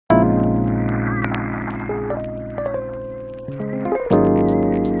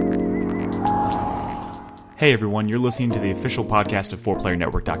Hey everyone, you're listening to the official podcast of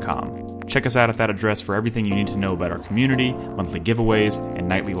 4playernetwork.com. Check us out at that address for everything you need to know about our community, monthly giveaways, and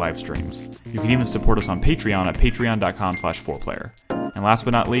nightly live streams. You can even support us on Patreon at patreon.com/4player. And last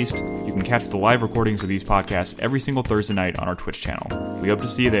but not least, you can catch the live recordings of these podcasts every single Thursday night on our Twitch channel. We hope to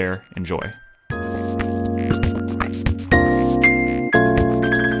see you there. Enjoy.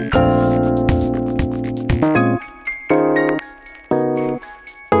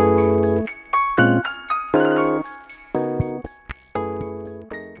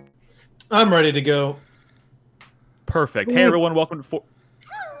 I'm ready to go. Perfect. Hey everyone, welcome to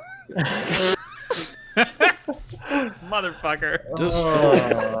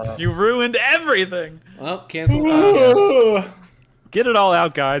Motherfucker. You ruined everything. Well, cancel podcast. Get it all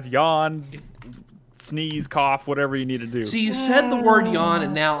out, guys. Yawn, sneeze, cough, whatever you need to do. So you said the word yawn,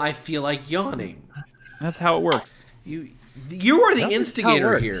 and now I feel like yawning. That's how it works. You are the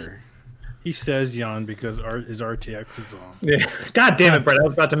instigator here. He says yawn because his RTX is on. Yeah. God damn it, Brett. I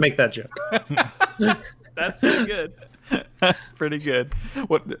was about to make that joke. That's pretty good. That's pretty good.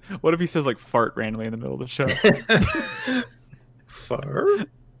 What if he says like fart randomly in the middle of the show? Fart?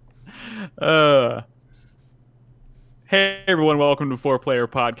 Hey everyone, welcome to 4Player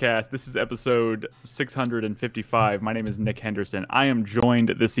Podcast. This is episode 655. My name is Nick Henderson. I am joined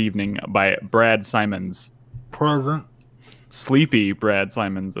this evening by Brad Simons. Present. Sleepy Brad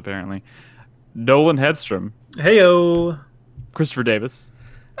Simons, apparently. Nolan Hedstrom. Heyo. Christopher Davis.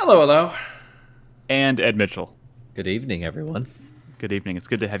 Hello, hello. And Ed Mitchell. Good evening, everyone. Good evening. It's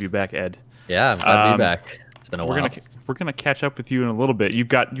good to have you back, Ed. Yeah, I'm glad to be back. It's been a while. We're gonna catch up with you in a little bit. You've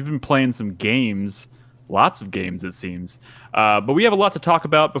been playing some games, lots of games it seems. But we have a lot to talk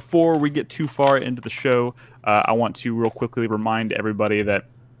about. Before we get too far into the show, I want to real quickly remind everybody that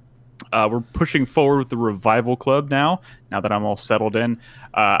we're pushing forward with the Revival Club now that I'm all settled in.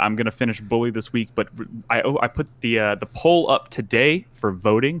 I'm going to finish Bully this week, but I put the poll up today for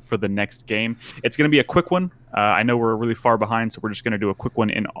voting for the next game. It's going to be a quick one. I know we're really far behind, so we're just going to do a quick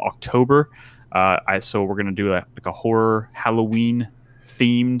one in October. So we're going to do like a horror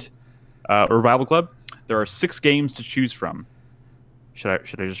Halloween-themed Revival Club. There are 6 games to choose from. Should I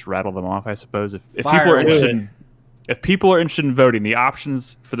just rattle them off, I suppose? If people are interested If people are interested in voting, the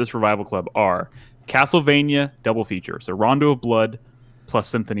options for this Revival Club are Castlevania double feature, so Rondo of Blood plus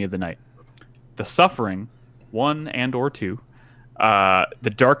Symphony of the Night, The Suffering 1 and or 2,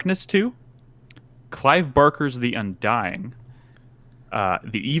 The Darkness 2, Clive Barker's The Undying, The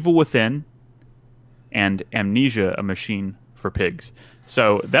Evil Within, and Amnesia: A Machine for Pigs.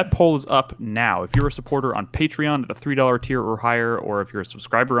 So that poll is up now. If you're a supporter on Patreon at the $3 tier or higher, or if you're a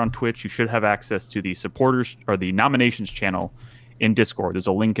subscriber on Twitch, you should have access to the supporters or the nominations channel in Discord. There's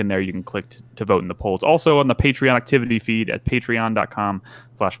a link in there you can click to vote in the polls. Also on the Patreon activity feed at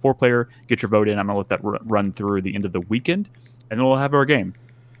patreon.com/4player. Get your vote in. I'm going to let that run through the end of the weekend, and then we'll have our game.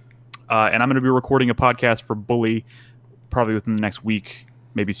 And I'm going to be recording a podcast for Bully probably within the next week,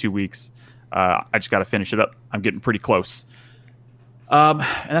 maybe 2 weeks. I just got to finish it up. I'm getting pretty close. And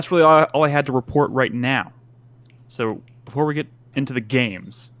that's really all I had to report right now. So before we get into the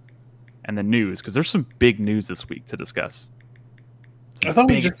games and the news, because there's some big news this week to discuss. I thought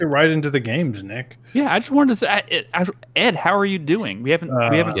we just get right into the games, Nick. Yeah, I just wanted to say, Ed, how are you doing? We haven't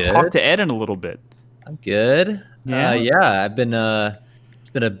talked to Ed in a little bit. I'm good. Yeah, I've been. It's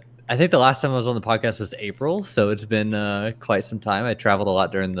been I think the last time I was on the podcast was April, so it's been quite some time. I traveled a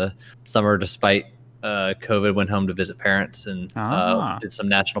lot during the summer, despite COVID. Went home to visit parents and did some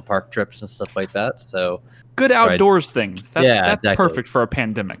national park trips and stuff like that. So good outdoors things. That's exactly. Perfect for a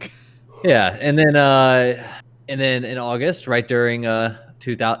pandemic. Yeah, and then in August, right during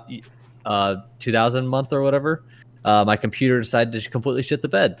 2000 month or whatever, my computer decided to completely shit the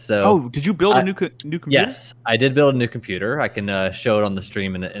bed. So did you build a new computer? Yes, I did build a new computer. I can show it on the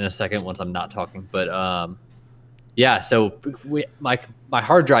stream in a second once I'm not talking. But yeah, so my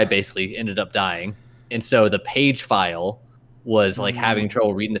hard drive basically ended up dying. And so the page file was like having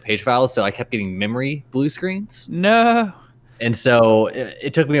trouble reading the page files, so I kept getting memory blue screens. No. And so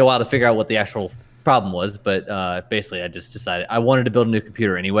it took me a while to figure out what the actual problem was, but basically I just decided I wanted to build a new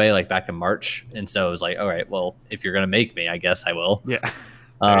computer anyway, like back in March. And so I was like, all right, well, if you're going to make me, I guess I will. Yeah.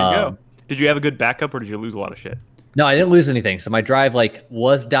 There you go. Did you have a good backup or did you lose a lot of shit? No, I didn't lose anything. So my drive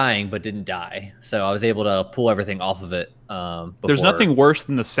was dying but didn't die. So I was able to pull everything off of it. There's nothing worse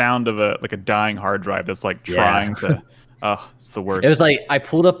than the sound of a dying hard drive that's trying to. Oh, it's the worst. It was I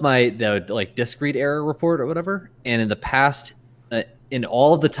pulled up the disk read error report or whatever, and in the past, in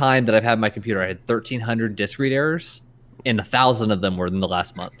all of the time that I've had my computer, I had 1,300 disk read errors. and 1,000 of them were in the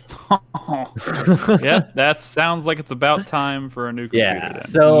last month. Yeah, that sounds like it's about time for a new computer. Yeah. Then.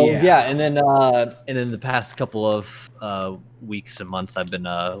 So Yeah. and then the past couple of weeks and months, I've been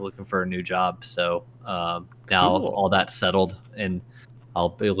looking for a new job. So now Cool. all that's settled, and I'll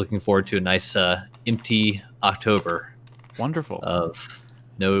be looking forward to a nice empty October Wonderful. of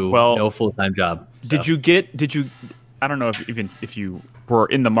no full-time job. So. Did you? I don't know if you were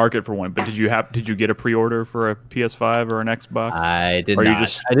in the market for one, but did you get a pre-order for a PS5 or an Xbox? I did Or you not.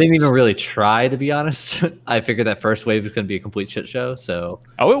 just- I didn't even really try, to be honest. I figured that first wave was going to be a complete shit show, so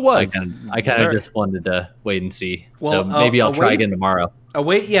Oh, it was. I kind of just wanted to wait and see. Well, so maybe I'll try wave- again tomorrow.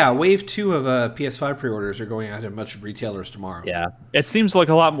 Wave 2 of PS5 pre-orders are going out to a bunch of retailers tomorrow. Yeah. It seems like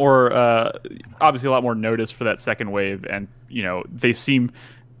a lot more, obviously a lot more notice for that second wave, and they seem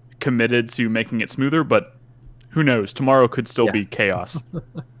committed to making it smoother. But who knows? Tomorrow could still be chaos,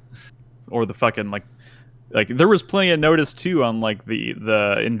 or the fucking like there was plenty of notice too on like the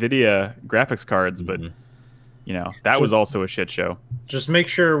Nvidia graphics cards, but that was also a shit show. Just make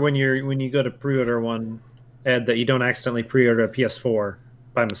sure when you go to pre-order one, Ed, that you don't accidentally pre-order a PS4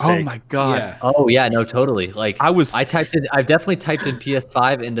 by mistake. Oh my god! Yeah. Oh yeah, no, totally. Like I've definitely typed in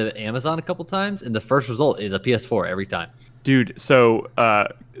PS5 into Amazon a couple times, and the first result is a PS4 every time. Dude, so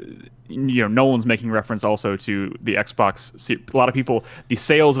Nolan's making reference also to the Xbox. A lot of people, the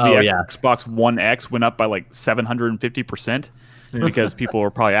sales of the Xbox One X went up by like 750% because people were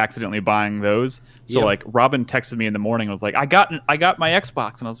probably accidentally buying those. So like Robin texted me in the morning and was like, I got my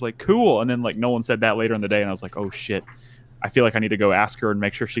Xbox, and I was like, cool. And then like Nolan said that later in the day, and I was like, oh shit, I feel like I need to go ask her and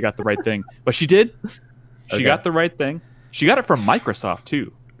make sure she got the right thing. But she did. She got the right thing. She got it from Microsoft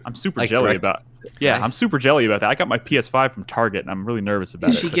too. I'm super jelly about. Yeah, nice. I'm super jelly about that. I got my PS5 from Target, and I'm really nervous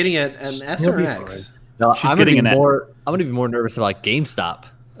about it. Is she getting an S or an X? No, she's getting an X. I'm gonna be more nervous about GameStop.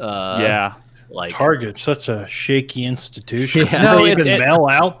 Yeah, like Target's such a shaky institution. Yeah. No, they even mail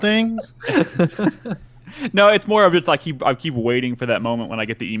out things. No, it's more of I keep waiting for that moment when I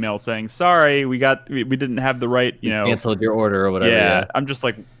get the email saying, "Sorry, we didn't have the right, canceled your order or whatever." Yeah, I'm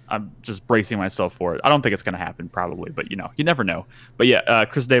just bracing myself for it. I don't think it's going to happen, probably, but you never know. But yeah,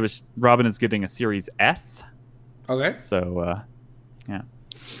 Chris Davis, Robin is getting a Series S. Okay. So, yeah,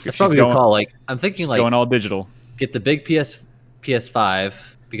 that's probably a good call. Like I'm thinking, like going all digital. Get the big PS5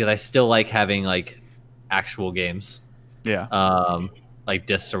 because I still like having like actual games. Yeah. Like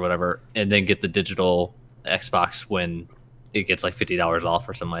discs or whatever, and then get the digital Xbox when it gets like $50 off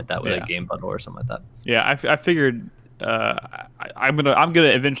or something like that with a game bundle or something like that. Yeah, I figured I'm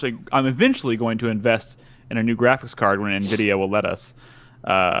eventually going to invest in a new graphics card when Nvidia will let us.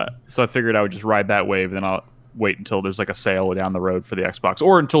 So I figured I would just ride that wave, then I'll wait until there's like a sale down the road for the Xbox,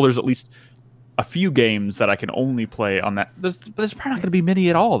 or until there's at least a few games that I can only play on that. There's probably not going to be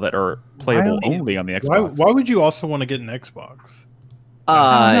many at all that are playable only on the Xbox. Why would you also want to get an Xbox?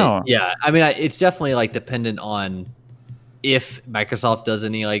 Yeah, I mean, it's definitely like dependent on if Microsoft does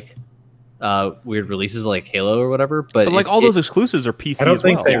any like weird releases like Halo or whatever. But like all those exclusives are PC. I don't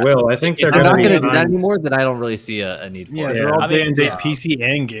think they will. I think they're not going to do that anymore. Then I don't really see a need for it. Yeah, they're all day-and-date PC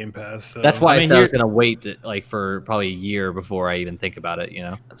and Game Pass. So. That's why I said I was going to wait for probably a year before I even think about it.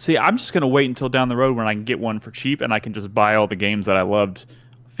 See, I'm just going to wait until down the road when I can get one for cheap, and I can just buy all the games that I loved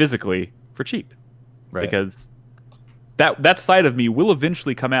physically for cheap, right? Because that side of me will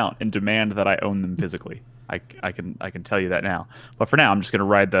eventually come out and demand that I own them physically. I can tell you that now. But for now, I'm just going to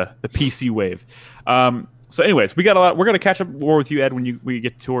ride the PC wave. So anyways, we got a lot. We're going to catch up more with you, Ed, when we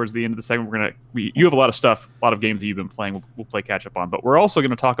get towards the end of the segment. You have a lot of stuff, a lot of games that you've been playing. We'll play catch up on. But we're also going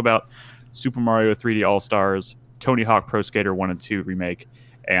to talk about Super Mario 3D All Stars, Tony Hawk Pro Skater 1 and 2 remake,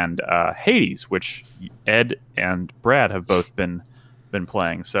 and Hades, which Ed and Brad have both been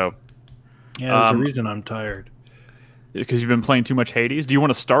playing. So yeah, there's a reason I'm tired. Because you've been playing too much Hades? Do you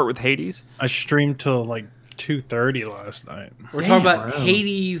want to start with Hades? I streamed till like 2:30 last night. We're talking about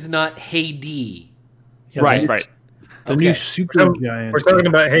Hades, not Hades. Yeah, right. The new Supergiant. We're talking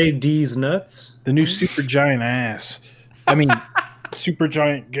about Hades nuts. The new Supergiant ass. I mean,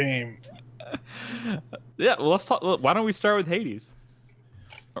 Supergiant game. Yeah, well, let's talk. Why don't we start with Hades?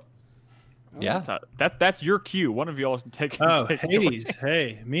 Yeah, that's your cue. One of y'all take. Hades.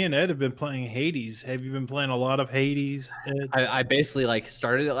 Hey, me and Ed have been playing Hades. Have you been playing a lot of Hades, Ed? I basically like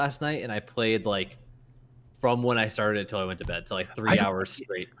started it last night, and I played like from when I started it till I went to bed, so like 3 hours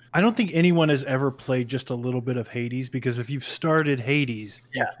straight. I don't think anyone has ever played just a little bit of Hades, because if you've started Hades,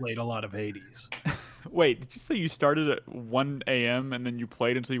 you've played a lot of Hades. Wait, did you say you started at 1 a.m. and then you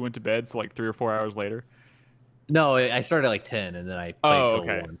played until you went to bed, so like 3 or 4 hours later? No, I started at like 10, and then I played till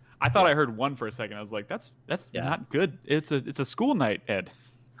 1. I thought I heard 1 for a second. I was like, that's not good. It's a school night, Ed.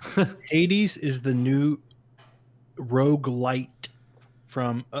 Hades is the new roguelite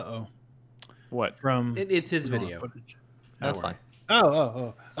from What? from It's his video. footage. That's fine.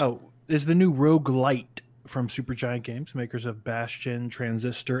 Is the new roguelite from Supergiant Games, makers of Bastion,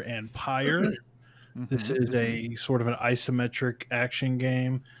 Transistor, and Pyre. This is a sort of an isometric action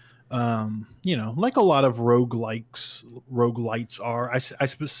game. Like a lot of roguelites are. I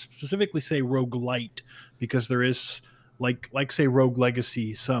specifically say roguelite because there is, like say Rogue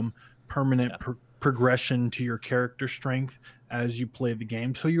Legacy, some permanent progression to your character strength as you play the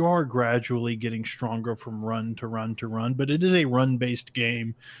game. So you are gradually getting stronger from run to run to run, but it is a run-based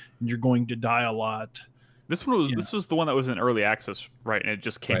game, and you're going to die a lot. This was the one that was in early access, right? And it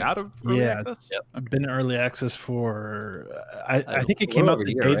just came out of early access? Yep. Okay. Been in early access for I think it came out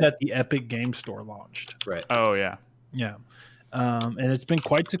the day that the Epic Game Store launched. Right. Oh, yeah. Yeah. And it's been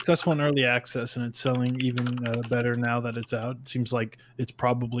quite successful in early access, and it's selling even better now that it's out. It seems like it's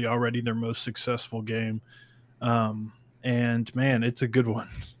probably already their most successful game. And man, it's a good one.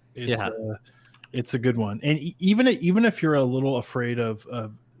 It's a good one. And even if you're a little afraid of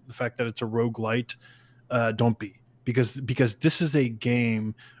the fact that it's a roguelite, don't be, because this is a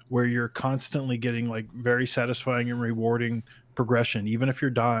game where you're constantly getting like very satisfying and rewarding progression, even if you're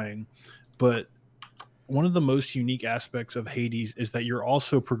dying. But one of the most unique aspects of Hades is that you're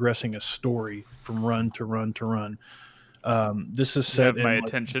also progressing a story from run to run to run. This is set in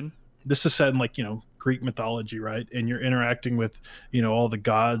attention. This is set in Greek mythology, right? And you're interacting with all the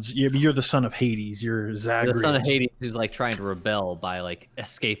gods. You're the son of Hades. You're Zagreus. You're the son of Hades who's like trying to rebel by like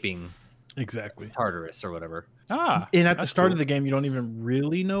escaping Tartarus or whatever. And at the start of the game, you don't even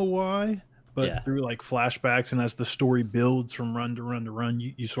really know why, but through like flashbacks and as the story builds from run to run to run,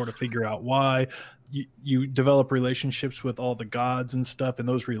 you sort of figure out why. You develop relationships with all the gods and stuff, and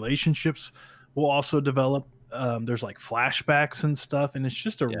those relationships will also develop. There's like flashbacks and stuff, and it's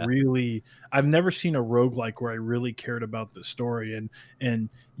just I've never seen a roguelike where I really cared about the story, and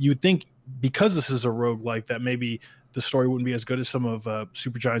you'd think because this is a roguelike that maybe the story wouldn't be as good as some of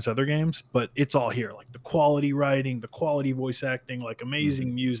Supergiant's other games, but it's all here. Like the quality writing, the quality voice acting, like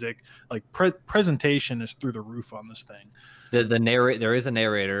amazing music, like presentation is through the roof on this thing. There is a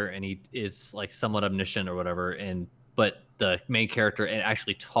narrator, and he is like somewhat omniscient or whatever, but the main character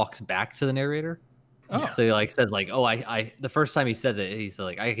actually talks back to the narrator. Oh. So he like says like, oh, I the first time he says it, he's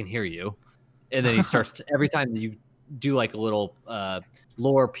like, I can hear you. And then he starts every time you do like a little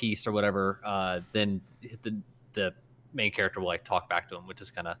lore piece or whatever, then the main character will like talk back to him, which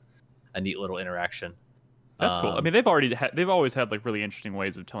is kind of a neat little interaction. That's cool. I mean, they've always had like really interesting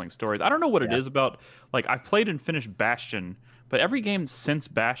ways of telling stories. I don't know what it is about, like I've played and finished Bastion, but every game since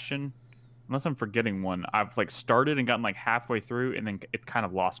Bastion, unless I'm forgetting one, I've like started and gotten like halfway through, and then it's kind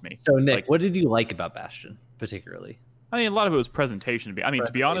of lost me. So Nick, what did you like about Bastion particularly? I mean, a lot of it was presentation.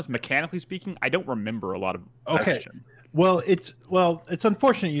 To be honest, mechanically speaking, I don't remember a lot of Bastion. Well, it's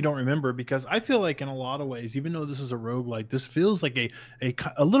unfortunate you don't remember, because I feel like in a lot of ways, even though this is a roguelike, this feels like a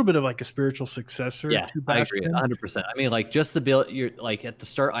little bit of like a spiritual successor to Bastion. I agree 100%. I mean, like just the build, you're like at the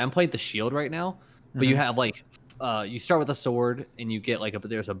start, I'm playing the shield right now, but you have like you start with a sword, and you get like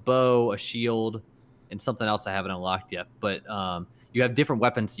there's a bow, a shield, and something else I haven't unlocked yet. But you have different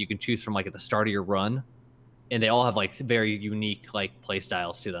weapons you can choose from like at the start of your run, and they all have like very unique like play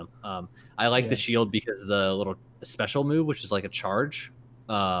styles to them. I like the shield because of the little special move, which is like a charge.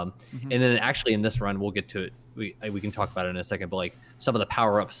 And then actually in this run, we'll get to it. We can talk about it in a second, but like some of the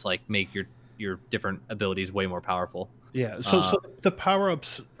power-ups like make your different abilities way more powerful. Yeah, so the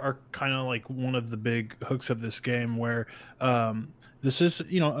power-ups are kind of like one of the big hooks of this game, where this is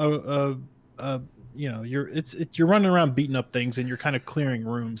you're running around beating up things, and you're kind of clearing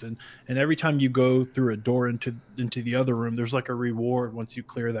rooms, and every time you go through a door into the other room, there's like a reward once you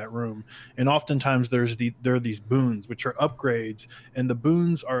clear that room. And oftentimes there are these boons, which are upgrades, and the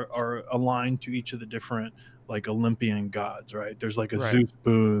boons are aligned to each of the different like Olympian gods, right? There's like a Zeus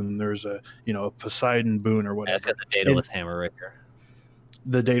boon, there's a Poseidon boon or whatever. It's got the Daedalus hammer right here.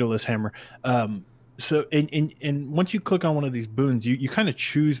 The Daedalus hammer. So and once you click on one of these boons, you kind of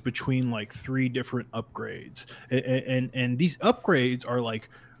choose between like 3 different upgrades, and these upgrades are like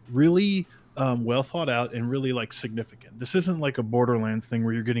really well thought out and really like significant. This isn't like a Borderlands thing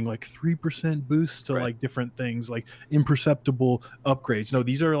where you're getting like 3% boosts to like different things, like imperceptible upgrades. No,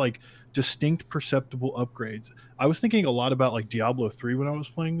 these are like distinct perceptible upgrades. I was thinking a lot about like Diablo 3 when I was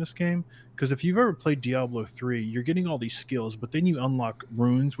playing this game, because if you've ever played Diablo 3, you're getting all these skills, but then you unlock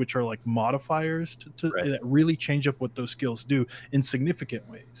runes, which are like modifiers that really change up what those skills do in significant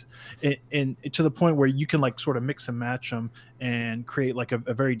ways, and to the point where you can like sort of mix and match them and create like a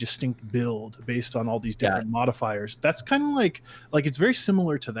very distinct build based on all these different modifiers. That's kind of like it's very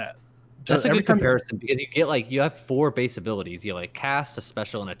similar to that. That's a good comparison because you have 4 base abilities. You have like cast, a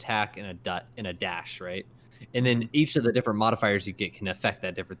special, an attack, and a dash, right? And then each of the different modifiers you get can affect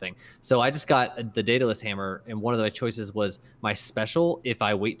that different thing. So I just got the Daedalus Hammer, and one of my choices was my special. If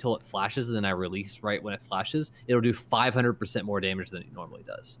I wait till it flashes and then I release right when it flashes, it'll do 500% more damage than it normally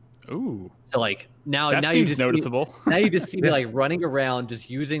does. Ooh. So like now seems you just noticeable. Now you just see me like running around just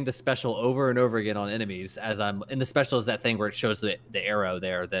using the special over and over again on enemies and the special is that thing where it shows the arrow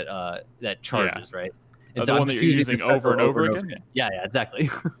there that charges, right? And so the one that you're using over and over again? Yeah, exactly.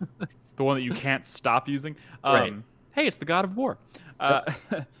 The one that you can't stop using. Right. Hey, it's the God of War.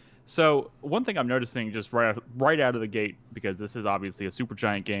 So one thing I'm noticing just right out of the gate, because this is obviously a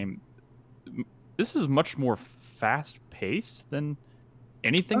Supergiant game, this is much more fast-paced than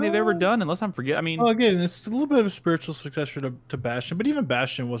anything they've ever done, unless I'm forgetting. I mean, well, again, it's a little bit of a spiritual successor to Bastion, but even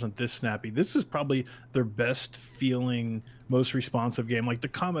Bastion wasn't this snappy. This is probably their best feeling, most responsive game. Like the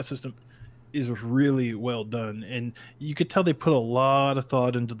combat system is really well done, and you could tell they put a lot of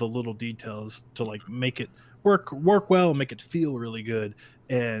thought into the little details to like make it work well and make it feel really good.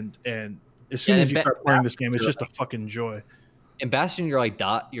 And as soon as you start playing this game, it's just a fucking joy. In Bastion, your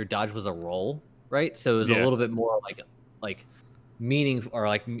dodge was a roll, right? So it was a little bit more like meaning or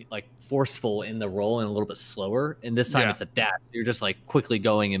like forceful in the roll and a little bit slower. And this time it's a dash. You're just like quickly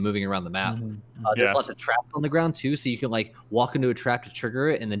going and moving around the map. There's lots of traps on the ground too, so you can like walk into a trap to trigger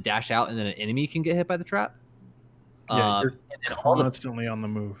it and then dash out, and then an enemy can get hit by the trap. You're constantly on the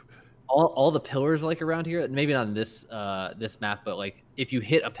move. All the pillars like around here, maybe not in this map, but like if you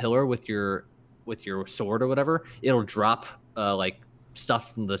hit a pillar with your sword or whatever, it'll drop like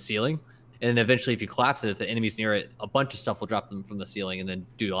stuff from the ceiling. And then eventually, if you collapse it, if the enemy's near it, a bunch of stuff will drop them from the ceiling and then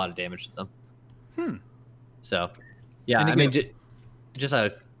do a lot of damage to them. So, yeah, I mean, just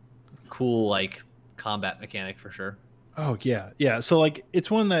a cool like combat mechanic for sure. Oh yeah. So like,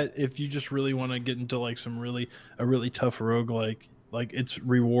 it's one that if you just really want to get into like a really tough roguelike, like it's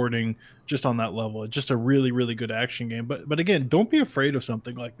rewarding just on that level. It's just a really, really good action game. But again, don't be afraid of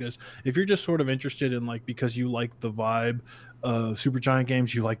something like this. If you're just sort of interested in like, because you like the vibe of Supergiant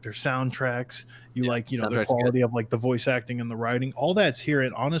games, you like their soundtracks, you like, the quality of like the voice acting and the writing, all that's here.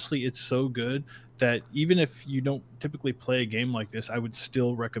 And honestly, it's so good that even if you don't typically play a game like this, I would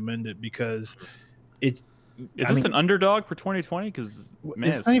still recommend it because it's, Is this an underdog for 2020? Because man,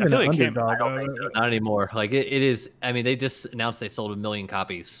 it's not even an underdog. I don't think so. Not anymore. Like it is. I mean, they just announced they sold 1 million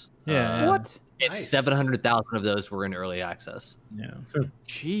copies. Yeah. What? It's nice. 700,000 of those were in early access. Yeah.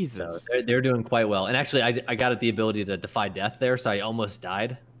 Jesus. So they're doing quite well. And actually, I got the ability to defy death there, so I almost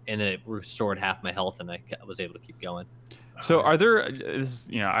died, and then it restored half my health, and I was able to keep going. So are there?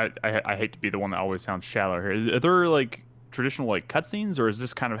 I hate to be the one that always sounds shallow here. Are there like traditional like cutscenes, or is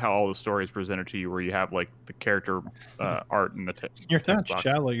this kind of how all the story is presented to you, where you have like the character art and the you're not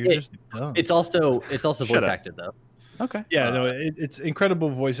shallow, you're just dumb. It's also voice acted though. Okay. Yeah, no, it's incredible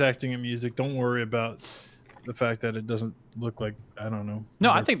voice acting and music. Don't worry about the fact that it doesn't look like, I don't know.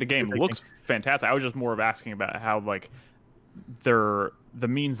 No, I think the game looks fantastic. I was just more of asking about how like the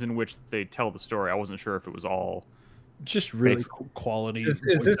means in which they tell the story. I wasn't sure if it was all just really quality. Is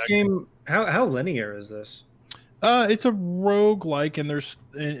this game how linear is this? It's a roguelike,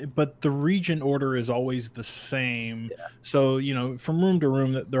 and but the region order is always the same. Yeah. So, from room to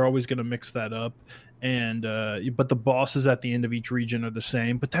room, they're always going to mix that up. And but the bosses at the end of each region are the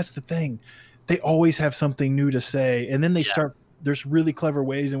same. But that's the thing. They always have something new to say. And then they start, there's really clever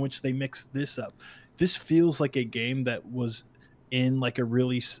ways in which they mix this up. This feels like a game that was in like a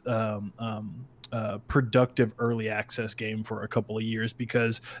really productive early access game for a couple of years,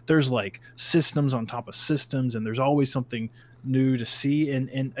 because there's like systems on top of systems, and there's always something new to see.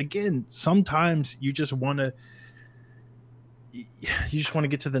 And again, sometimes you just want to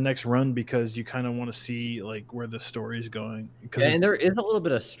get to the next run because you kind of want to see like where the story is going. And there is a little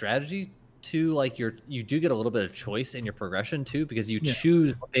bit of strategy too. Like you do get a little bit of choice in your progression too, because you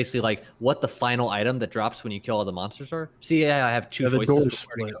choose basically like what the final item that drops when you kill all the monsters are. See, I have two choices. The doors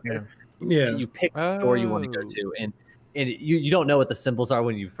split, you pick the door you want to go to, and you don't know what the symbols are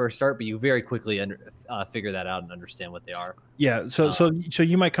when you first start, but you very quickly figure that out and understand what they are. Yeah, so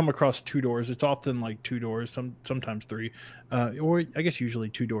you might come across 2 doors. It's often like 2 doors, sometimes 3, or I guess usually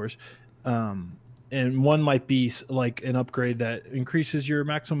 2 doors. And one might be like an upgrade that increases your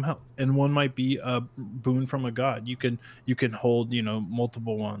maximum health, and one might be a boon from a god. You can hold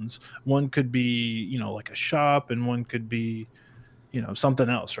multiple ones. One could be like a shop, and one could be something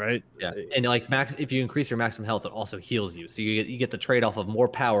else, right? Yeah, and like if you increase your maximum health, it also heals you. So you get the trade off of more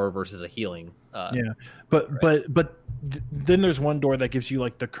power versus a healing. But then there's one door that gives you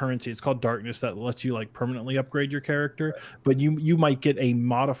like the currency. It's called darkness, that lets you like permanently upgrade your character. But you might get a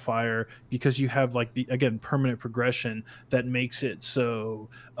modifier because you have like the, again, permanent progression that makes it so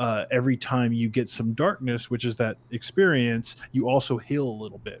every time you get some darkness, which is that experience, you also heal a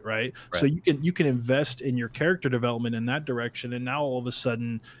little bit, right? So you can invest in your character development in that direction, and now all of a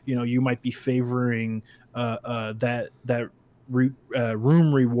sudden, you know, you might be favoring that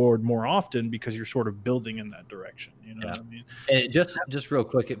room reward more often because you're sort of building in that direction. You know what I mean? And just real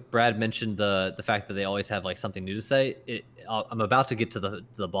quick, Brad mentioned the fact that they always have like something new to say. I'm about to get to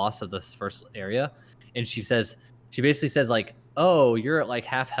the boss of this first area, and she basically says like, "Oh, you're at like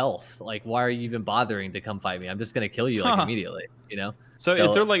half health. Like, why are you even bothering to come fight me? I'm just gonna kill you like immediately." You know. So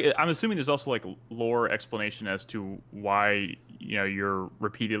is there like, I'm assuming there's also like lore explanation as to why, you know, you're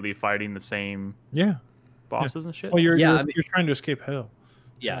repeatedly fighting the same bosses and shit? Well, you're trying to escape hell.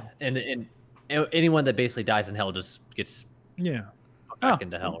 Yeah, and anyone that basically dies in hell just gets back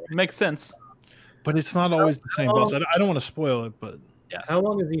into hell. Right? Makes sense. But it's not always the same boss. I don't want to spoil it, but how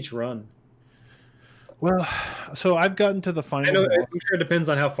long is each run? Well, so I've gotten to the final. I know, I'm sure it depends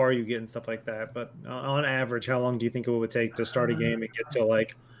on how far you get and stuff like that. But on average, how long do you think it would take to start a game and get to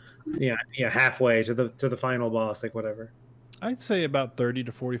like, halfway to the final boss, like whatever? I'd say about 30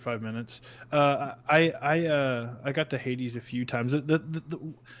 to 45 minutes. I got to Hades a few times.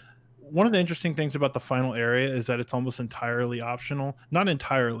 One of the interesting things about the final area is that it's almost entirely optional. Not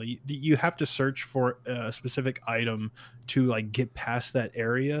entirely. You have to search for a specific item to like get past that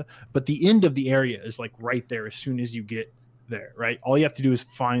area, but the end of the area is like right there as soon as you get there, right? All you have to do is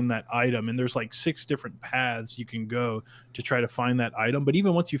find that item, and there's like 6 different paths you can go to try to find that item. But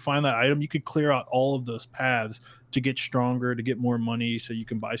even once you find that item, you could clear out all of those paths to get stronger, to get more money, so you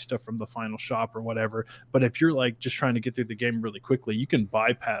can buy stuff from the final shop or whatever. But if you're like just trying to get through the game really quickly, you can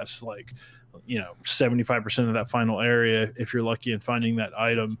bypass like 75% of that final area if you're lucky in finding that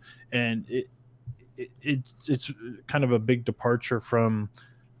item. And it's kind of a big departure from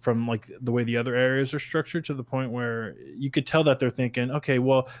like the way the other areas are structured, to the point where you could tell that they're thinking, okay,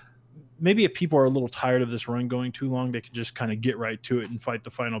 well, maybe if people are a little tired of this run going too long, they can just kind of get right to it and fight the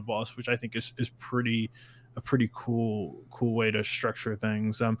final boss, which I think is a pretty cool way to structure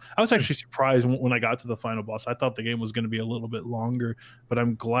things. I was actually surprised when I got to the final boss. I thought the game was going to be a little bit longer, but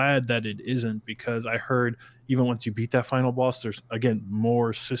I'm glad that it isn't, because I heard even once you beat that final boss, there's again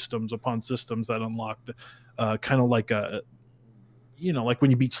more systems upon systems that unlock kind of like a, like when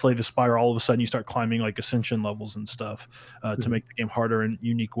you beat Slay the Spire, all of a sudden you start climbing like ascension levels and stuff to make the game harder in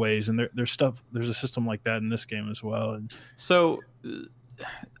unique ways. And there's a system like that in this game as well. And so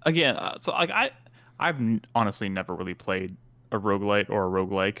again, I've honestly never really played a roguelite or a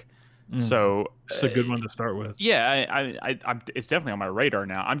roguelike. So it's a good one to start with. Yeah, it's definitely on my radar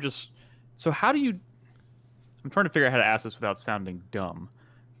now. I'm trying to figure out how to ask this without sounding dumb.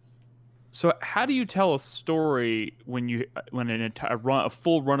 So how do you tell a story when a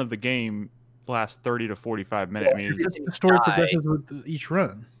full run of the game lasts 30 to 45 minutes? I mean, because the story progresses with each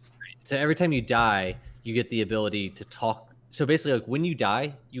run. So every time you die, you get the ability to talk. So basically, like when you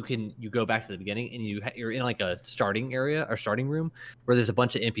die, you go back to the beginning, and you're in like a starting area or starting room where there's a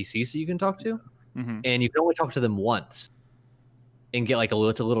bunch of NPCs that you can talk to, and you can only talk to them once and get like a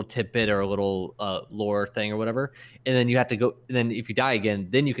little tidbit or a little lore thing or whatever, and then you have to go. And then if you die again,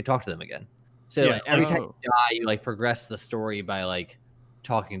 then you can talk to them again. So like, every time you die, you like progress the story by like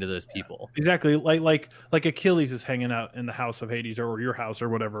talking to those people. Exactly, like Achilles is hanging out in the house of Hades or your house or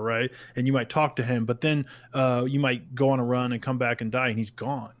whatever, right? And you might talk to him, but then you might go on a run and come back and die, and he's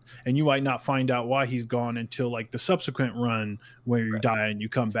gone. And you might not find out why he's gone until like the subsequent run where you die and you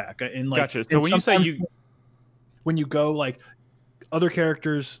come back. And like, gotcha. So when you say when you go like, other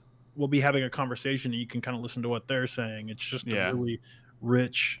characters will be having a conversation and you can kind of listen to what they're saying. It's just a really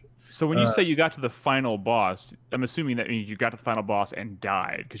rich. So when you say you got to the final boss, I'm assuming that means you got to the final boss and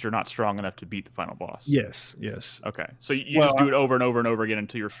died because you're not strong enough to beat the final boss. Yes. Okay. So you just do it over and over and over again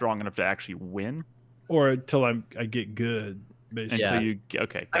until you're strong enough to actually win? Or until I get good, basically.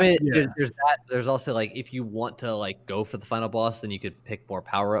 Okay. I mean, there's that. There's also like, if you want to like go for the final boss, then you could pick more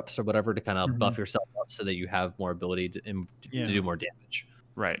power-ups or whatever to kind of buff yourself up so that you have more ability to do more damage.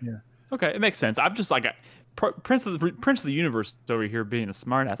 Right. Yeah. Okay, it makes sense. I'm just like Prince of the Universe over here being a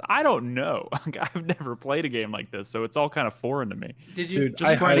smartass. I don't know. I've never played a game like this, so it's all kind of foreign to me. Did you? Dude,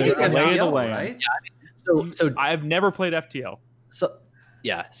 just trying to get the lay of the land. Right? Yeah. So I've never played FTL. So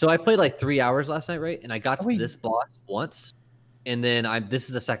I played like 3 hours last night, right? And I got to this boss once, and then this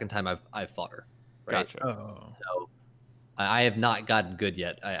is the second time I've fought her. Right? Gotcha. Oh. So I have not gotten good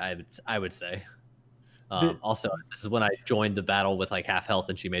yet. I would say. Also, this is when I joined the battle with like half health,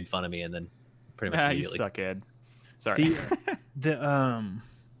 and she made fun of me, and then pretty much immediately. You suck, Ed. Sorry.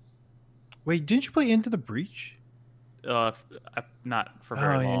 Wait, didn't you play Into the Breach? Not for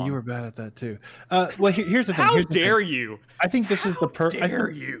very long. Yeah, you were bad at that too. Well, here's the thing. How dare you? I think this is the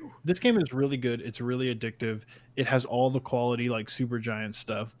dare you? This game is really good. It's really addictive. It has all the quality like Supergiant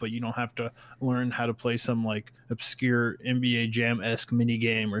stuff, but you don't have to learn how to play some like obscure NBA Jam-esque mini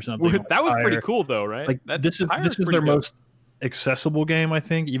game or something. That was pretty cool though, right? Like this is their most accessible game, I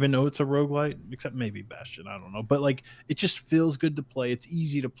think, even though it's a roguelite, except maybe Bastion, I don't know. But like it just feels good to play. It's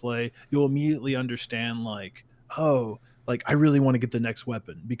easy to play. You'll immediately understand like, oh, like I really want to get the next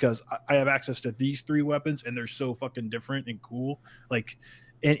weapon because I have access to these 3 weapons and they're so fucking different and cool. Like,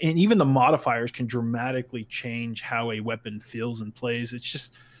 and even the modifiers can dramatically change how a weapon feels and plays. It's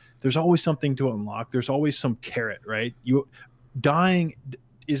just, there's always something to unlock. There's always some carrot, right? Dying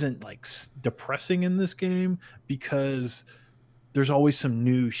isn't like depressing in this game because there's always some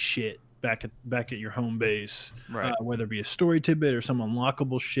new shit back at your home base, right? Whether it be a story tidbit or some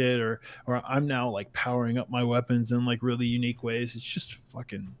unlockable shit, or I'm now like powering up my weapons in like really unique ways. It's just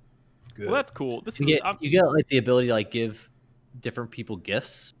fucking good. Well, that's cool. You get like the ability to like give different people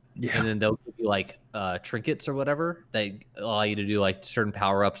gifts, and then they'll give you like trinkets or whatever that allow you to do like certain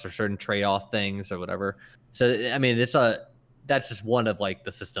power ups or certain trade off things or whatever. So I mean, that's just one of like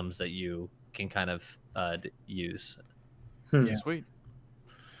the systems that you can kind of use. Yeah. Sweet.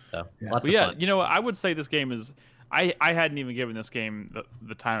 So, yeah, you know, I would say this game is. I hadn't even given this game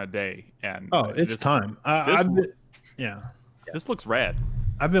the time of day, and it's time. This looks rad.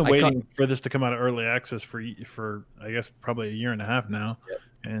 I've been waiting for this to come out of early access for I guess probably a year and a half now,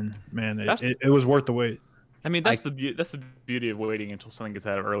 and man, it was worth the wait. I mean, that's the beauty of waiting until something gets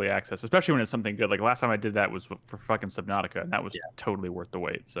out of early access, especially when it's something good. Like last time I did that was for fucking Subnautica, and that was totally worth the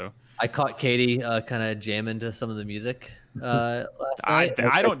wait. So I caught Katie kind of jamming to some of the music last night.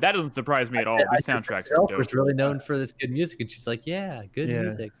 That doesn't surprise me at all. The soundtracks are dope. Was really known for this good music, and she's like, "Yeah, good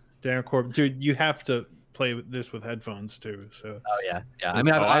music." Darren Corbin, dude, you have to play this with headphones too. So yeah. I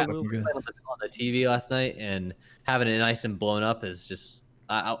mean, I played on the TV last night, and having it nice and blown up is just.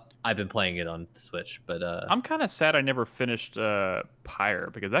 I've been playing it on the Switch, but I'm kind of sad I never finished Pyre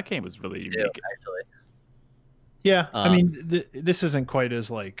because that game was really unique. Actually. Yeah, I mean, this isn't quite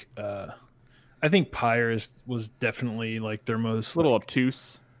as like. I think Pyre was definitely like their most little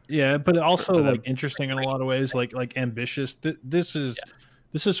obtuse. Yeah, but also like interesting in a lot of ways, like ambitious. This is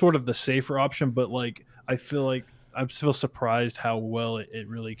sort of the safer option, but like I feel surprised how well it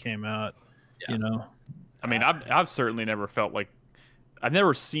really came out. Yeah. You know, I mean, I've certainly never felt like. I've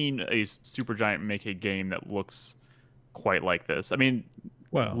never seen a Supergiant make a game that looks quite like this. I mean,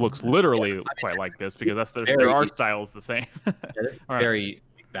 looks literally quite like this because their art style is the same. This is very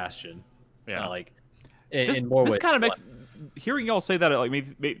Bastion. Yeah, in more ways. This kind of makes hearing y'all say that it like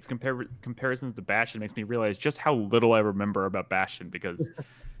makes comparisons to Bastion makes me realize just how little I remember about Bastion because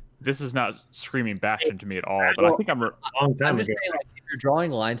this is not screaming Bastion to me at all. But I think I'm just saying, like, if you're drawing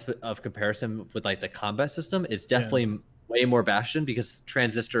lines of comparison with like the combat system, it's definitely. Way more Bastion because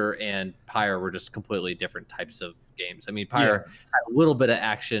Transistor and Pyre were just completely different types of games. I mean, Pyre had a little bit of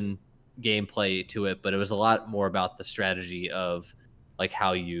action gameplay to it, but it was a lot more about the strategy of like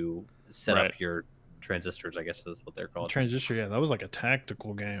how you set up your transistors, I guess is what they're called. Transistor, that was like a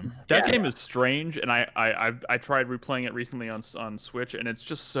tactical game. That game is strange, and I tried replaying it recently on Switch, and it's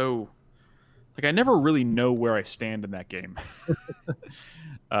just so like I never really know where I stand in that game.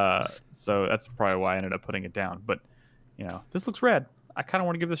 So that's probably why I ended up putting it down. But you know, this looks rad. I kind of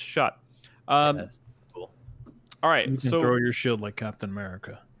want to give this a shot. Cool. All right, you can throw your shield like Captain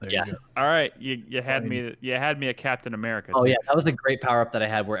America. There you go. All right, you had me at Captain America. Oh yeah, that was a great power up that I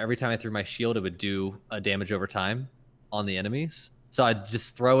had where every time I threw my shield, it would do a damage over time on the enemies. So I'd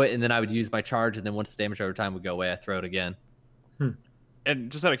just throw it, and then I would use my charge, and then once the damage over time would go away, I throw it again.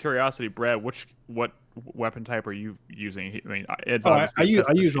 And just out of curiosity, Brad, what weapon type are you using? I mean,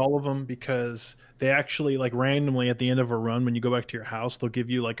 I use all of them because they actually like randomly at the end of a run when you go back to your house, they'll give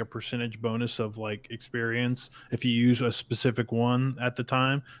you like a percentage bonus of like experience if you use a specific one at the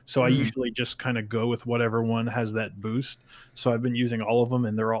time. So I usually just kind of go with whatever one has that boost. So I've been using all of them,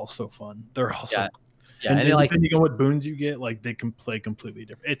 and they're all so fun. They're all so cool. Yeah, and depending on what boons you get, like they can play completely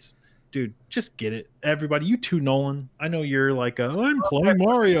different. Dude, just get it. Everybody, you too, Nolan. I know you're like, I'm playing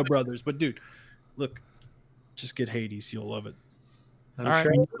Mario Brothers, but dude, look, just get Hades. You'll love it. I'm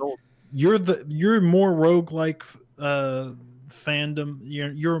sure you're more roguelike fandom.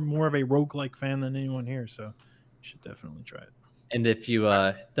 You're more of a roguelike fan than anyone here, so you should definitely try it. And if you,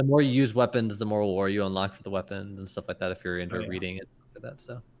 the more you use weapons, the more lore you unlock for the weapons and stuff like that. If you're into reading it, stuff like that.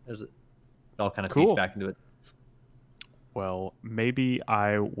 So it all kind of feeds back into it. Well, maybe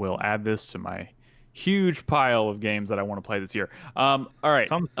I will add this to my huge pile of games that I want to play this year. All right.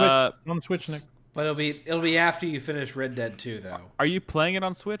 It's on the Switch. On the Switch, Nick. But it'll be after you finish Red Dead 2, though. Are you playing it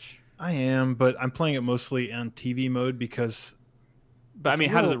on Switch? I am, but I'm playing it mostly on TV mode because. But I mean,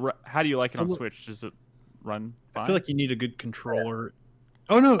 how do you like it on Switch? Does it run fine? I feel like you need a good controller.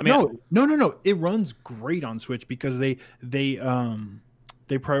 Oh no, no! It runs great on Switch because they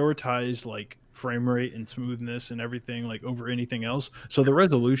prioritize like frame rate and smoothness and everything like over anything else. So the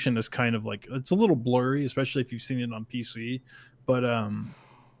resolution is kind of like it's a little blurry, especially if you've seen it on PC. But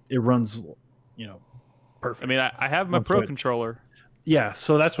it runs, perfect. I mean, I have my Pro controller. Yeah,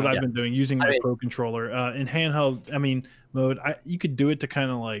 so that's what I've been doing, using my Pro controller in handheld. I mean, mode. You could do it to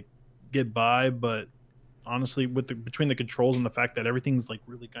kind of like get by, but honestly, between the controls and the fact that everything's like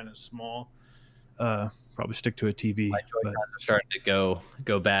really kind of small, probably stick to a TV. My Joy-Cons are starting to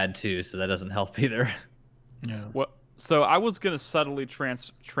go bad too, so that doesn't help either. Yeah. Well, so I was gonna subtly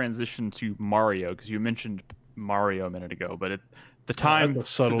transition to Mario because you mentioned Mario a minute ago, but the time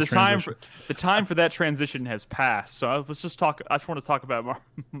for that transition has passed. So let's just talk. I just want to talk about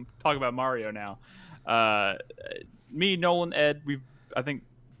Mario now. Me, Nolan, Ed, I think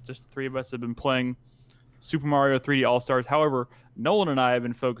just the three of us have been playing Super Mario 3D All-Stars. However, Nolan and I have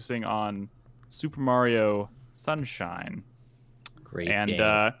been focusing on Super Mario Sunshine. Great and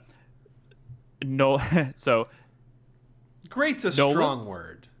game. So great's a Nolan? strong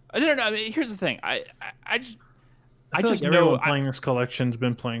word. No. I mean, here's the thing. I just like everyone playing this collection's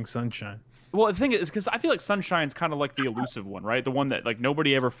been playing Sunshine. Well, the thing is, because I feel like Sunshine's kind of like the elusive one, right? The one that like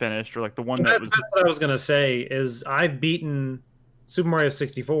nobody ever finished, or like the one that was. That's what I was gonna say. Is I've beaten Super Mario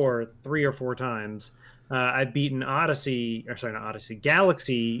 64 3 or 4 times. I've beaten Galaxy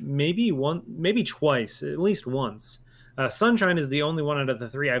maybe twice, at least once. Sunshine is the only one out of the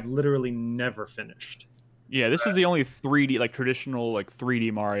 3 I've literally never finished. Yeah, this is the only 3D, like traditional, like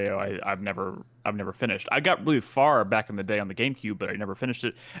 3D Mario I've never finished. I got really far back in the day on the GameCube, but I never finished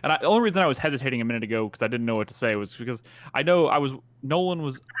it. And the only reason I was hesitating a minute ago because I didn't know what to say was because Nolan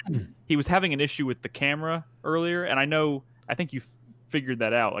was having an issue with the camera earlier, and I think you figured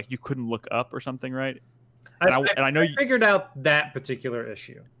that out, like you couldn't look up or something, right? I figured out that particular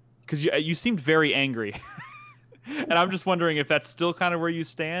issue because you seemed very angry, and I'm just wondering if that's still kind of where you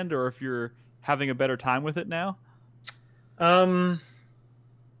stand, or if you're having a better time with it now. You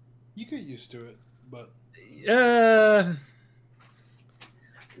get used to it, but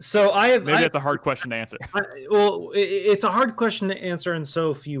so maybe that's a hard question to answer. It's a hard question to answer in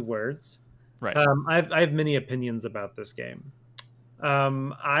so few words. Right. I have many opinions about this game.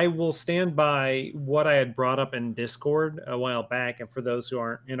 I will stand by what I had brought up in Discord a while back, and for those who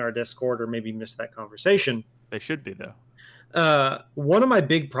aren't in our Discord or maybe missed that conversation, they should be though. One of my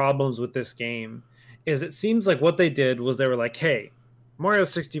big problems with this game is it seems like what they did was they were like, hey, Mario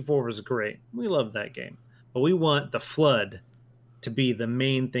 64 was great. We love that game. But we want the Flood to be the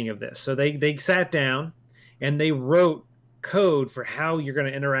main thing of this. So they sat down and they wrote code for how you're going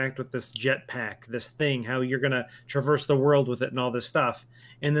to interact with this jetpack, this thing, how you're going to traverse the world with it and all this stuff.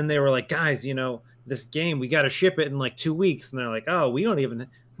 And then they were like, guys, this game, we got to ship it in like 2 weeks. And they're like, oh,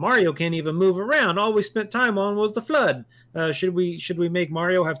 Mario can't even move around. All we spent time on was the Flood. Should we make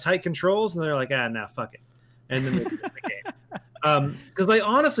Mario have tight controls? And they're like, nah, fuck it. And then they did the game. Because I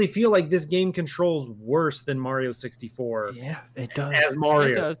honestly feel like this game controls worse than Mario 64. Yeah, it does. As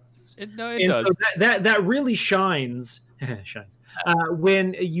Mario. It does. So that really shines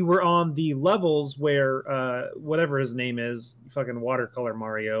when you were on the levels where whatever his name is, fucking watercolor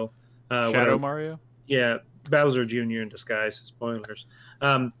Mario. Shadow Mario? Yeah, Bowser Jr. in disguise. Spoilers.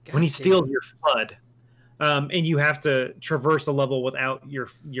 When he steals your Flood, and you have to traverse a level without your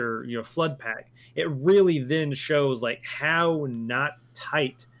Flood pack, it really then shows like how not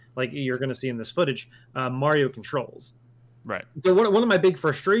tight, like you're going to see in this footage, Mario controls. Right. So one of my big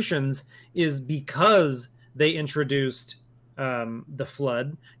frustrations is because they introduced the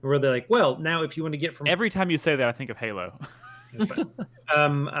Flood, where they're like, well, now if you want to get from every time you say that, I think of Halo.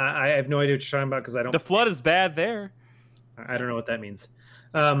 I have no idea what you're talking about because I don't. The Flood is bad there. I don't know what that means.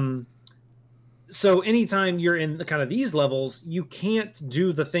 So anytime you're in kind of these levels, you can't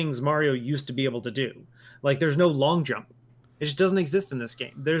do the things Mario used to be able to do. Like there's no long jump. It just doesn't exist in this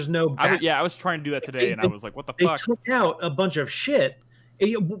game. There's no. I was trying to do that today, and I was like, "What the fuck?" They took out a bunch of shit.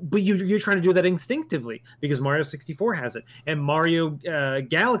 But you're trying to do that instinctively because Mario 64 has it, and Mario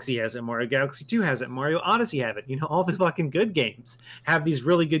Galaxy has it, Mario Galaxy 2 has it, Mario Odyssey have it. All the fucking good games have these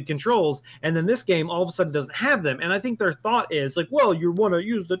really good controls, and then this game all of a sudden doesn't have them. And I think their thought is like, well, you want to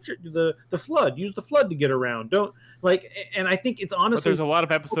use the Flood, use the Flood to get around. Don't like, and I think it's honestly. But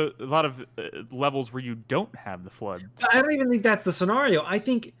there's a lot of levels where you don't have the Flood. I don't even think that's the scenario. I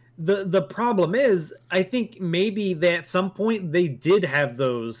think the problem is, I think maybe that at some point they did have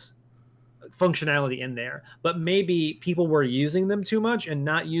those functionality in there, but maybe people were using them too much and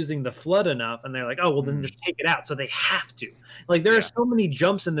not using the flood enough, and they're like, oh well, then just take it out. So they have to. Like there are so many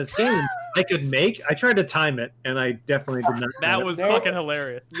jumps in this game I could make. I tried to time it, and I definitely did not. That was fucking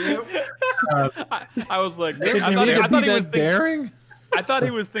hilarious. I was like, I thought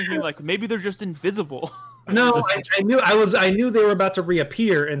he was thinking like maybe they're just invisible. No, I knew they were about to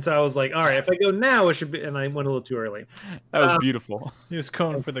reappear, and so I was like, all right, if I go now, it should be. And I went a little too early. That was beautiful. He was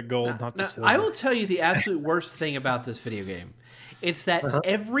going for the gold, not the silver. I will tell you the absolute worst thing about this video game. It's that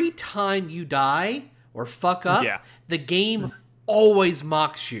every time you die or fuck up, the game always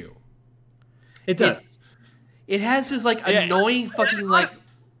mocks you. It does. It has this like annoying fucking like.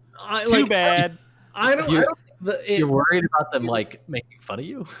 Too bad. I don't. You're worried about them like making fun of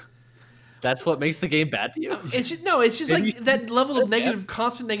you. That's what makes the game bad to you. It's just like that level of negative,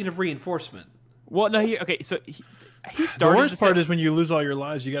 constant negative reinforcement. Well, no, so he started. The worst part is when you lose all your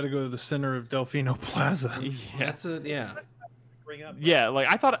lives, you got to go to the center of Delfino Plaza. Yeah,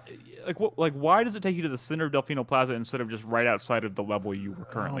 like I thought, like why does it take you to the center of Delfino Plaza instead of just right outside of the level you were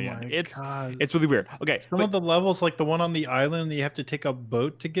currently in? It's really weird. Okay, some of the levels, like the one on the island, that you have to take a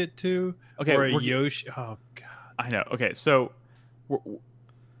boat to get to. Okay, or a Yoshi. Oh god, I know. Okay, so.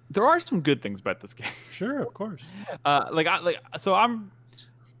 There are some good things about this game. Sure, of course. I feel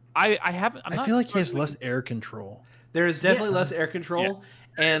like he has less air control. There is definitely less air control,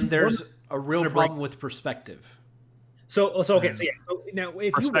 and there's a real problem with perspective. So now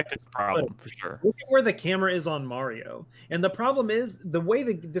if perspective's a problem for sure. Look at where the camera is on Mario, and the problem is the way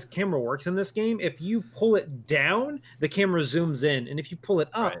that this camera works in this game. If you pull it down, the camera zooms in, and if you pull it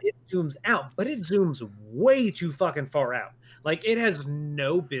up, it zooms out. But it zooms way too fucking far out. Like it has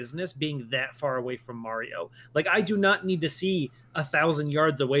no business being that far away from Mario. Like I do not need to see 1,000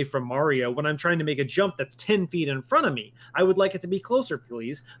 yards away from Mario when I'm trying to make a jump that's 10 feet in front of me. I would like it to be closer,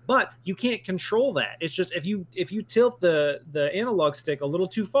 please. But you can't control that. It's just if you tilt the analog stick a little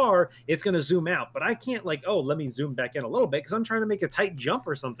too far, it's going to zoom out. But I can't like, oh, let me zoom back in a little bit because I'm trying to make a tight jump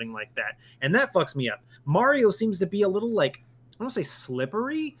or something like that. And that fucks me up. Mario seems to be a little like, I don't say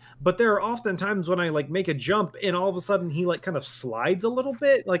slippery, but there are often times when I like make a jump and all of a sudden he like kind of slides a little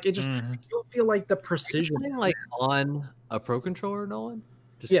bit. Like it just you don't feel like the precision. Are you playing, like on a Pro Controller, Nolan?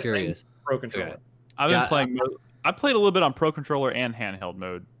 Just curious. Pro Controller. Okay. I've been playing. I played a little bit on Pro Controller and handheld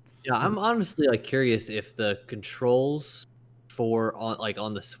mode. Yeah, I'm honestly like curious if the controls for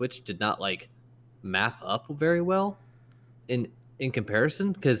on the Switch did not like map up very well in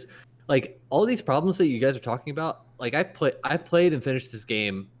comparison, because like all these problems that you guys are talking about. Like I played and finished this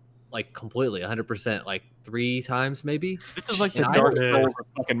game like completely 100% like 3 times maybe. This is like the Dark Souls of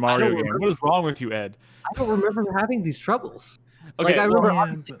fucking Mario game. What is wrong with you, Ed? I don't remember having these troubles. Okay, like I remember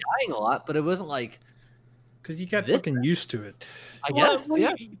obviously dying a lot, but it wasn't like because you got fucking used to it. I guess.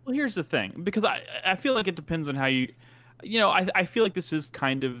 Well, here's the thing, because I feel like it depends on how you know, I feel like this is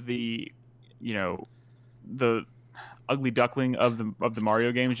kind of the the ugly duckling of the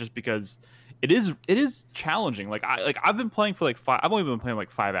Mario games, just because it is challenging. Like I've been playing for like I've only been playing like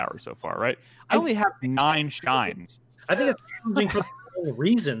 5 hours so far, right? I only have 9 shines. I think it's challenging for the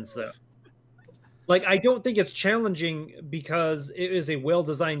reasons though. Like I don't think it's challenging because it is a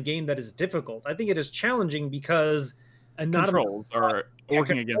well-designed game that is difficult. I think it is challenging because controls are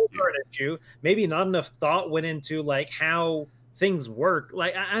working against you. Maybe not enough thought went into like how things work.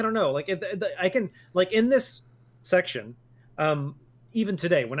 Like I don't know. Like I can like in this section, even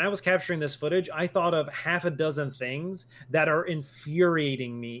today when I was capturing this footage, I thought of half a dozen things that are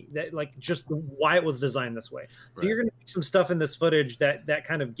infuriating me. That like just why it was designed this way. So you're going to see some stuff in this footage that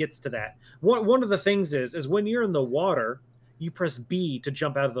kind of gets to that. One of the things is when you're in the water, you press B to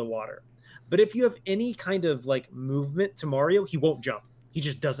jump out of the water. But if you have any kind of like movement to Mario, he won't jump. He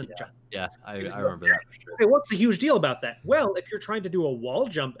just doesn't jump. Yeah, I remember that for sure. Okay, what's the huge deal about that? Well, if you're trying to do a wall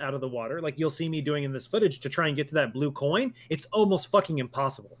jump out of the water, like you'll see me doing in this footage to try and get to that blue coin, it's almost fucking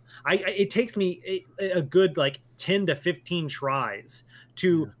impossible. It takes me a good like 10 to 15 tries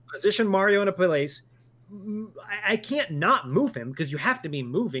to position Mario in a place. I can't not move him because you have to be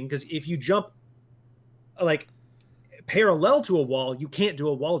moving, because if you jump like parallel to a wall, you can't do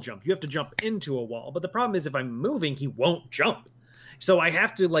a wall jump. You have to jump into a wall. But the problem is if I'm moving, he won't jump. So I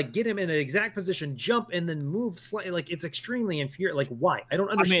have to like get him in an exact position, jump, and then move slightly. Like it's extremely infuriating. Like why? I don't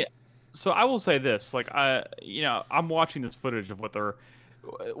understand. I mean, so I will say this: like I'm watching this footage of what they're.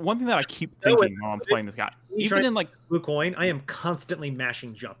 One thing that I keep thinking while I'm playing this guy, even in like blue coin, I am constantly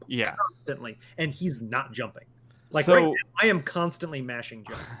mashing jump. Yeah, constantly, and he's not jumping. Like so, right now, I am constantly mashing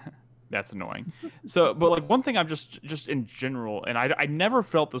jump. That's annoying. So, but like one thing I'm just in general, and I never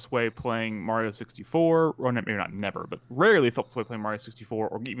felt this way playing Mario 64, or maybe not never, but rarely felt this way playing Mario 64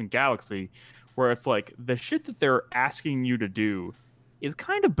 or even Galaxy, where it's like the shit that they're asking you to do is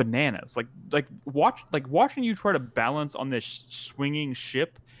kind of bananas. Like watching you try to balance on this swinging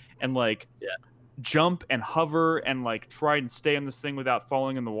ship and like jump and hover and like try and stay on this thing without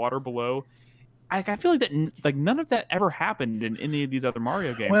falling in the water below. I feel like that like none of that ever happened in any of these other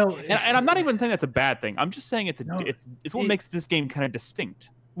Mario games. Well, and I'm not even saying that's a bad thing. I'm just saying it's what makes this game kind of distinct.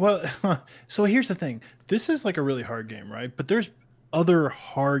 Well, so here's the thing. This is like a really hard game, right? But there's other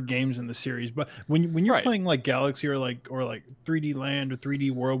hard games in the series. But when you're playing like Galaxy or like 3D Land or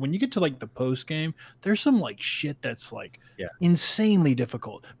 3D World, when you get to like the post game, there's some like shit that's like insanely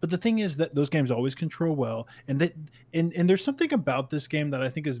difficult. But the thing is that those games always control well, and there's something about this game that I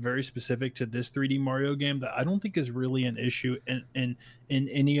think is very specific to this 3D Mario game that I don't think is really an issue in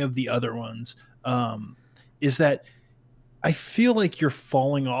any of the other ones. Is that I feel like you're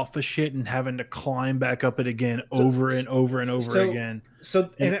falling off of shit and having to climb back up it again over and over and over again.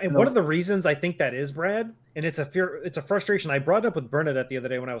 So, and one of the reasons I think that is, Brad, and it's a frustration. I brought it up with Bernadette the other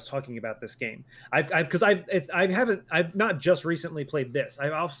day when I was talking about this game. I've not just recently played this.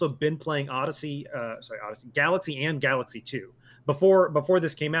 I've also been playing Galaxy and Galaxy 2. Before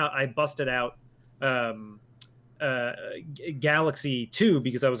this came out, I busted out Galaxy 2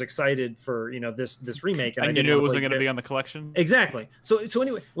 because I was excited for this remake, and you knew it wasn't going to be on the collection. Exactly. So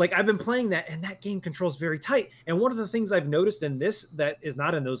anyway, like I've been playing that, and that game controls very tight. And one of the things I've noticed in this that is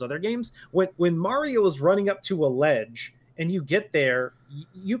not in those other games, when Mario is running up to a ledge and you get there,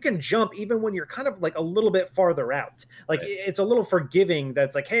 you can jump even when you're kind of like a little bit farther out. Like it's a little forgiving.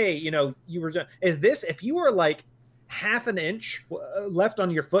 That's like, hey, you were. Is this if you were like half an inch left on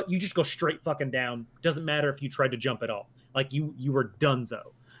your foot, you just go straight fucking down. Doesn't matter if you tried to jump at all. Like you were donezo.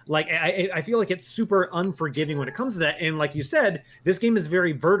 Like I feel like it's super unforgiving when it comes to that. And like you said, this game is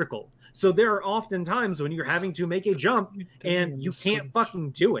very vertical. So there are often times when you're having to make a jump and you can't fucking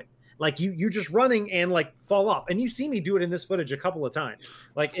do it. Like you're just running and like fall off. And you see me do it in this footage a couple of times.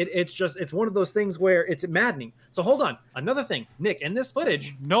 Like it's one of those things where it's maddening. So hold on. Another thing, Nick, in this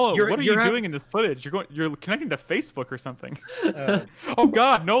footage. Nolan, what are you doing in this footage? You're connecting to Facebook or something. Oh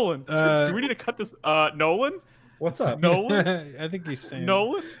God, Nolan. Do we need to cut this? Nolan? What's up? Nolan? I think he's saying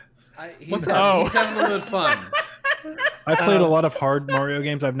Nolan? He's having a little bit of fun. I played a lot of hard Mario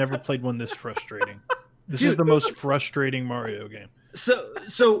games. I've never played one this frustrating. This is the most frustrating Mario game.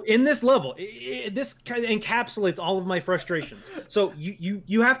 So in this level, this kind of encapsulates all of my frustrations. So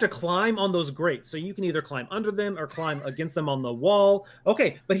you have to climb on those grates. So you can either climb under them or climb against them on the wall.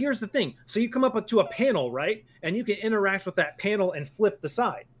 Okay, but here's the thing. So you come up to a panel, right? And you can interact with that panel and flip the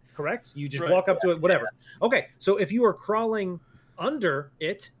side, correct? You just walk up to it, whatever. Okay, so if you are crawling under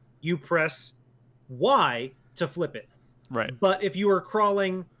it, you press Y to flip it. Right. But if you are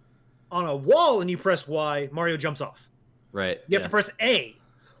crawling on a wall and you press Y, Mario jumps off. Right. You have to press A.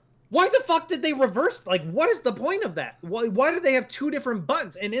 Why the fuck did they reverse? Like, what is the point of that? Why do they have two different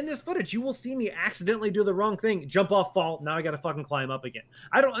buttons? And in this footage, you will see me accidentally do the wrong thing, jump off, fall. Now I got to fucking climb up again.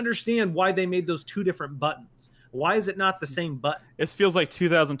 I don't understand why they made those two different buttons. Why is it not the same button? It feels like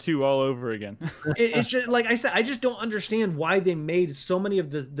 2002 all over again. It's just like I said, I just don't understand why they made so many of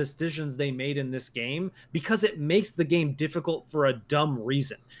the decisions they made in this game, because it makes the game difficult for a dumb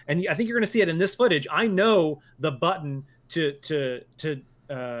reason. And I think you're going to see it in this footage. I know the button to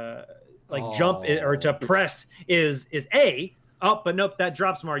jump or to press is A. Oh, but nope, that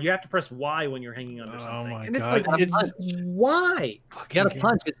drops Mario. You have to press Y when you're hanging under something. My and it's God. like, why? You got to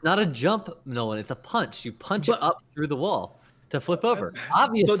punch. It's not a jump, Nolan. It's a punch. You punch up through the wall to flip over.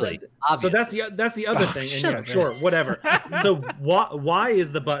 Obviously. So that's the other thing. And yeah, sure, whatever. So Y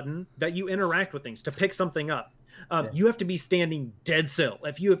is the button that you interact with things to pick something up. You have to be standing dead still.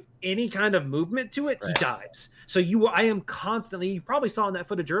 If you have any kind of movement to it, he dives. So I am constantly, you probably saw in that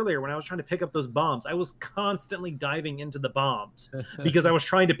footage earlier when I was trying to pick up those bombs, I was constantly diving into the bombs because I was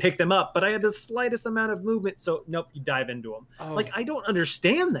trying to pick them up, but I had the slightest amount of movement. So nope, you dive into them. Oh. Like, I don't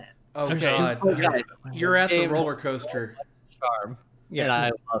understand that. Oh, God. You're at the roller coaster. Charm. Yeah. And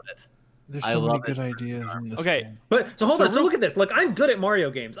I love it. There's so many good ideas in this game. But so hold on. So look at this. Look, I'm good at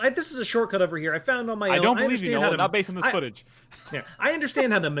Mario games. This is a shortcut over here. I found on my own. I don't believe you, Nolan. Not based on this footage. Yeah, I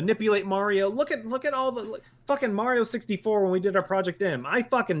understand how to manipulate Mario. Look at all the fucking Mario 64 when we did our Project M. I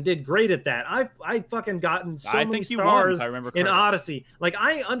fucking did great at that. I fucking gotten so many stars in Odyssey. Like,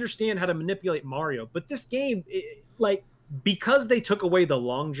 I understand how to manipulate Mario. But this game, because they took away the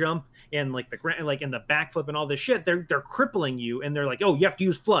long jump and and the backflip and all this shit, they're crippling you, and they're like, oh, you have to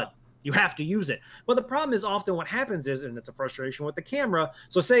use FLUDD. You have to use it. But the problem is often what happens is, and it's a frustration with the camera.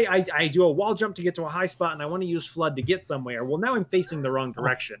 So say I do a wall jump to get to a high spot and I want to use flood to get somewhere. Well, now I'm facing the wrong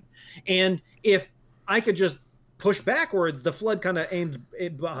direction. And if I could just push backwards, the flood kind of aims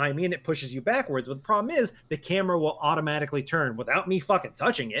behind me and it pushes you backwards. But the problem is the camera will automatically turn without me fucking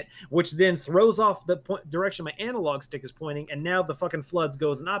touching it, which then throws off the direction my analog stick is pointing. And now the fucking floods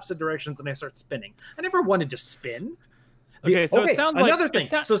goes in opposite directions and I start spinning. I never wanted to spin. Okay, so it sounds like another thing.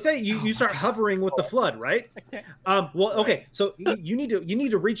 So say you start hovering with the flood, right? Well, okay. So you need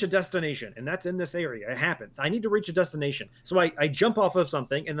to reach a destination, and that's in this area. It happens. I need to reach a destination, so I jump off of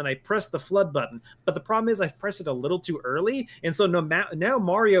something, and then I press the flood button. But the problem is I've pressed it a little too early, and so now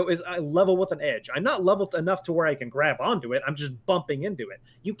Mario is level with an edge. I'm not leveled enough to where I can grab onto it. I'm just bumping into it.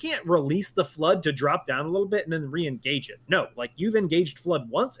 You can't release the flood to drop down a little bit and then re-engage it. No, like you've engaged flood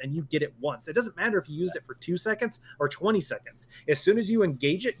once, and you get it once. It doesn't matter if you used it for 2 seconds or 20 seconds. As soon as you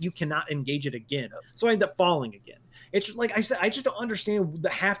engage it, you cannot engage it again. So I end up falling again. It's just, like I said, I just don't understand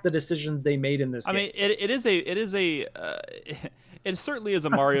half the decisions they made in this game. I mean, it certainly is a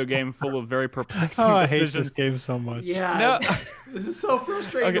Mario game full of very perplexing decisions. I hate this game so much. Yeah, this is so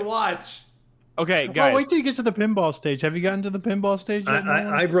frustrating to watch. Okay, guys. Oh, wait till you get to the pinball stage. Have you gotten to the pinball stage yet?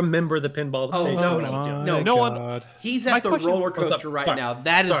 I remember the pinball stage. No one. He's at the roller coaster right now.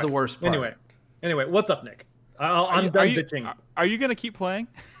 That is the worst part. Anyway, what's up, Nick? I'm done bitching. Are you going to keep playing?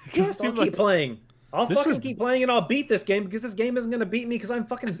 Yes, I'll keep playing. I'll fucking keep playing and I'll beat this game because this game isn't going to beat me because I'm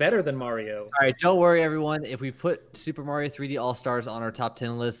fucking better than Mario. All right, don't worry, everyone. If we put Super Mario 3D All-Stars on our top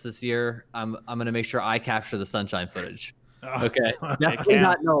 10 list this year, I'm going to make sure I capture the sunshine footage. Okay. Definitely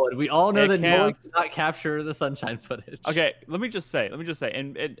not Nolan. We all know that Nolan cannot capture the sunshine footage. Okay, let me just say,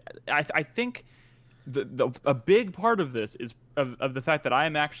 and I think a big part of this is of the fact that I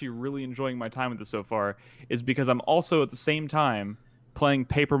am actually really enjoying my time with this so far is because I'm also at the same time playing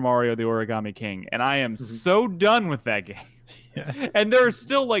Paper Mario: The Origami King, and I am so done with that game. Yeah. And there's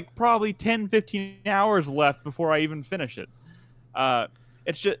still like probably 10-15 hours left before I even finish it.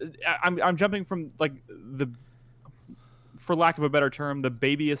 It's just I'm jumping from like for lack of a better term, the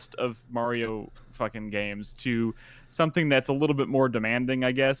babiest of Mario fucking games to something that's a little bit more demanding,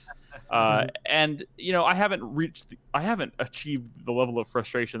 I guess. And you know, I haven't achieved the level of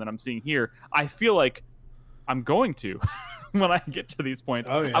frustration that I'm seeing here. I feel like I'm going to when I get to these points.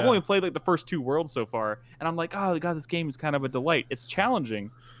 Oh, yeah. I've only played like the first 2 worlds so far, and I'm like, oh god, this game is kind of a delight. It's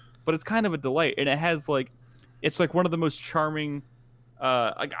challenging, but it's kind of a delight, and it has like, it's like one of the most charming.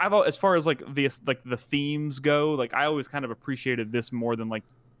 Like as far as like the themes go, like I always kind of appreciated this more than like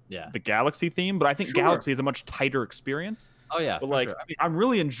the Galaxy theme, but I think Galaxy is a much tighter experience. Oh yeah, but like I mean, I'm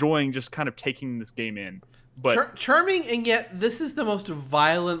really enjoying just kind of taking this game in. But charming, and yet this is the most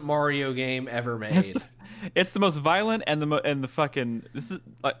violent Mario game ever made. It's the most violent and the fucking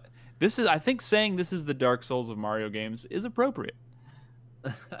this is I think saying this is the Dark Souls of Mario games is appropriate.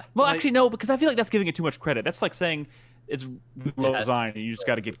 Well, actually no, because I feel like that's giving it too much credit. That's like saying it's well designed and you just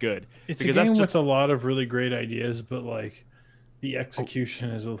got to get good. It's a game with a lot of really great ideas, but like the execution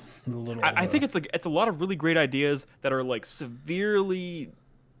is a little. I think it's a lot of really great ideas that are like severely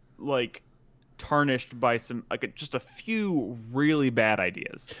like tarnished by some just a few really bad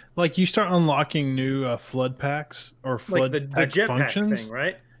ideas. Like you start unlocking new flood packs or flood like the jetpack thing,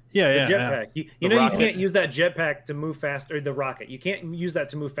 right? Yeah, the jetpack. You know, you can't use that jetpack to move faster. The rocket, you can't use that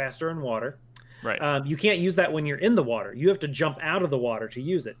to move faster in water. Right. You can't use that when you're in the water. You have to jump out of the water to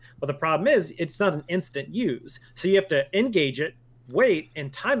use it. But the problem is, it's not an instant use. So you have to engage it, wait,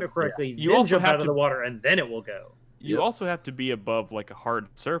 and time it correctly. You then jump out of the water, and then it will go. You also have to be above like a hard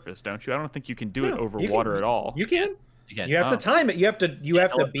surface, don't you? I don't think you can do it over water at all. You can. You have to time it. You have to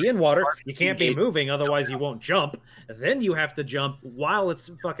be in water. You can't be moving, otherwise you won't jump. Then you have to jump while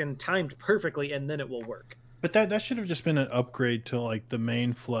it's fucking timed perfectly, and then it will work. But that should have just been an upgrade to like the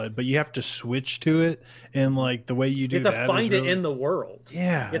main flood. But you have to switch to it, and like the way you do that, you have to find it in the world.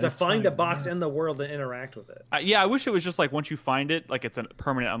 Yeah, you have to find a box in the world and interact with it. Yeah, I wish it was just like once you find it, like it's a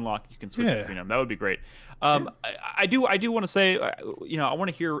permanent unlock. You can switch between them. That would be great. I do want to say, you know, I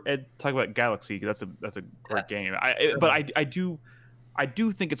want to hear Ed talk about Galaxy because that's a great game. But I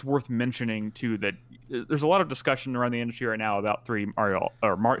do think it's worth mentioning too that there's a lot of discussion around the industry right now about Super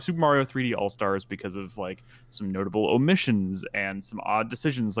Mario 3D All Stars because of like some notable omissions and some odd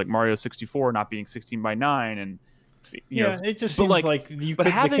decisions, like Mario 64 not being 16:9, and you know, it just seems like they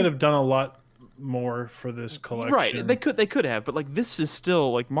could have done a lot more for this collection. Right, they could have, but like this is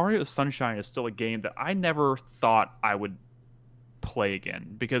still like Mario Sunshine is still a game that I never thought I would play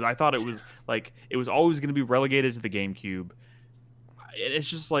again because I thought it was always going to be relegated to the GameCube. It's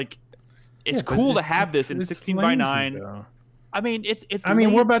just like it's cool to have this in 16:9. I mean, it's. I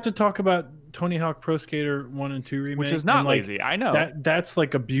mean, we're about to talk about Tony Hawk Pro Skater 1 and 2 remake, which is not like, lazy. I know that's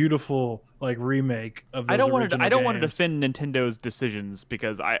like a beautiful like remake of those I don't want to defend Nintendo's decisions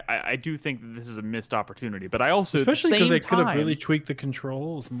because I do think that this is a missed opportunity, but I also especially because they could have really tweaked the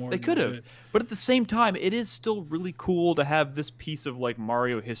controls more. They could have, but at the same time, it is still really cool to have this piece of like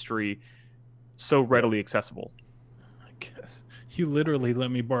Mario history so readily accessible. I guess you literally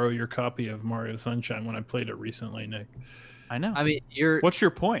let me borrow your copy of Mario Sunshine when I played it recently, Nick. I know. I mean, what's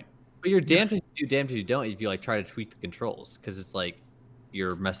your point? But you're damned if you do, damned if you don't. If you like try to tweak the controls, because it's like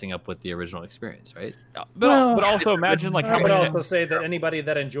you're messing up with the original experience, right? But also imagine like I would also say that anybody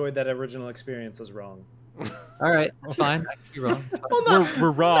that enjoyed that original experience is wrong. All right, it's fine. I could be wrong. Well, no,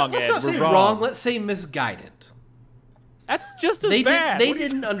 we're wrong. Let's Ed. not say wrong. wrong. Let's say misguided. That's just as they bad. They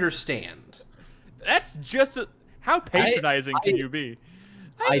didn't understand. That's just how patronizing can you be?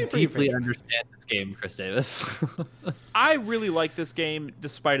 I deeply understand this game, Chris Davis. I really like this game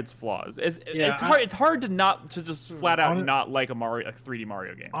despite its flaws. It's hard to just flat out not like a 3D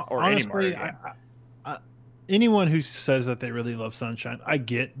Mario game or honestly, any Mario game. Anyone who says that they really love Sunshine, I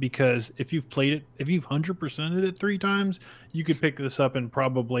get, because if you've played it, if you've 100%ed it 3 times, you could pick this up and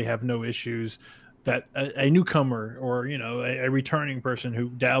probably have no issues that a newcomer or a returning person who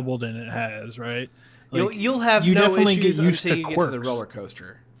dabbled in it has, right? Like, you'll have definitely issues get used until to you quirks. get to the roller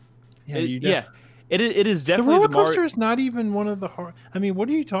coaster. It is definitely the roller coaster is not even one of the hard. I mean, what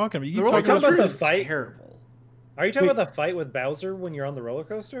are you talking about? The roller coaster about is the fight? terrible. Are you talking about the fight with Bowser when you're on the roller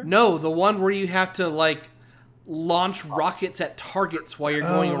coaster? No, the one where you have to like launch rockets at targets while you're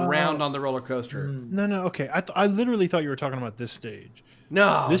going around on the roller coaster. No. Okay, I literally thought you were talking about this stage.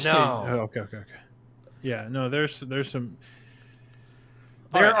 Stage. Okay. Yeah, no. There's some.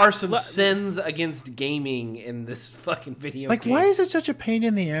 There are some sins against gaming in this fucking video game. Why is it such a pain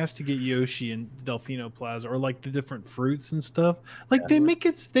in the ass to get Yoshi and Delfino Plaza or like the different fruits and stuff? Like they make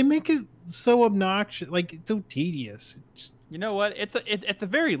it so obnoxious, like it's so tedious. You know what? At the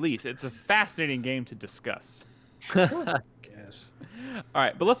very least, it's a fascinating game to discuss. I guess. All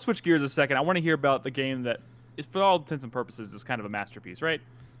right, but let's switch gears a second. I want to hear about the game that is, for all intents and purposes, is kind of a masterpiece, right?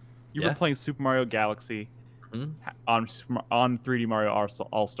 You've been playing Super Mario Galaxy. On 3D Mario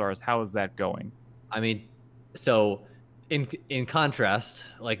All-Stars. How is that going? I mean, so in contrast,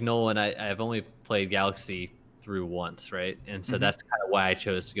 like Nolan, I've only played Galaxy through once, right? And so that's kind of why I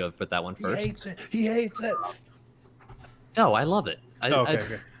chose to go for that one first. He hates it. No, I love it.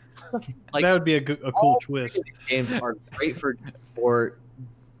 Okay. Like, that would be a cool twist. Games are great for one,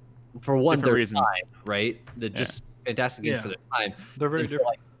 different their reasons. time, right? They're just fantastic games for their time. They're very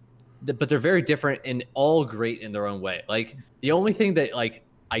different. But they're very different and all great in their own way. Like the only thing that like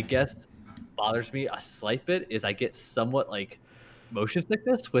I guess bothers me a slight bit is I get somewhat like motion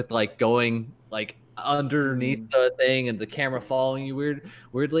sickness with like going like underneath the thing and the camera following you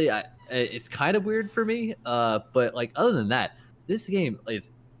weirdly. It's kind of weird for me. But like other than that, this game is,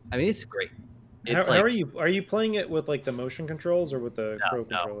 I mean, it's great. It's how are you playing it with like the motion controls or with the Pro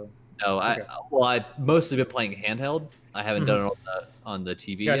controller? No, okay. I've mostly been playing handheld. I haven't done it on the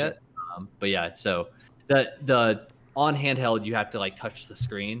TV yet. But yeah, so the on handheld you have to like touch the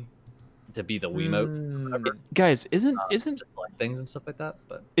screen to be the Wiimote. Guys, isn't like things and stuff like that?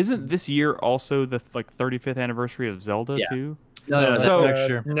 But isn't this year also the 35th anniversary of Zelda too? No, so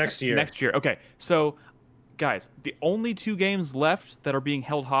next year. Next year. Okay, so guys, the only 2 games left that are being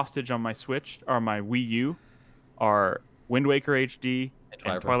held hostage on my Switch or my Wii U are Wind Waker HD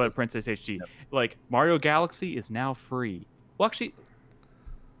and Twilight Princess HD. Yep. Like Mario Galaxy is now free. Well, actually.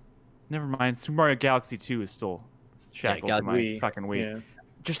 Never mind. Super Mario Galaxy 2 is still shackled to my fucking Wii. Yeah.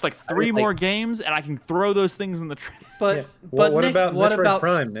 Just like 3 more games, and I can throw those things in the trash. But what Nick, about what Metroid about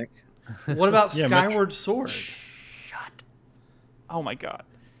Prime, Nick? What about Skyward Sword? Shut. Oh my god.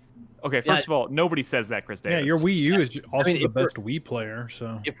 Okay, first of all, nobody says that, Chris Davis. Yeah, your Wii U is also the best Wii player.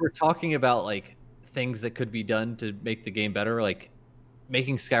 So if we're talking about like things that could be done to make the game better, like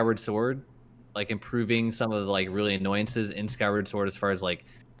making Skyward Sword, like improving some of the like really annoyances in Skyward Sword as far as like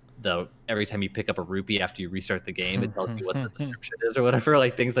every time you pick up a rupee after you restart the game, it tells you what the description is or whatever,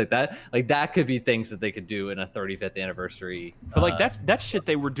 like things like that. Like that could be things that they could do in a 35th anniversary. But like that's shit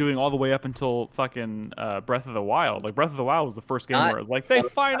they were doing all the way up until fucking Breath of the Wild. Like Breath of the Wild was the first game where it was like they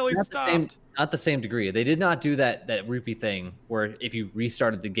finally stopped. Not the same degree. They did not do that rupee thing where if you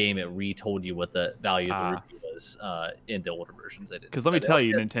restarted the game, it retold you what the value of the rupee was in the older versions. They did. Because let me tell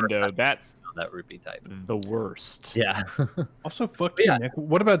you, Nintendo, that's that rupee type. The worst. Yeah. Also, fuck you, Nick.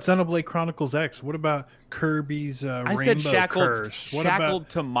 What about Xenoblade Chronicles X? What about Kirby's Rainbow Curse? What shackled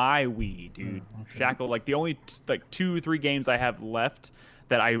to my Wii, dude. Shackled. Like the only 2-3 games I have left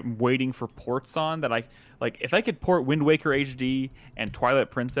that I'm waiting for ports on. That I like. If I could port Wind Waker HD and Twilight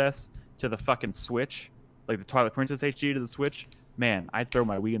Princess to the fucking Switch, like the Twilight Princess HD to the Switch, man, I'd throw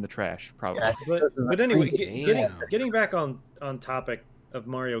my Wii in the trash probably. Yeah. But anyway, getting back on topic of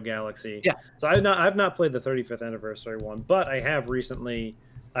Mario Galaxy. Yeah. So I've not played the 35th anniversary one, but I have recently.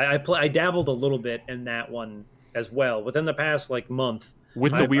 I dabbled a little bit in that one as well within the past like month.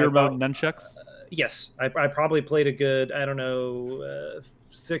 With the Wii Remote nunchucks? Yes. I probably played a good, I don't know,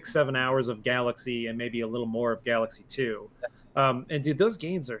 6-7 hours of Galaxy and maybe a little more of Galaxy 2. And dude, those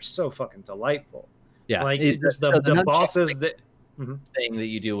games are so fucking delightful. Yeah. Like the bosses that thing that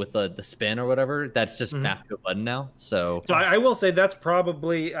you do with the spin or whatever, that's just mapped to a button now. So I will say that's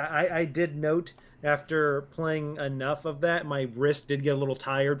probably I did note after playing enough of that, my wrist did get a little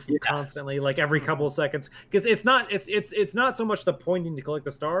tired from constantly, like every couple of seconds, because it's not so much the pointing to collect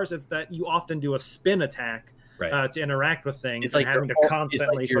the stars, it's that you often do a spin attack to interact with things. It's like having to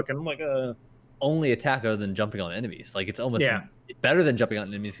constantly only attack other than jumping on enemies. Like it's almost better than jumping on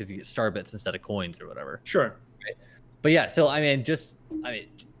enemies because you get star bits instead of coins or whatever. Sure. Right? But yeah, so I mean,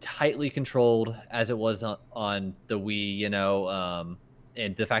 tightly controlled as it was on the Wii, you know.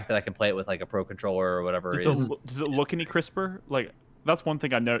 And the fact that I can play it with like a pro controller or whatever does it look any crisper? Like that's one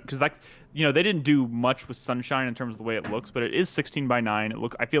thing I know, because like, you know, they didn't do much with Sunshine in terms of the way it looks, but it is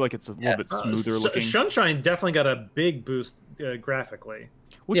 16:9. I feel like it's a little bit smoother looking. Sunshine definitely got a big boost graphically.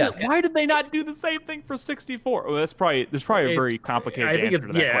 Why did they not do the same thing for 64? Well, there's probably a very complicated answer to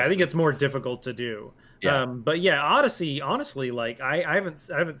that question. I think it's more difficult to do. Yeah. But yeah, Odyssey, honestly, like I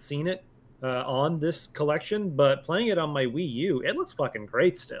haven't seen it on this collection, but playing it on my Wii U, it looks fucking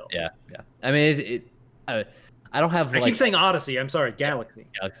great still. Yeah. I mean, I don't have. I keep saying Odyssey. I'm sorry, Galaxy.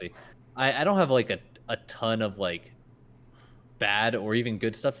 Galaxy. I don't have like a ton of like bad or even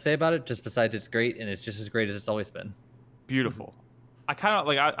good stuff to say about it. Just besides, it's great and it's just as great as it's always been. Beautiful. I kind of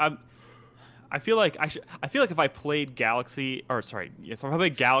like I feel like if I played Galaxy if I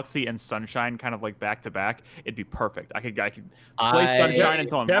played Galaxy and Sunshine kind of like back to back, it'd be perfect. I could play Sunshine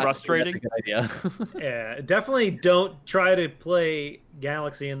until I'm frustrating. That's a good idea. Yeah, definitely don't try to play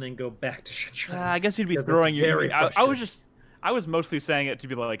Galaxy and then go back to Sunshine. I guess you'd be throwing your. I was mostly saying it to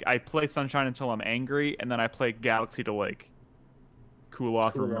be like I play Sunshine until I'm angry, and then I play Galaxy to like cool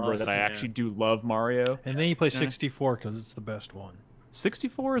off and remember that I actually do love Mario. And then you play 64 because it's the best one.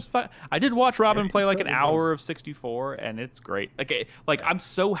 64 is fun. I did watch Robin play like an hour of 64, and it's great. Like I'm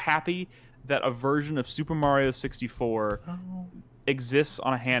so happy that a version of Super Mario 64 exists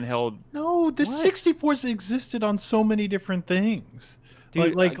on a handheld. No, the 64s existed on so many different things.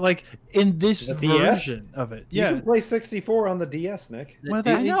 Dude, like in this version of it. Yeah, you can play 64 on the DS, Nick. Well,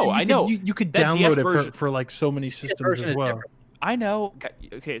 I know. You could download it for like so many systems as well. I know.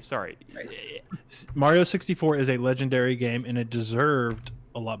 Okay, sorry. Mario 64 is a legendary game, and it deserved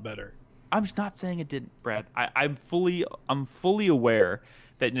a lot better. I'm just not saying it didn't, Brad. I'm fully aware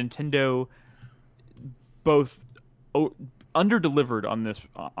that Nintendo both under-delivered on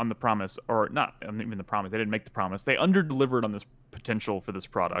the promise, or not even the promise. They didn't make the promise. They under-delivered on this potential for this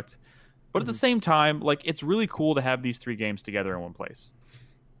product. But at the same time, like, it's really cool to have these three games together in one place.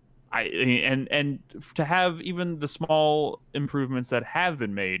 And to have even the small improvements that have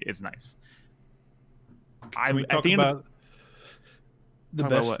been made is nice. Can we talk about the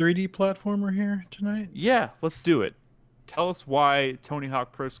best 3D platformer here tonight? Yeah, let's do it. Tell us why Tony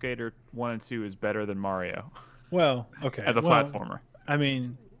Hawk Pro Skater 1 and 2 is better than Mario. Well, okay. As a platformer. I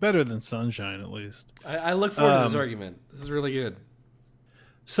mean, better than Sunshine, at least. I look forward to this argument. This is really good.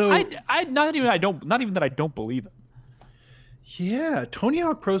 So not even that I don't believe it. Yeah, Tony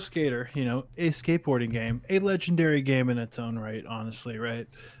Hawk Pro Skater, you know, a skateboarding game, a legendary game in its own right, honestly, right?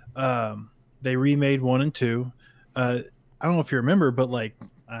 They remade 1 and 2. I don't know if you remember, but like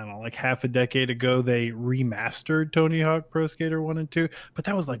half a decade ago, they remastered Tony Hawk Pro Skater 1 and 2, but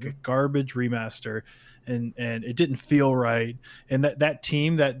that was like a garbage remaster, and it didn't feel right. And that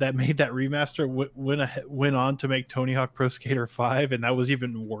team that made that remaster went on to make Tony Hawk Pro Skater 5, and that was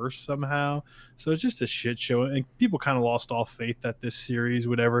even worse somehow. So it's just a shit show, and people kind of lost all faith that this series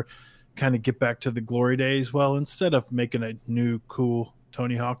would ever kind of get back to the glory days. Well, instead of making a new cool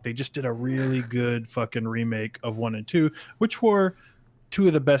Tony Hawk, they just did a really good fucking remake of 1 and 2, which were two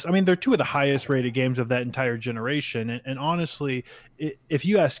of the best. I mean, they're two of the highest rated games of that entire generation. And honestly, if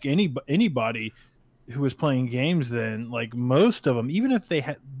you ask anybody who was playing games then, like most of them, even if they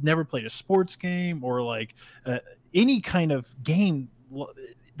had never played a sports game or like any kind of game,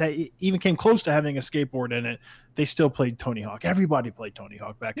 that even came close to having a skateboard in it, they still played Tony Hawk. Everybody played Tony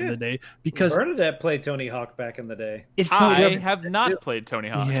Hawk back in the day because Bernadette played Tony Hawk back in the day. I have not played Tony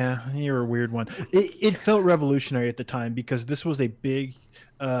Hawk. Yeah, you're a weird one. It felt revolutionary at the time because this was a big,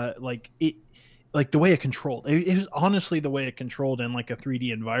 like the way it controlled. It was honestly the way it controlled in like a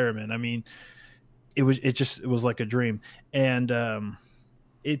 3D environment. I mean, it was like a dream, and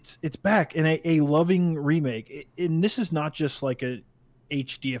it's back in a loving remake. And this is not just like a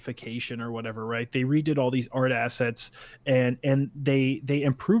HDification or whatever, right? They redid all these art assets and they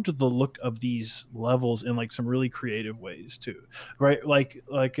improved the look of these levels in like some really creative ways too, right? Like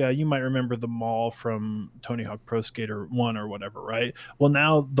you might remember the mall from Tony Hawk Pro Skater 1 or whatever, right? Well,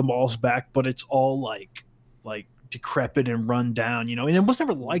 now the mall's back, but it's all like decrepit and run down, and it was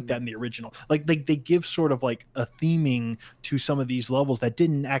never like that in the original. Like they give sort of like a theming to some of these levels that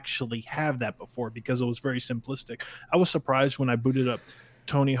didn't actually have that before because it was very simplistic. I was surprised when I booted up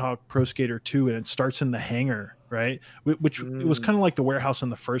Tony Hawk Pro Skater 2 and it starts in the hangar, right? Which it was kind of like the warehouse in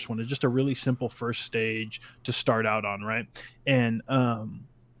the first one. It's just a really simple first stage to start out on, right? And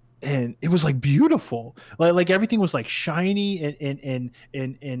it was like beautiful. Like everything was like shiny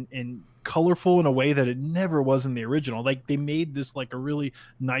and colorful in a way that it never was in the original. Like they made this like a really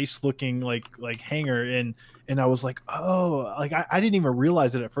nice looking like hangar, and I was like, oh, like I didn't even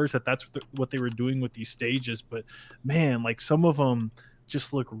realize it at first that that's what they were doing with these stages. But man, like some of them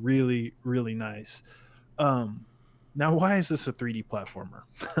just look really, really nice. Now, why is this a 3D platformer?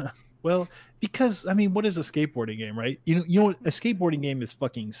 Well, because I mean, what is a skateboarding game, right? You know, a skateboarding game is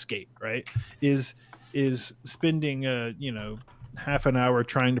fucking skate, right? Is spending half an hour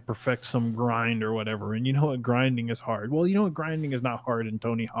trying to perfect some grind or whatever, and you know what, grinding is hard. Well, you know what, grinding is not hard in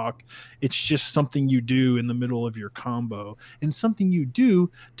Tony Hawk. It's just something you do in the middle of your combo, and something you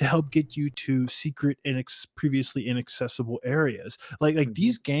do to help get you to secret and previously inaccessible areas. Like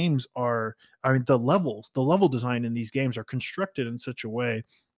these games are, I mean, the level design in these games are constructed in such a way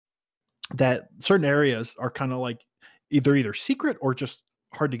that certain areas are kind of like either secret or just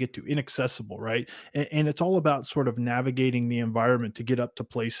hard to get to, inaccessible, right? And it's all about sort of navigating the environment to get up to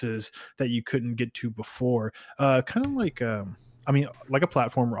places that you couldn't get to before. Kind of like I mean, like a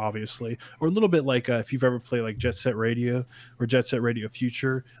platformer, obviously, or a little bit like if you've ever played like Jet Set Radio or Jet Set Radio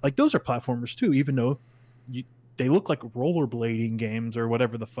Future, like those are platformers too, even though they look like rollerblading games or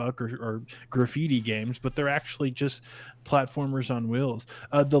whatever the fuck, or graffiti games, but they're actually just platformers on wheels.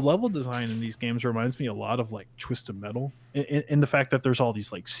 The level design in these games reminds me a lot of like Twisted Metal, in the fact that there's all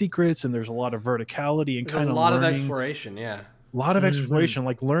these like secrets and there's a lot of verticality and kind of a lot of exploration. Yeah. A lot of exploration,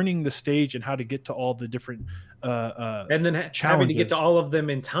 like learning the stage and how to get to all the different and then having to get to all of them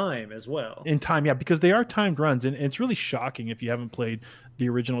in time as well. In time, yeah, because they are timed runs, and it's really shocking if you haven't played the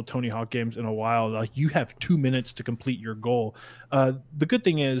original Tony Hawk games in a while. Like you have 2 minutes to complete your goal. The good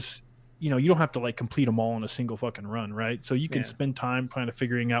thing is, you don't have to like complete them all in a single fucking run, right? So you can spend time kind of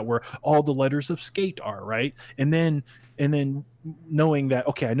figuring out where all the letters of skate are, right? And then knowing that,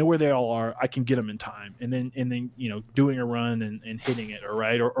 okay, I know where they all are, I can get them in time, and then doing a run and hitting it,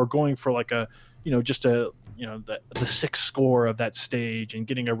 or going for like a just a the sixth score of that stage and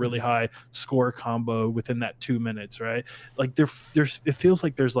getting a really high score combo within that 2 minutes, right? Like there's it feels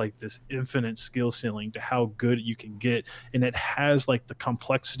like there's like this infinite skill ceiling to how good you can get, and it has like the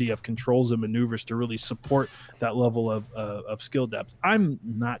complexity of controls and maneuvers to really support that level of skill depth. I'm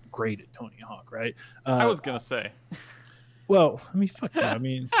not great at Tony Hawk, right? I was gonna say. Well, I mean, fuck you. I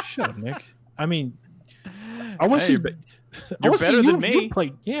mean, shut up, Nick. I mean, I want to see. You're better than me. You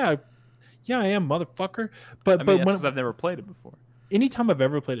play, yeah, I am, motherfucker. But when I've never played it before. Anytime I've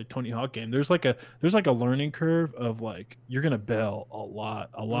ever played a Tony Hawk game, there's like a learning curve of like you're gonna bail a lot,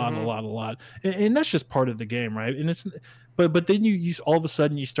 and that's just part of the game, right? And it's, but then you all of a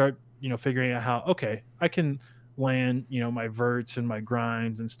sudden you start figuring out how, okay, I can land my verts and my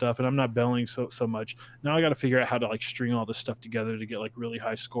grinds and stuff, and I'm not bailing so much. Now I got to figure out how to like string all this stuff together to get like really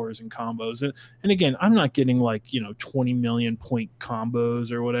high scores and combos, and again, I'm not getting like 20 million point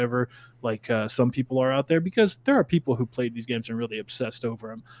combos or whatever like some people are out there, because there are people who played these games and really obsessed over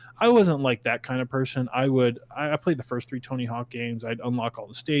them. I wasn't like that kind of person. I played the first 3 Tony Hawk games. I'd unlock all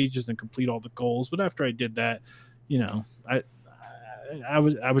the stages and complete all the goals, but after I did that, I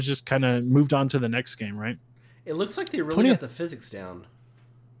was just kind of moved on to the next game, right? It looks like they really got the physics down.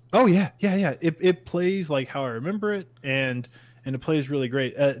 Oh yeah. It plays like how I remember it, and it plays really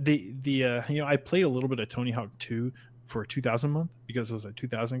great. I played a little bit of Tony Hawk 2 for a 2000 month because it was a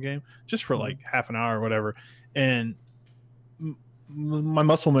 2000 game, just for like half an hour or whatever, and my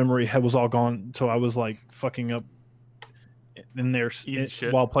muscle memory was all gone, so I was like fucking up in there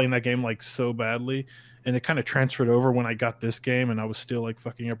while playing that game like so badly, and it kind of transferred over when I got this game, and I was still like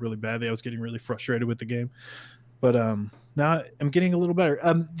fucking up really badly. I was getting really frustrated with the game, but now I'm getting a little better.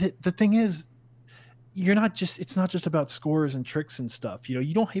 The thing is, it's not just about scores and tricks and stuff.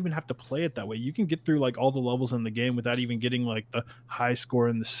 You don't even have to play it that way. You can get through like all the levels in the game without even getting like the high score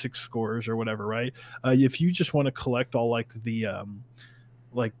and the 6 scores or whatever, right? If you just want to collect all like the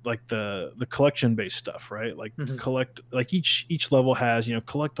the collection based stuff, right? Like collect, like each level has,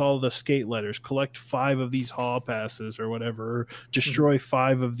 collect all the skate letters, collect 5 of these hall passes or whatever, or destroy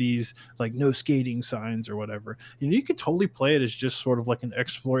 5 of these like no skating signs or whatever. You could totally play it as just sort of like an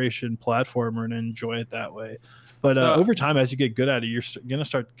exploration platformer and enjoy it that way. But over time, as you get good at it, you're gonna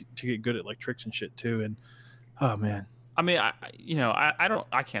start to get good at like tricks and shit too. And oh man, I mean,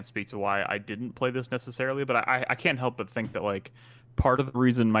 I can't speak to why I didn't play this necessarily, but I can't help but think that like part of the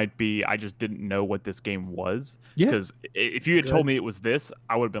reason might be I just didn't know what this game was. Because if you had told me it was this,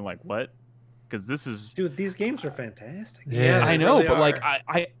 I would have been like, what? Because this is, dude, these games are fantastic. Yeah, I know, really but like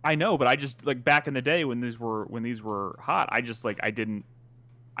I know, but I just like back in the day when these were hot, I just like I didn't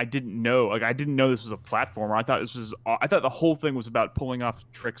know, like I didn't know this was a platformer. I thought the whole thing was about pulling off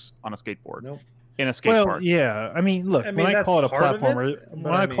tricks on a skateboard. Nope. In a skate park. Yeah. I mean, look, when I call it a platformer,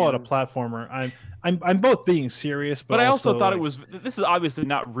 I'm both being serious, but I also thought this is obviously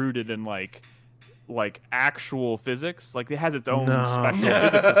not rooted in like actual physics. Like it has its own special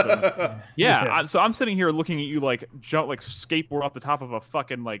physics system. Yeah. So I'm sitting here looking at you like skateboard off the top of a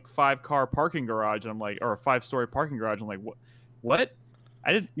fucking like 5-car parking garage, and I'm like, or a 5-story parking garage. I'm like, what?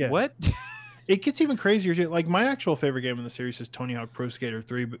 I didn't. Yeah. What? It gets even crazier. Like my actual favorite game in the series is Tony Hawk Pro Skater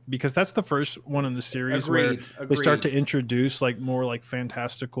 3, because that's the first one in the series where they start to introduce like more like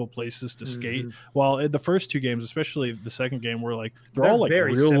fantastical places to skate. While the first 2 games, especially the second game, were like they're all like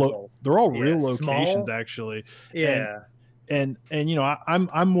real. They're all real locations actually. Yeah. And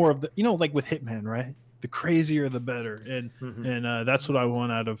I'm more of the like with Hitman, right? The crazier the better. And that's what I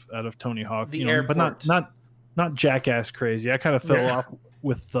want out of Tony Hawk. But not jackass crazy. I kind of fell off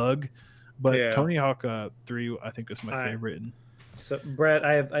with Thug. But Tony Hawk 3, I think, is my favorite. So, Brett,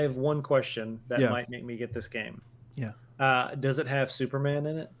 I have one question that might make me get this game. Yeah. Does it have Superman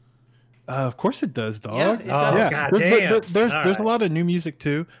in it? Of course it does, dog. Yeah, it does. God damn. But there's a lot of new music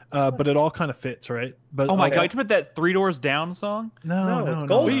too, but it all kind of fits, right? But oh my god, you put that 3 Doors Down song? No, it's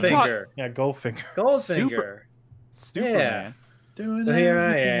Goldfinger. Yeah, Goldfinger. Goldfinger. Superman. So here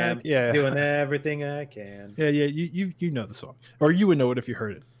I am, doing everything I can. Yeah, you know the song, or you would know it if you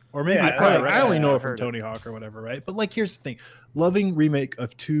heard it. Or maybe I only know it from Tony Hawk or whatever, right? But like, here's the thing: loving remake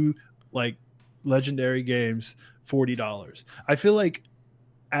of 2 like legendary games, $40. I feel like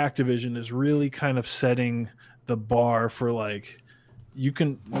Activision is really kind of setting the bar for like you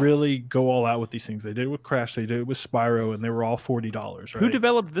can really go all out with these things. They did it with Crash, they did it with Spyro, and they were all $40. Right? Who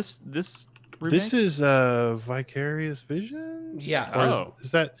developed this remake? This is Vicarious Visions. Yeah. Or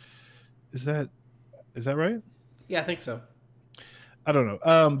is that right? Yeah, I think so. I don't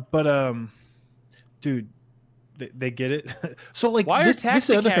know. Dude, they get it. So like, why are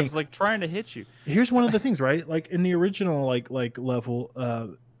taxi cabs like trying to hit you? Here's one of the things, right? Like in the original like level,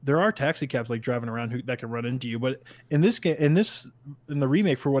 there are taxi cabs like driving around that can run into you. But in this game, in the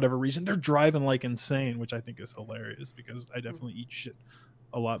remake, for whatever reason, they're driving like insane, which I think is hilarious because I definitely eat shit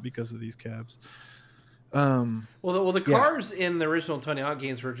a lot because of these cabs. Well, the cars in the original Tony Hawk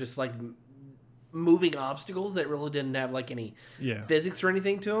games were just like moving obstacles that really didn't have like any physics or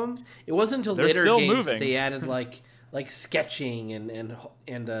anything to them. It wasn't until later games that they added like sketching and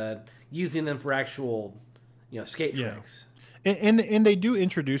using them for actual skate tricks. And they do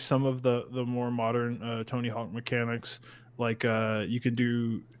introduce some of the more modern Tony Hawk mechanics, like you can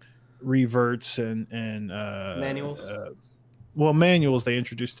do reverts and manuals. Manuals they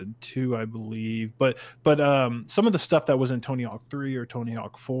introduced in 2, I believe, but some of the stuff that was in Tony Hawk 3 or Tony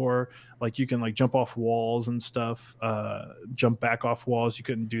Hawk 4, like you can like jump off walls and stuff, jump back off walls. You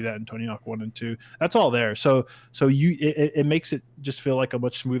couldn't do that in Tony Hawk 1 and 2. That's all there. So it makes it just feel like a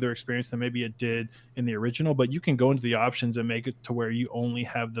much smoother experience than maybe it did in the original. But you can go into the options and make it to where you only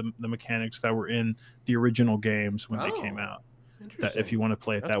have the mechanics that were in the original games when they came out. That if you want to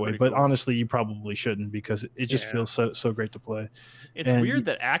play it that way, but honestly, you probably shouldn't because it just feels so great to play. It's weird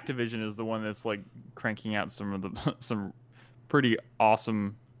that Activision is the one that's like cranking out some pretty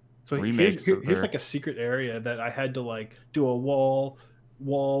awesome remakes. Here's like a secret area that I had to like do a wall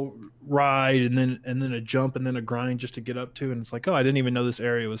ride and then a jump and then a grind just to get up to, and it's like, oh, I didn't even know this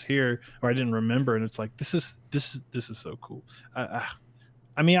area was here, or I didn't remember, and it's like this is so cool.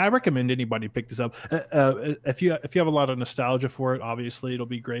 I mean, I recommend anybody pick this up. If you have a lot of nostalgia for it, obviously it'll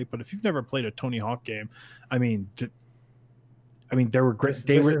be great. But if you've never played a Tony Hawk game, I mean, I mean, there were great.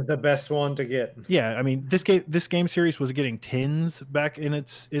 This is the best one to get. Yeah, I mean, this game series was getting 10s back in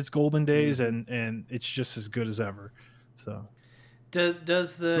its golden days, and it's just as good as ever. So,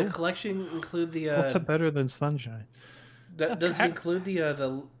 does the collection include the? What's better than Sunshine? Does it include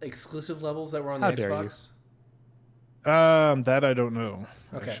the exclusive levels that were on the Xbox? That I don't know.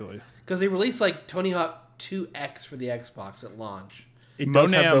 Okay. Actually, because they released like Tony Hawk 2X for the Xbox at launch. It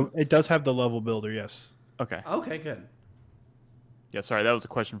does have the level builder. Yes. Okay. Okay. Good. Yeah, sorry, that was a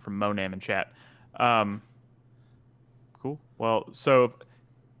question from Monam in chat. Cool. Well, so,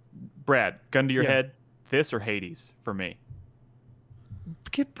 Brad, gun to your head, this or Hades for me?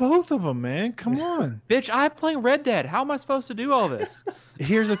 Get both of them, man. Come on. Bitch, I'm playing Red Dead. How am I supposed to do all this?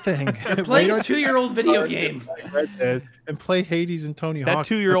 Here's the thing. Play a 2-year-old video game. Red Dead and play Hades and Tony Hawk.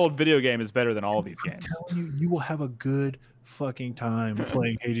 That 2-year-old video game is better than all these games. I'm telling you, you will have a good fucking time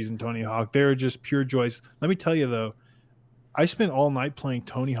playing Hades and Tony Hawk. They're just pure joys. Let me tell you, though, I spent all night playing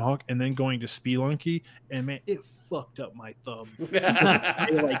Tony Hawk and then going to Spelunky, and man, it fucked up my thumb.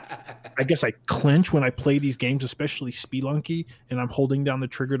 I guess I clench when I play these games, especially Spelunky, and I'm holding down the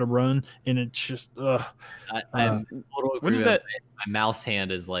trigger to run, and it's just I'm totally when does that? My mouse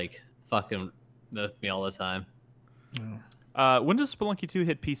hand is like fucking with me all the time. When does Spelunky 2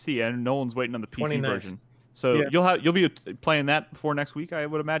 hit PC? And Nolan's waiting on the PC version, so you'll be playing that before next week, I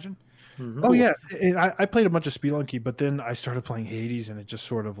would imagine. Mm-hmm. Oh yeah, I played a bunch of Spelunky, but then I started playing Hades, and it just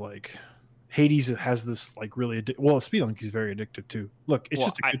sort of like Hades has this like really Spelunky is very addictive too. Look, it's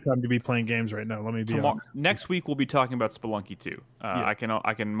just a good time to be playing games right now. Let me be honest. Next week we'll be talking about Spelunky 2. I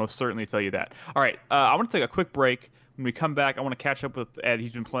can most certainly tell you that. All right, I want to take a quick break. When we come back, I want to catch up with Ed.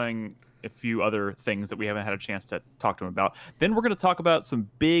 He's been playing a few other things that we haven't had a chance to talk to him about. Then we're going to talk about some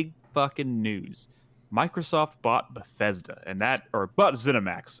big fucking news. Microsoft bought Bethesda, bought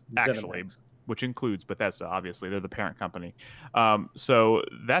Zenimax, actually, which includes Bethesda, obviously. They're the parent company. So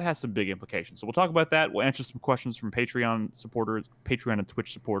that has some big implications. So we'll talk about that. We'll answer some questions from Patreon supporters, Patreon and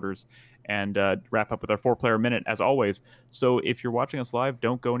Twitch supporters, and wrap up with our 4-player minute, as always. So if you're watching us live,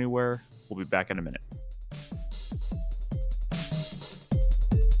 don't go anywhere. We'll be back in a minute.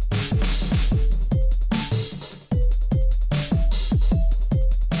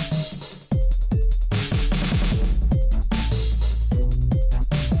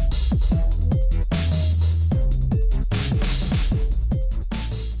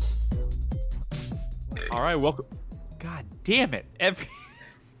 All right, welcome. God damn it.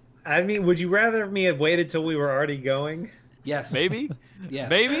 I mean, would you rather me have waited till we were already going? Yes. Maybe? Yes.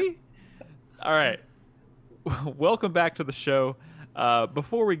 Maybe? All right. Welcome back to the show.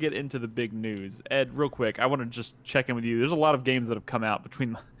 Before we get into the big news, Ed, real quick, I want to just check in with you. There's a lot of games that have come out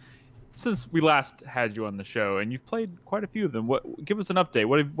since we last had you on the show, and you've played quite a few of them. Give us an update.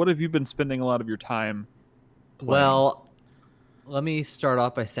 What have you been spending a lot of your time playing? Well, let me start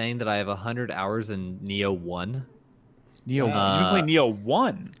off by saying that I have 100 hours in Neo 1. Neo 1? You play Neo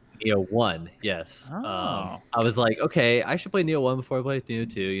 1? Neo 1, yes. Oh. I was like, okay, I should play Neo 1 before I play Neo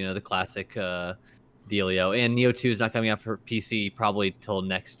 2, you know, the classic dealio. And Neo 2 is not coming out for PC probably till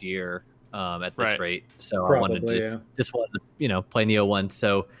next year at this rate. So I wanted to play Neo 1.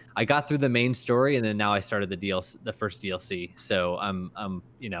 So I got through the main story, and then now I started the first DLC. So I'm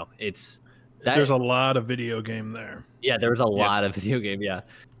it's there's a lot of video game there. Yeah, there's a lot of video game. Yeah.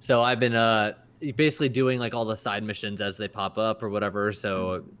 So I've been basically doing like all the side missions as they pop up or whatever.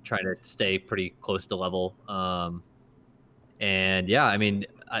 So trying to stay pretty close to level. And yeah, I mean,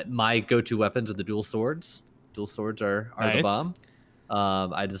 my go-to weapons are the dual swords. Dual swords are the bomb.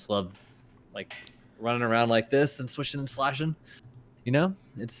 I just love like running around like this and swishing and slashing. You know,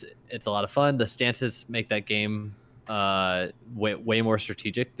 it's a lot of fun. The stances make that game way more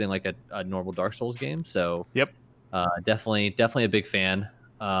strategic than like a normal Dark Souls game. So definitely a big fan.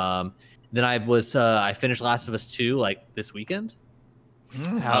 Then I finished Last of Us 2 like this weekend.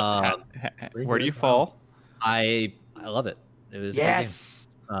 Where do you fall? I love it. It was yes.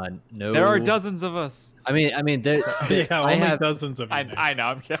 No, there are dozens of us. I mean, there, I have dozens of you. I know.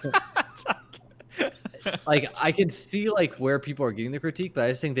 I'm kidding. Like I can see like where people are getting the critique, but I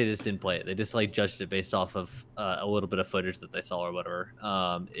just think they just didn't play it. They just like judged it based off of a little bit of footage that they saw or whatever.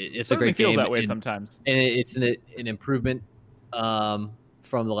 It's a great game. Feels that way sometimes, and it's an improvement from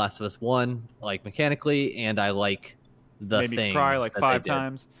The Last of Us 1, like mechanically, and I like the Made thing. Me cry like 5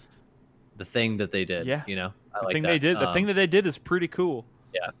 times. The thing that they did, yeah, you know, I the like thing that. They did. The thing that they did is pretty cool.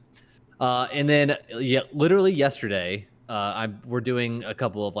 Yeah. And then literally yesterday. We're doing a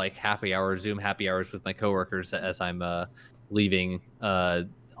couple of like Zoom happy hours with my coworkers as I'm leaving on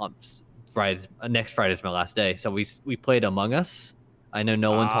Friday. Next Friday is my last day, so we played Among Us. I know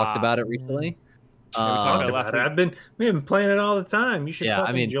no one talked about it recently. We've been playing it all the time. You should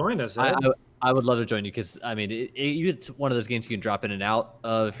join us. I would love to join you because it's one of those games you can drop in and out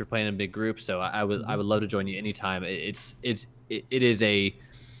of if you're playing in big groups. So I would love to join you anytime. It is a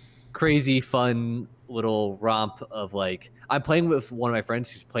crazy fun little romp of like I'm playing with one of my friends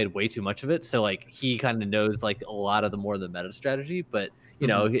who's played way too much of it, so like he kind of knows like a lot of the more of the meta strategy, but you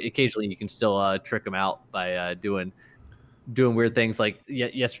know occasionally you can still trick him out by doing weird things. Like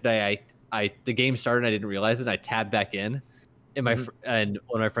yesterday the game started and I didn't realize it and I tabbed back in and and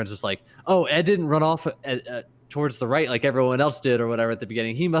one of my friends was like, oh, Ed didn't run off towards the right like everyone else did or whatever at the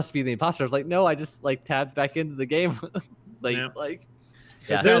beginning, he must be the imposter. I was like, no, I just like tabbed back into the game.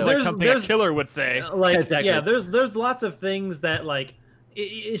 Yeah, sounds like something a killer would say. Like, exactly. Yeah, there's lots of things that like,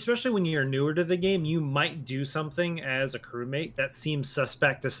 especially when you're newer to the game, you might do something as a crewmate that seems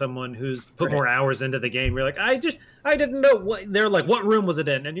suspect to someone who's put more hours into the game. You're like, I didn't know what they're like. What room was it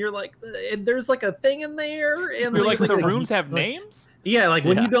in? And you're like, there's like a thing in there. And you're like the rooms have names. Yeah, like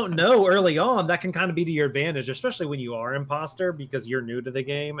when you don't know early on, that can kind of be to your advantage, especially when you are imposter because you're new to the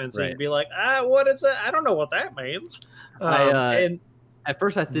game, and so you'd be like, what is it? I don't know what that means. At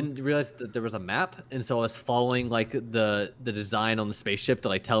first, I didn't realize that there was a map, and so I was following like the design on the spaceship to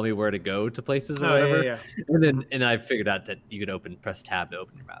like tell me where to go to places or whatever. Yeah. And I figured out that you could press tab to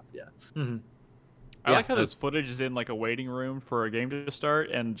open your map. Yeah. I like how this footage is in like a waiting room for a game to start,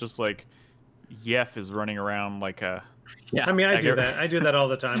 and just like Yef is running around like a. Yeah, I mean, I do that. I do that all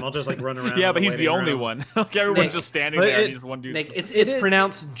the time. I'll just like run around. Yeah, but he's the only one. Like everyone's just standing there. And he's one dude. Nick, it's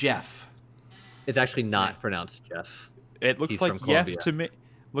pronounced Jeff. It's actually not pronounced Jeff. It looks like Yef to me.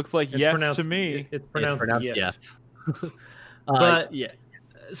 Looks like Yef to me. It's pronounced Yef. But yeah.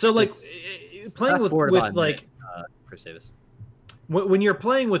 So like playing with like Chris Davis. When you're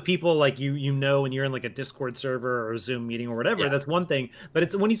playing with people like you know, and you're in like a Discord server or a Zoom meeting or whatever, that's one thing. But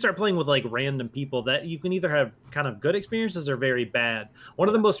it's when you start playing with like random people that you can either have kind of good experiences or very bad. One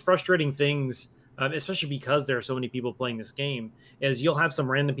of the most frustrating things, especially because there are so many people playing this game, is you'll have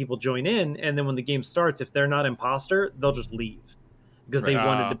some random people join in, and then when the game starts, if they're not imposter, they'll just leave because they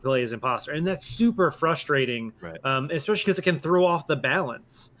wanted to play as imposter, and that's super frustrating. Especially because it can throw off the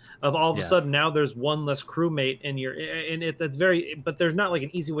balance of all of a sudden now there's one less crewmate, and it's very, but there's not like an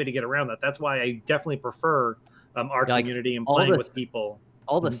easy way to get around that. That's why I definitely prefer our community and playing with people.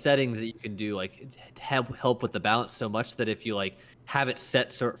 All the settings that you can do like help with the balance so much that if you like have it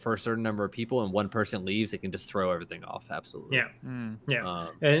set for a certain number of people and one person leaves, it can just throw everything off. Absolutely.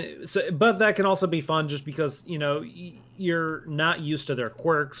 And so, but that can also be fun just because you're not used to their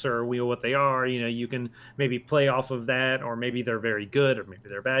quirks or what they are. You can maybe play off of that, or maybe they're very good or maybe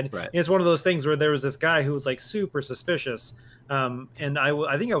they're bad. And it's one of those things where there was this guy who was like super suspicious, and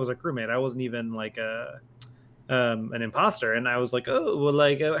I think I was a crewmate. I wasn't even like an imposter, and I was like, oh, well,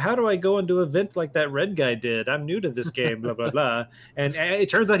 like how do I go into a vent like that red guy did? I'm new to this game, blah blah blah. And it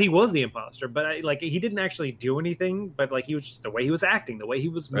turns out he was the imposter, but he didn't actually do anything, but like he was just the way he was acting, the way he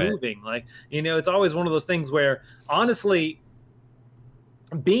was moving. Like it's always one of those things where honestly,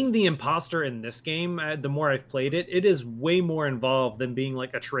 being the imposter in this game, the more I've played it, it is way more involved than being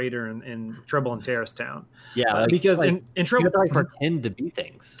like a traitor in Trouble in Terrorist Town. Yeah, because in Trouble, you have to pretend to be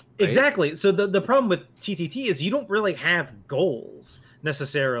things. Right? Exactly. So the problem with TTT is you don't really have goals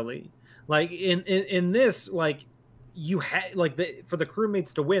necessarily. Like in this, like you have for the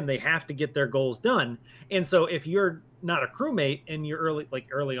crewmates to win, they have to get their goals done. And so if you're not a crewmate and you're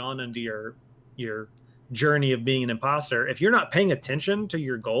early on into your journey of being an imposter, if you're not paying attention to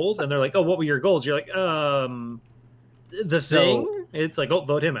your goals and they're like, oh, what were your goals? You're like, it's like, oh,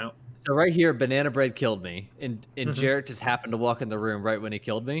 vote him out. So right here, Banana Bread killed me, and Jarrett just happened to walk in the room right when he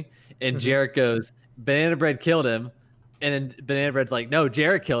killed me, and Jarrett goes, Banana Bread killed him, and then Banana Bread's like, no,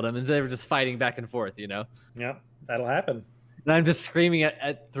 Jarrett killed him, and they were just fighting back and forth, Yep, that'll happen. And I'm just screaming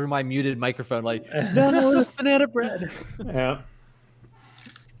at through my muted microphone like, no, it's Banana Bread. Yeah.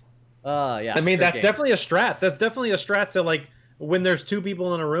 Yeah. I mean, that's definitely a strat. That's definitely a strat to like when there's two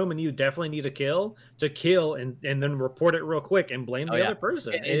people in a room and you definitely need to kill and then report it real quick and blame the other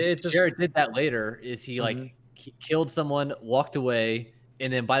person. And Jared did that later. Is he like he killed someone, walked away,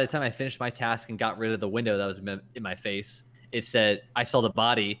 and then by the time I finished my task and got rid of the window that was in my face, it said I saw the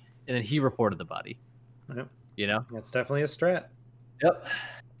body, and then he reported the body. Yep. That's definitely a strat. Yep.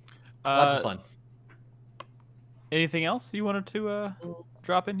 Lots of fun. Anything else you wanted to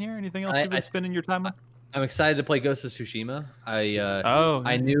drop in here? Anything else you've been spending your time on? I'm excited to play Ghost of Tsushima.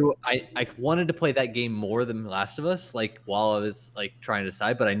 I knew I wanted to play that game more than Last of Us, like while I was like trying to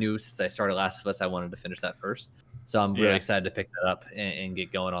decide, but I knew since I started Last of Us, I wanted to finish that first. So I'm really excited to pick that up and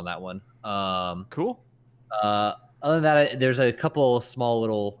get going on that one. Cool. Other than that, there's a couple small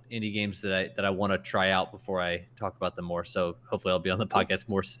little indie games that I want to try out before I talk about them more. So hopefully I'll be on the podcast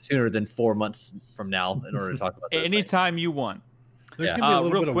more sooner than 4 months from now in order to talk about those anytime you want. There's gonna be a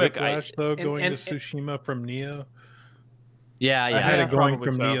little bit of quick, whiplash though going to Tsushima from Neo. Yeah, I had it going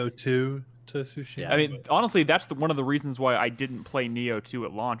from Neo 2 to Tsushima. Yeah, I mean, honestly, that's one of the reasons why I didn't play Neo 2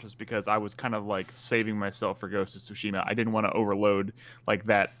 at launch, is because I was kind of like saving myself for Ghost of Tsushima. I didn't want to overload like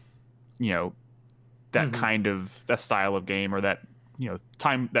that, that kind of that style of game, or that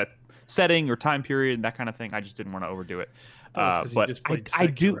time, that setting or time period and that kind of thing. I just didn't want to overdo it. But I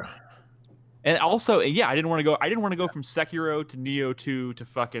do. And also, yeah, I didn't want to go from Sekiro to Neo 2 to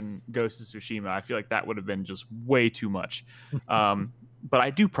fucking Ghost of Tsushima. I feel like that would have been just way too much. But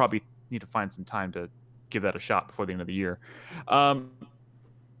I do probably need to find some time to give that a shot before the end of the year.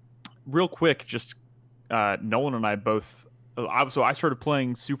 Real quick, just Nolan and I both. So I started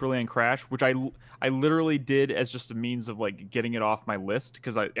playing Superland Crash, which I literally did as just a means of like getting it off my list,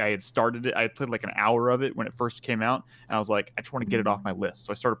 because I had started it. I had played like an hour of it when it first came out, and I was like, I just want to get it off my list.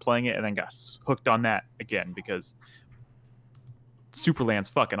 So I started playing it and then got hooked on that again, because Superland's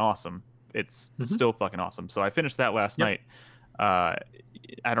fucking awesome. It's still fucking awesome. So I finished that last night. I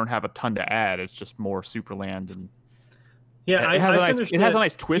don't have a ton to add. It's just more Superland, and yeah, it has a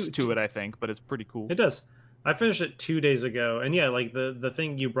nice twist to it, I think, but it's pretty cool. It does. I finished it 2 days ago, and yeah, like the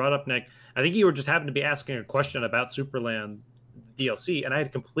thing you brought up, Nick, I think you were just happened to be asking a question about Superland DLC, and I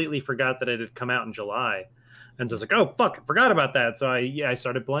had completely forgot that it had come out in July, and so I was like, oh fuck, I forgot about that. So I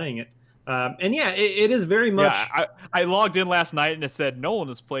started playing it, and yeah, it is very much. Yeah, I logged in last night and it said Nolan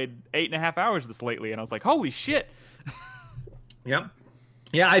has played 8.5 hours of this lately, and I was like, holy shit. Yep.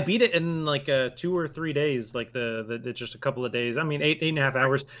 Yeah, I beat it in like 2 or 3 days, like the just a couple of days. I mean, 8.5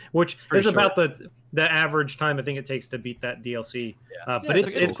 hours, which is about the average time I think it takes to beat that DLC. Yeah. But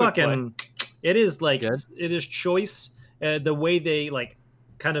it's fucking, it is like, it is choice. The way they like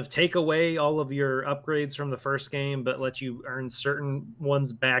kind of take away all of your upgrades from the first game, but let you earn certain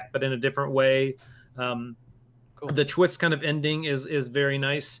ones back, but in a different way. The twist kind of ending is very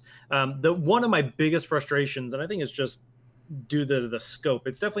nice. One of my biggest frustrations, and I think it's just due to the scope,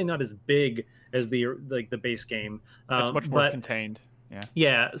 it's definitely not as big as the base game. It's much more contained.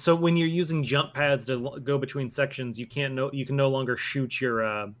 Yeah. So when you're using jump pads to go between sections, you can no longer shoot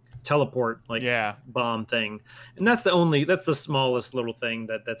your teleport bomb thing, and that's the smallest little thing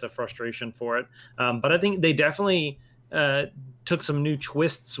that's a frustration for it. But I think they definitely took some new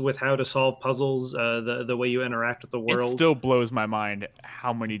twists with how to solve puzzles, the way you interact with the world. It still blows my mind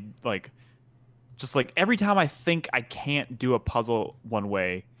how many just like every time I think I can't do a puzzle one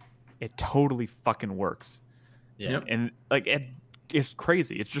way, it totally fucking works. Yeah. And like it's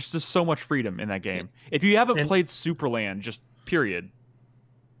crazy. It's just so much freedom in that game. If you haven't played Superland, just period,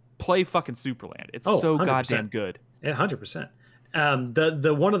 play fucking Superland. It's so 100%. Goddamn good. 100%.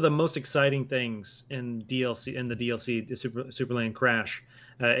 The one of the most exciting things in the DLC Superland Crash,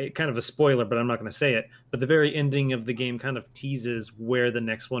 kind of a spoiler, but I'm not going to say it, but the very ending of the game kind of teases where the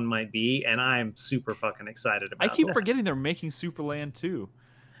next one might be, and I'm super fucking excited about it. I keep forgetting they're making Superland 2.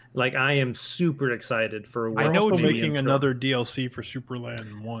 Like, I am super excited for I know they're making another DLC for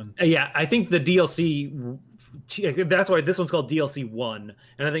Superland 1. Yeah, I think the DLC, that's why this one's called DLC 1,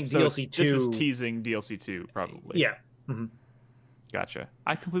 and I think so DLC 2 this is teasing DLC 2 probably. Yeah. Mm-hmm. Gotcha.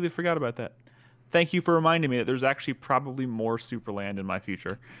 I completely forgot about that. Thank you for reminding me that there's actually probably more Superland in my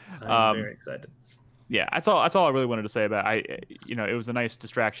future. I'm very excited. Yeah, that's all I really wanted to say about it. It was a nice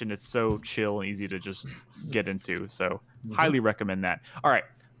distraction. It's so chill and easy to just get into. So highly recommend that. All right,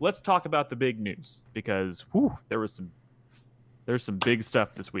 let's talk about the big news, because there's some big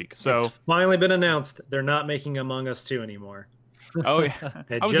stuff this week. So it's finally been announced they're not making Among Us 2 anymore. Oh yeah,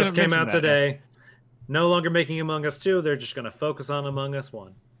 it just came out today. No longer making Among Us 2. They're just going to focus on Among Us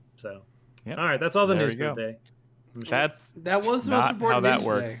 1. So, all right, that's all the news for today. That was the most important how that news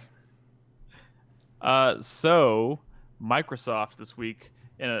works. Today. So Microsoft this week,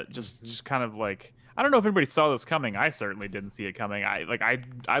 just kind of like, I don't know if anybody saw this coming. I certainly didn't see it coming.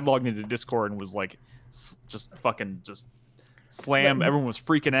 I logged into Discord and was like, just slam. Everyone was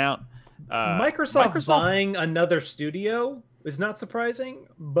freaking out. Microsoft buying another studio is not surprising,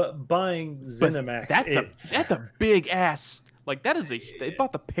 but buying Zenimax, that's a big ass. Like, that is they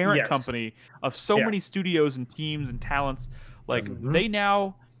bought the parent company of so many studios and teams and talents. Like,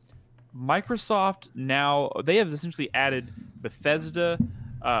 Microsoft they have essentially added Bethesda,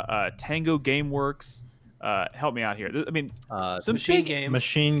 Tango Gameworks. Help me out here. I mean, some Machine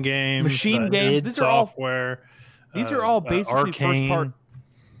Games. These software. These are all basically Arcane. first part.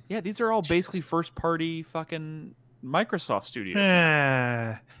 Yeah, these are all basically first party fucking Microsoft studios.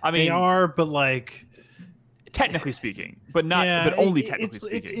 I mean, they are, but like, technically speaking, but not, but only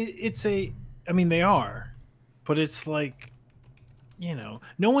technically speaking. I mean, they are, but it's like, no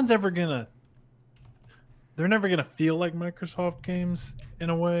one's ever gonna. They're never gonna feel like Microsoft games in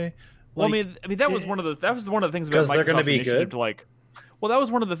a way. Well, I mean, that was one of the things about Microsoft's initiative to like. Well, that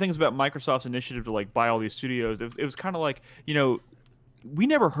was one of the things about Microsoft's initiative to like buy all these studios. It was kind of like, we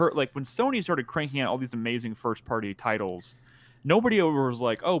never heard, like, when Sony started cranking out all these amazing first-party titles, nobody over was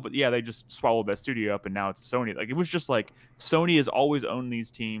like, oh, but yeah, they just swallowed that studio up and now it's Sony. Like, it was just like Sony has always owned these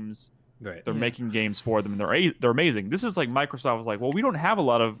teams. Right. They're making games for them and they're amazing. This is like Microsoft was like, well, we don't have a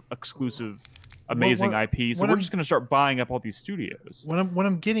lot of exclusive amazing IP, so we're just going to start buying up all these studios. What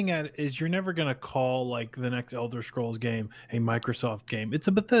I'm getting at is you're never going to call like the next Elder Scrolls game a Microsoft game. It's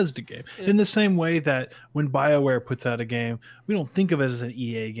a Bethesda game. In the same way that when BioWare puts out a game, we don't think of it as an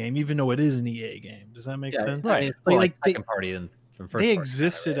EA game, even though it is an EA game. Does that make sense? Right. I mean, it's like second party and from first. They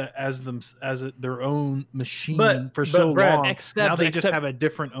existed as their own machine for Brad, long. Now they just have a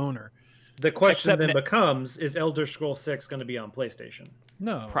different owner. The question then becomes: is Elder Scrolls 6 going to be on PlayStation?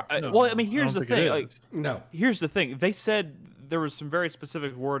 No. Well, I mean, here's the thing. Like, no. Here's the thing. They said there was some very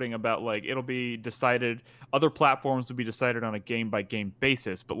specific wording about like it'll be decided. Other platforms will be decided on a game by game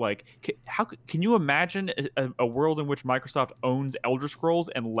basis. But like, how can you imagine a world in which Microsoft owns Elder Scrolls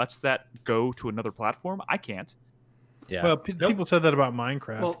and lets that go to another platform? I can't. Yeah. Well, people said that about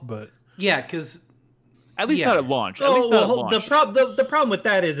Minecraft, but yeah, because. At least not at launch. At least not at launch. The problem with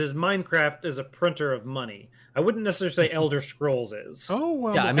that is Minecraft is a printer of money. I wouldn't necessarily say Elder Scrolls is. Oh,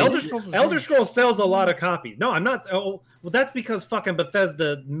 well. Yeah, I mean, Elder Scrolls sells a lot of copies. No, I'm not. Oh, well, that's because fucking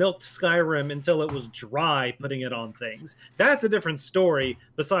Bethesda milked Skyrim until it was dry, putting it on things. That's a different story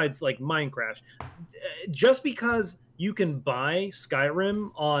besides, like, Minecraft. Just because you can buy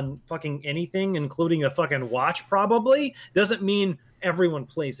Skyrim on fucking anything, including a fucking watch probably, doesn't mean everyone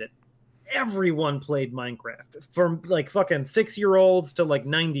plays it. Everyone played Minecraft, from like fucking 6-year-olds to like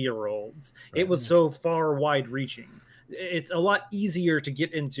 90-year-olds. Right. It was so far wide reaching. It's a lot easier to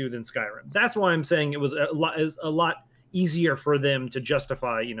get into than Skyrim. That's why I'm saying it was a lot easier for them to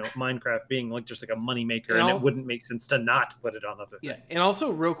justify, Minecraft being like just like a moneymaker, and it wouldn't make sense to not put it on other things. Yeah, and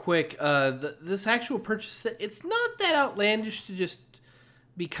also real quick, this actual purchase, it's not that outlandish to just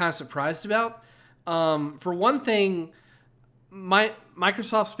be kind of surprised about. For one thing,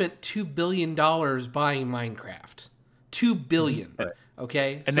 Microsoft spent $2 billion buying Minecraft. $2 billion. Right.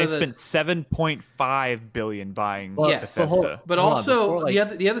 Okay, and so they spent $7.5 billion buying Bethesda. But also,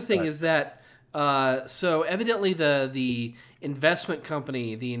 the other thing is that so evidently the investment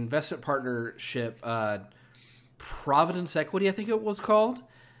company, the investment partnership, Providence Equity, I think it was called.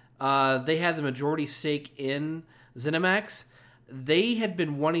 They had the majority stake in Zenimax. They had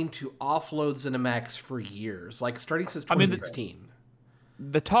been wanting to offload Zenimax for years, like starting since 2016.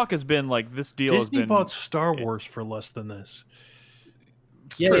 The talk has been like this deal Disney has been bought Star Wars for less than this.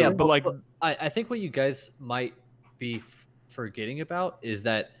 Yeah, but like I think what you guys might be forgetting about is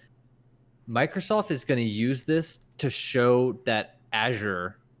that Microsoft is going to use this to show that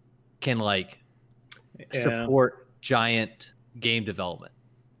Azure can support giant game development.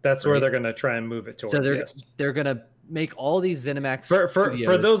 That's where they're going to try and move it towards. So they're going to make all these Zenimax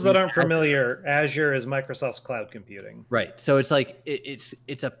for those that aren't familiar, Azure is Microsoft's cloud computing. Right. So it's like it's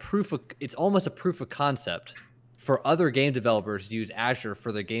almost a proof of concept for other game developers to use Azure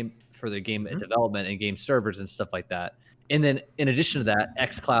for their game development and game servers and stuff like that. And then in addition to that,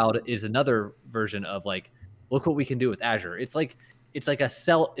 xCloud is another version of like, look what we can do with Azure. It's like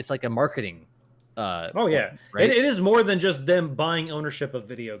a marketing. Right? It is more than just them buying ownership of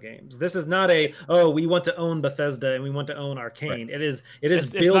video games. This is not we want to own Bethesda and we want to own Arcane. Right. It is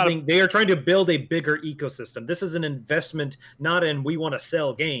building. They are trying to build a bigger ecosystem. This is an investment, not in we want to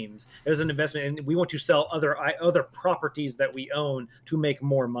sell games. It is an investment, and we want to sell other properties that we own to make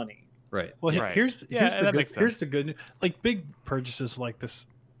more money. Right. Well, here's the good news. Like big purchases like this,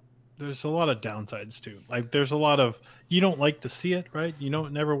 there's a lot of downsides too. Like there's a lot of, you don't like to see it, right? You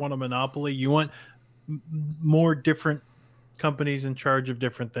don't never want a monopoly. You want more different companies in charge of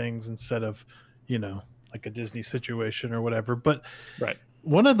different things instead of, like a Disney situation or whatever. But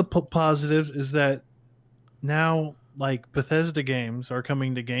one of the positives is that now like Bethesda games are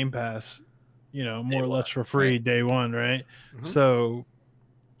coming to Game Pass, more or less for free day one, right? Mm-hmm. So,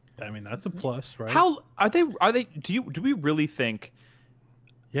 I mean, that's a plus, right? How are they? Do we really think?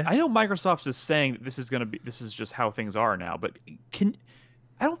 Yeah, I know Microsoft is saying that this is just how things are now, but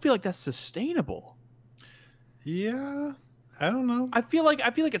I don't feel like that's sustainable. Yeah, I don't know. I feel like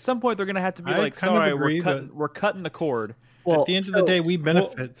at some point they're going to have to be like, sorry, we're cutting the cord. Well, at the end of the day, we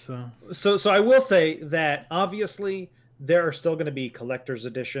benefit. So I will say that obviously there are still going to be collector's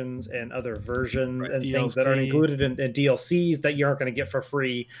editions and other versions and DLC. Things that aren't included in DLCs that you aren't going to get for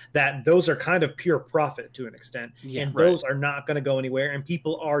free, that those are kind of pure profit to an extent. And those are not going to go anywhere, and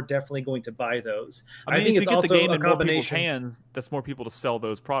people are definitely going to buy those. I mean, think it's also the game a in combination. Hands, that's more people to sell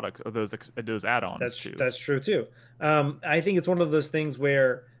those products or those add-ons. That's true too. I think it's one of those things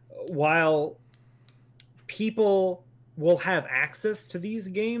where while people will have access to these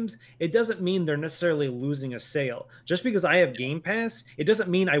games, it doesn't mean they're necessarily losing a sale. Just because I have Game Pass, it doesn't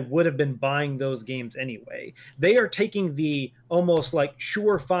mean I would have been buying those games anyway. They are taking the almost like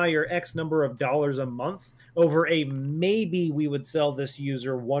surefire X number of dollars a month over a maybe we would sell this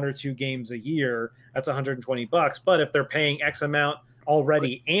user 1 or 2 games a year. That's $120. But if they're paying X amount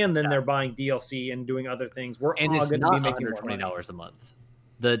already and then they're buying DLC and doing other things, we're all going to be making more money. $120 a month.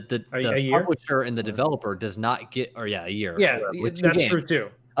 The a publisher and the developer does not get, or a year. Yeah, that's true too.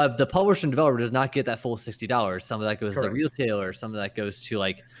 The publisher and developer does not get that full $60. Some of that goes to the retailer. Some of that goes to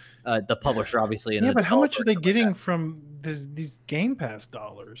like the publisher, obviously. And but how much are they getting from these Game Pass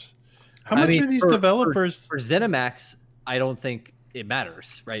dollars? How much are these developers? For Zenimax, I don't think it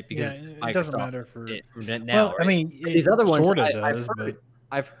matters, right? Because it doesn't matter for now. Well, I mean, these other ones, does,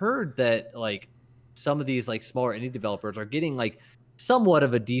 I've heard that like some of these like smaller indie developers are getting like somewhat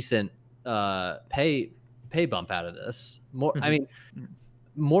of a decent pay bump out of this. More, I mean,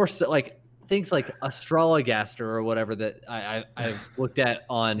 more so like things like Astrologaster or whatever that I've looked at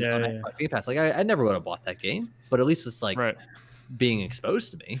on Xbox Game Pass. Like I never would have bought that game, but at least it's like being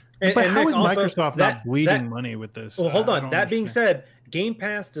exposed to me. But how is Microsoft not bleeding money with this? Well, hold on. That being said, Game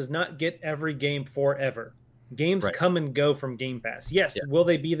Pass does not get every game forever. Games come and go from Game Pass. Yes, will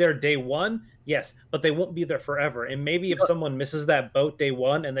they be there day one? Yes, but they won't be there forever. And maybe if someone misses that boat day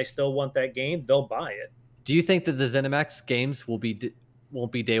one and they still want that game, they'll buy it. Do you think that the ZeniMax games won't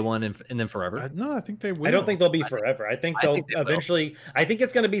be day one and then forever? No, I think they will. I don't think they'll be forever. I think they'll eventually. I think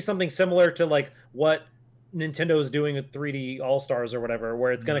it's going to be something similar to like what Nintendo is doing with 3D All-Stars or whatever,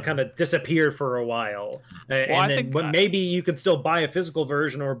 where it's going to kind of disappear for a while. And then maybe you can still buy a physical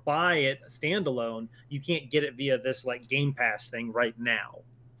version or buy it standalone. You can't get it via this like Game Pass thing right now.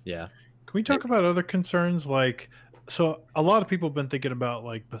 Yeah. Can we talk about other concerns? Like, so a lot of people have been thinking about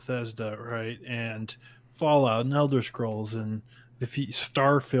like Bethesda, right? And Fallout and Elder Scrolls and the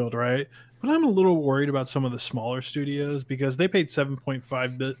Starfield, right? But I'm a little worried about some of the smaller studios because they paid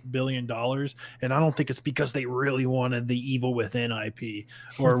 $7.5 billion, and I don't think it's because they really wanted the Evil Within IP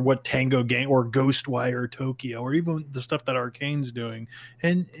or what Tango Game or Ghostwire Tokyo or even the stuff that Arcane's doing.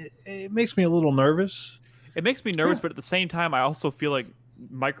 And it makes me a little nervous. It makes me nervous, but at the same time, I also feel like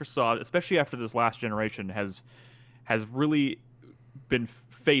Microsoft, especially after this last generation, has really been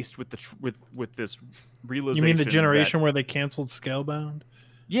faced with this realization. You mean the generation where they canceled Scalebound?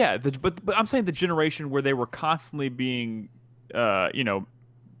 Yeah, but I'm saying the generation where they were constantly being,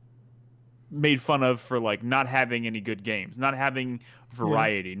 made fun of for like not having any good games, not having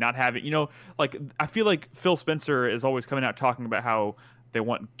variety, not having, like I feel like Phil Spencer is always coming out talking about how they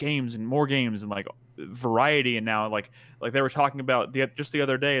want games and more games and like variety, and now like they were talking about just the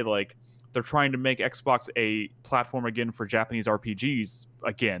other day, like they're trying to make Xbox a platform again for Japanese RPGs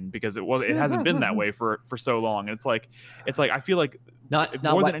again because it hasn't been that way for so long. And it's like I feel like not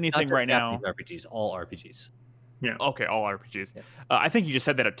more than anything right now. RPGs, all RPGs. Yeah. Okay, all RPGs. Yeah. I think you just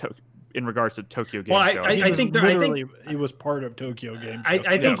said that in regards to Tokyo Game Show. I think it was part of Tokyo Game Show.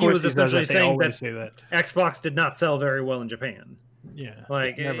 I think he was essentially saying that Xbox did not sell very well in Japan. Yeah,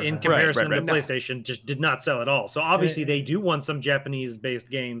 like in comparison to PlayStation, just did not sell at all. So obviously they do want some Japanese-based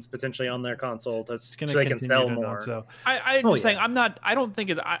games potentially on their console so they can sell more. I'm just saying I don't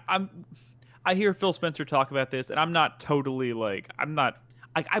think it's. I hear Phil Spencer talk about this, and I'm not totally like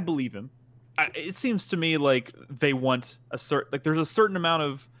I believe him. It seems to me like they want there's a certain amount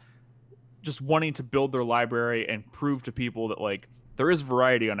of just wanting to build their library and prove to people that like there is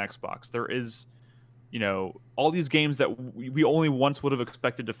variety on Xbox. There is. All these games that we only once would have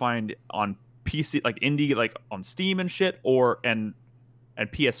expected to find on PC, like indie, like on Steam and shit, and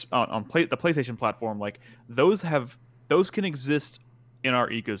PS on the PlayStation platform, like those can exist in our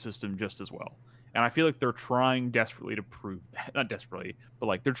ecosystem just as well. And I feel like they're trying desperately to prove that, not desperately, but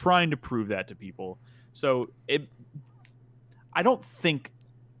like they're trying to prove that to people. So I don't think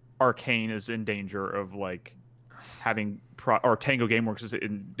Arcane is in danger of like having or Tango Gameworks is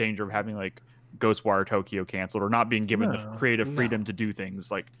in danger of having like Ghostwire Tokyo canceled or not being given the creative freedom to do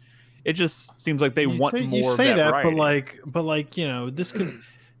things. Like it just seems like they want more. You say of that that, variety. but like this could.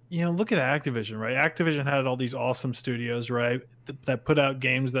 you know, look at Activision, right? Activision had all these awesome studios, right, that put out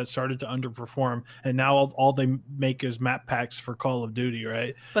games that started to underperform, and now all they make is map packs for Call of Duty,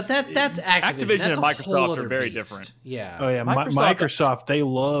 right? But that's Activision. That's and Microsoft are very different. Yeah. Oh yeah, Microsoft they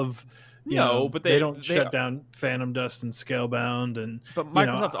love. But they don't shut down Phantom Dust and Scalebound, and but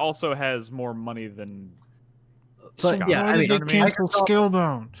Microsoft also has more money than. But yeah, I mean, they cancel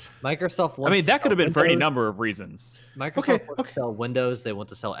Scalebound. Microsoft. I mean, that could have been for any number of reasons. Microsoft wants to sell Windows. They want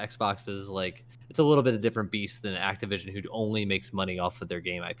to sell Xboxes. Like, it's a little bit of a different beast than Activision, who only makes money off of their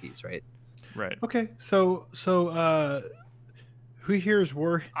game IPs, right? Right. Okay, so who here is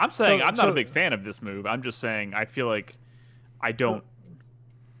worried? I'm saying I'm not a big fan of this move. I'm just saying I feel like I don't.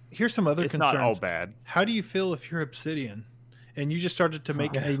 Here's some other concerns. It's not all bad. How do you feel if you're Obsidian and you just started to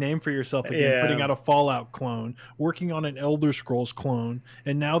make a name for yourself again, putting out a Fallout clone, working on an Elder Scrolls clone,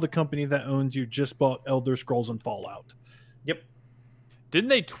 and now the company that owns you just bought Elder Scrolls and Fallout? Yep. Didn't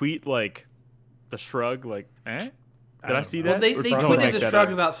they tweet like the shrug? Like, Did I see that? Well, they tweeted the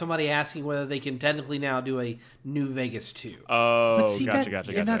shrug about somebody asking whether they can technically now do a New Vegas 2. Oh, but see,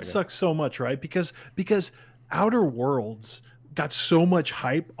 gotcha. And that sucks so much, right? Because Outer Worlds got so much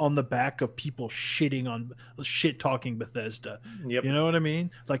hype on the back of people shit talking Bethesda. Yep. You know what I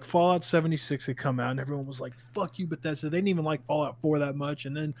mean? Like Fallout 76 had come out and everyone was like, fuck you, Bethesda. They didn't even like Fallout 4 that much.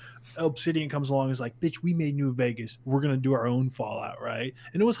 And then Obsidian comes along and is like, bitch, we made New Vegas. We're going to do our own Fallout, right?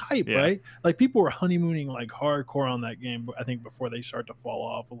 And it was hype, right? Like people were honeymooning like hardcore on that game, I think, before they start to fall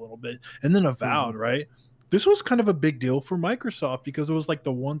off a little bit. And then Avowed, right? This was kind of a big deal for Microsoft because it was like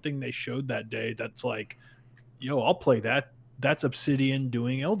the one thing they showed that day that's like, yo, I'll play that. That's Obsidian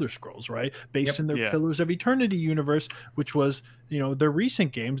doing Elder Scrolls, right? Based in their Pillars of Eternity universe, which was, their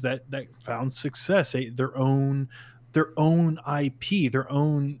recent games that found success, their own IP, their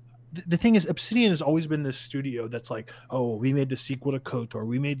own. The thing is, Obsidian has always been this studio that's like, oh, we made the sequel to KOTOR,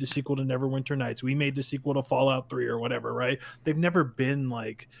 we made the sequel to Neverwinter Nights, we made the sequel to Fallout 3 or whatever, right? They've never been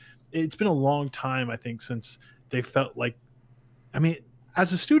like, it's been a long time, I think, since they felt like, I mean,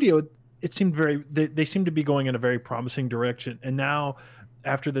 as a studio, it seemed they seem to be going in a very promising direction. And now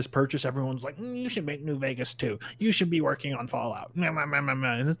after this purchase, everyone's like, you should make New Vegas 2. You should be working on Fallout.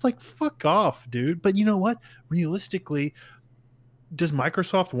 And it's like, fuck off, dude. But you know what? Realistically, does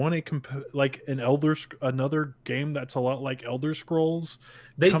Microsoft want another game that's a lot like Elder Scrolls?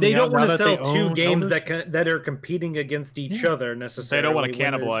 They don't want to sell two games that are competing against each other necessarily. They don't want to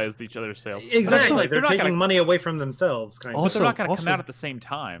cannibalize each other's sales. Exactly. They're taking money away from themselves. Kind of. But they're not going to come out at the same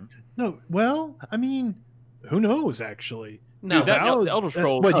time. No. Well, I mean, who knows? Actually, no. Elder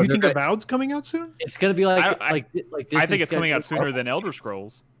Scrolls. What do you think? Avowed's coming out soon? It's going to be like I think it's coming out sooner than Elder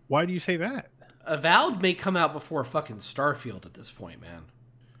Scrolls. Why do you say that? Avowed may come out before fucking Starfield at this point, man.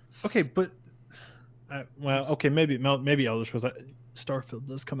 Okay, but maybe Elder Scrolls. Starfield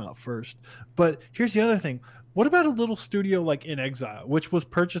does come out first. But here's the other thing. What about a little studio like In Exile, which was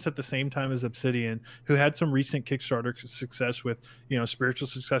purchased at the same time as Obsidian, who had some recent Kickstarter success with, spiritual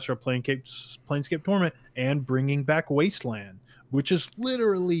successor of Planescape Torment and bringing back Wasteland, which is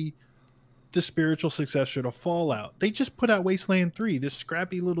literally the spiritual successor to Fallout. They just put out Wasteland 3, this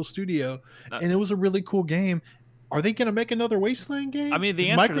scrappy little studio, and it was a really cool game. Are they going to make another Wasteland game? I mean, is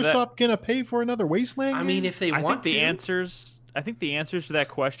Microsoft going to pay for another Wasteland game? I mean, if they want to. I think the answers to that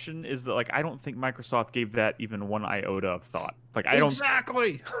question is that, I don't think Microsoft gave that even one iota of thought.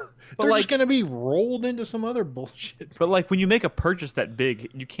 Exactly. They're just going to be rolled into some other bullshit. But when you make a purchase that big,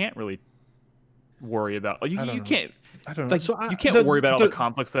 you can't really worry about. You can't. I don't know. You can't worry about all the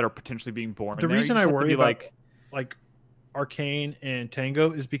conflicts that are potentially being born. The reason I worry about Arcane and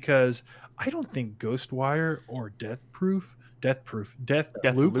Tango is because I don't think Ghostwire or Deathloop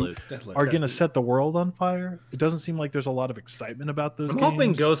are going to set the world on fire. It doesn't seem like there's a lot of excitement about those games. I'm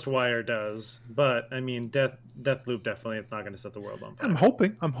hoping Ghostwire does, but I mean, Deathloop definitely, it's not going to set the world on fire.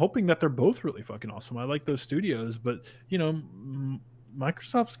 I'm hoping that they're both really fucking awesome. I like those studios, but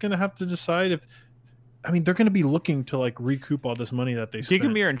Microsoft's going to have to decide if. I mean, they're going to be looking to recoup all this money that they spent.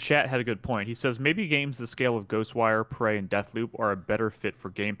 Gigamir in chat had a good point. He says maybe games the scale of Ghostwire, Prey, and Deathloop are a better fit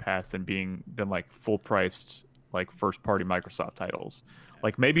for Game Pass than full priced first party Microsoft titles.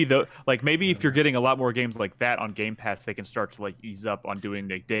 Maybe if you're getting a lot more games like that on Game Pass, they can start to ease up on doing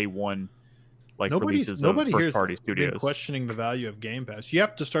day one releases of first party studios. Been questioning the value of Game Pass. You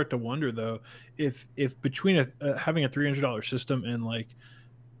have to start to wonder though if between having a $300 system and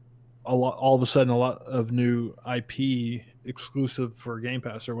all of a sudden a lot of new IP exclusive for Game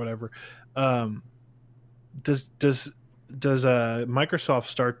Pass or whatever, does Microsoft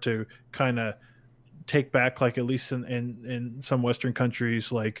start to kind of take back, at least in some Western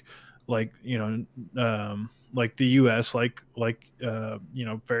countries, like the U.S., like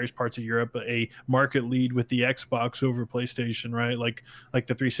various parts of Europe, a market lead with the Xbox over PlayStation, right? Like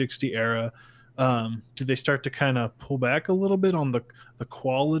the 360 era. Did they start to kind of pull back a little bit on the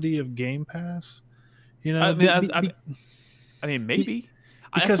quality of Game Pass? I mean, maybe.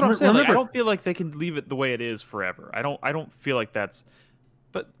 Because that's what I'm saying. Remember, I don't feel like they can leave it the way it is forever. I don't feel like that's.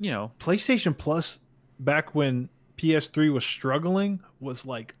 But PlayStation Plus back when PS3 was struggling was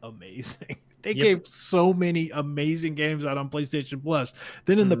like amazing. They gave so many amazing games out on PlayStation Plus.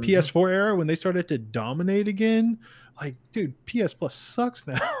 Then in the PS4 era, when they started to dominate again, like, dude, PS Plus sucks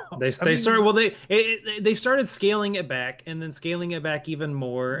now. They started scaling it back, and then scaling it back even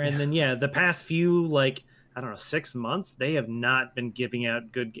more, and then the past few, like, I don't know, 6 months, they have not been giving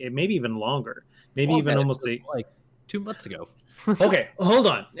out good, maybe even longer, almost like 2 months ago. Okay, hold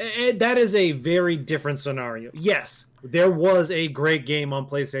on. That is a very different scenario. Yes, there was a great game on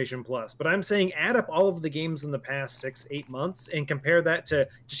PlayStation Plus, but I'm saying add up all of the games in the past 6-8 months and compare that to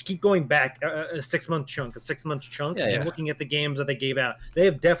just keep going back a 6 month chunk, and looking at the games that they gave out. They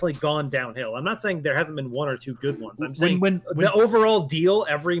have definitely gone downhill. I'm not saying there hasn't been one or two good ones. I'm saying the overall deal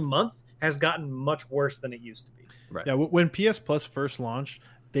every month has gotten much worse than it used to be. Right. Yeah, when PS Plus first launched,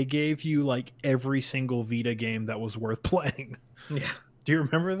 they gave you like every single Vita game that was worth playing. Yeah. Do you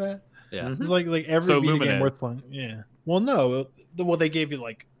remember that? Yeah. It's like every Vita game worth playing. Yeah. Well, no. Well, they gave you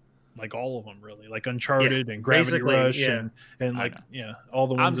like all of them, really, like Uncharted and Gravity Rush and like all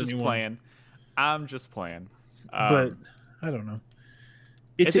the ones. I'm just playing. But I don't know.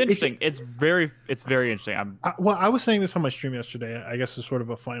 It's interesting. It's very interesting. I was saying this on my stream yesterday. I guess is sort of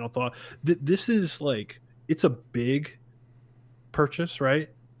a final thought. This is like, it's a big purchase, right?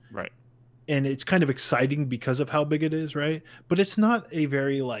 Right. And it's kind of exciting because of how big it is, right? But it's not a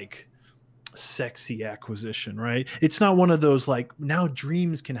very like sexy acquisition, right? It's not one of those like now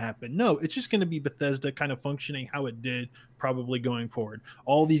dreams can happen. No, it's just going to be Bethesda kind of functioning how it did probably going forward.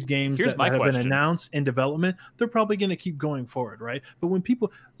 All these games that have been announced in development, they're probably going to keep going forward, right? But when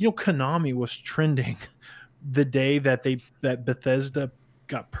people, Konami was trending the day that Bethesda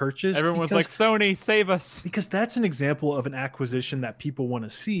got purchased, everyone was like, Sony, save us, because that's an example of an acquisition that people want to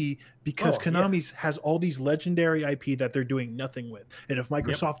see, because Konami's has all these legendary IP that they're doing nothing with. And if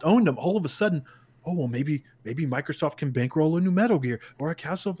Microsoft owned them, all of a sudden, maybe Microsoft can bankroll a new Metal Gear or a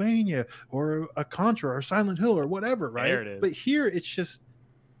Castlevania or a Contra or Silent Hill or whatever, right? There it is. But here it's just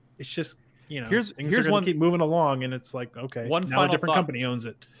things are one, keep moving along, and it's like, okay, now a different company owns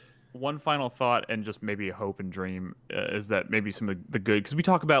it. One final thought, and just maybe a hope and dream, is that maybe some of the good, because we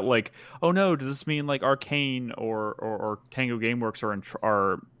talk about like, oh no, does this mean like Arcane or Tango Gameworks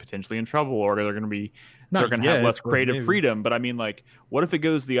are potentially in trouble, or they're going to have less creative freedom? But I mean, like, what if it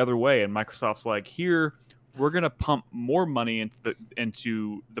goes the other way and Microsoft's like, here, we're going to pump more money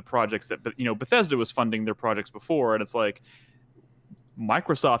into the projects that Bethesda was funding their projects before, and it's like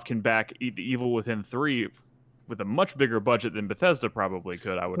Microsoft can back Evil Within 3 with a much bigger budget than Bethesda probably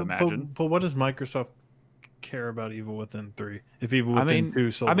could, I would imagine. But what does Microsoft care about Evil Within 3? If Evil Within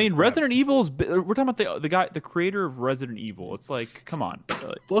 2 sold, Resident Evil's, we're talking about the creator of Resident Evil. It's like, come on.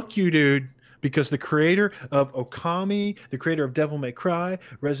 Fuck you, dude. Because the creator of Okami, the creator of Devil May Cry,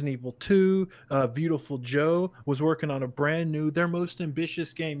 Resident Evil 2, Beautiful Joe was working on a brand new, their most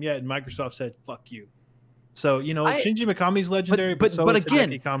ambitious game yet, and Microsoft said, fuck you. So, Shinji Mikami's legendary, but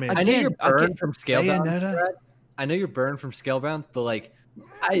again, I know you're burned from Scalebound. I know you're burned from Scalebound, but like,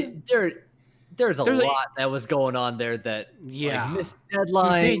 there's a lot that was going on there that missed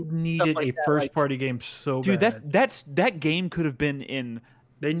deadline. They needed a first-party game so bad. Dude, that game could have been in.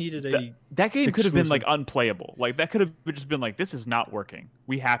 They needed that game could have been like unplayable. Like that could have just been like, this is not working.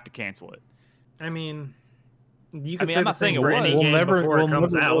 We have to cancel it. I mean, you could say I'm not saying it was. any game before it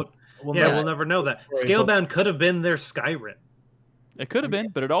comes out. We'll never know that. Scalebound could have been their Skyrim. It could have been,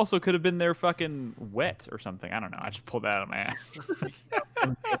 but it also could have been their fucking Wet or something. I don't know. I just pulled that out of my ass.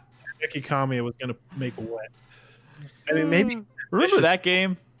 Kami was going to make a Wet. I mean, maybe remember that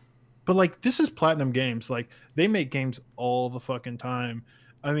game. But like, this is Platinum Games. Like, they make games all the fucking time.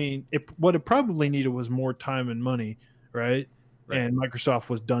 I mean, what it probably needed was more time and money, right? And Microsoft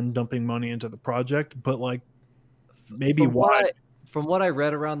was done dumping money into the project. But like, maybe from what I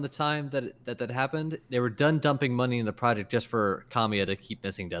read around the time that happened, they were done dumping money in the project just for Kamiya to keep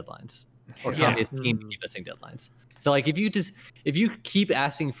missing deadlines, or Kamiya's team to keep missing deadlines. So like, if you keep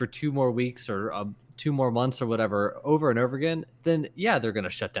asking for 2 more weeks or 2 more months or whatever over and over again, then they're going to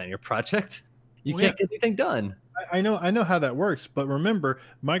shut down your project. You can't get anything done. I know how that works, but remember,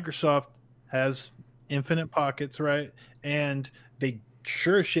 Microsoft has infinite pockets, right? And they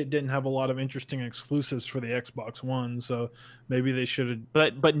sure as shit didn't have a lot of interesting exclusives for the Xbox One, so maybe they should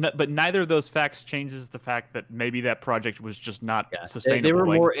have. But neither of those facts changes the fact that maybe that project was just not sustainable. They were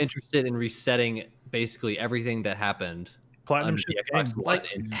more interested in resetting basically everything that happened. Platinum Xbox One,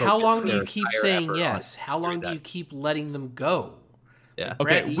 like, how long do you keep saying yes? How long do you keep letting them go? Yeah.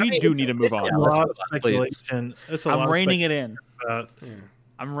 Okay, we do need to move on. A lot of speculation. I'm reining it in.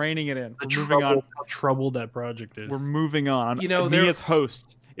 I'm reining it in. We're moving on. How troubled that project is. We're moving on. You know, me as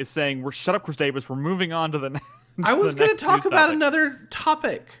host is saying, shut up, Chris Davis. We're moving on to the next. I was going to talk about another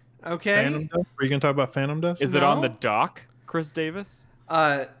topic. Okay. Phantom Dust? Are you going to talk about Phantom Dust? Is it on the dock, Chris Davis?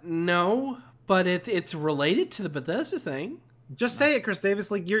 No, but it's related to the Bethesda thing. Just say it, Chris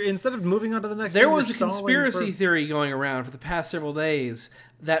Davis. Like, you're instead of moving on to the next. There was a conspiracy theory going around for the past several days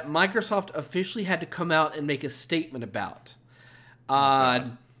that Microsoft officially had to come out and make a statement about.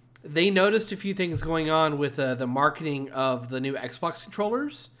 They noticed a few things going on with the marketing of the new Xbox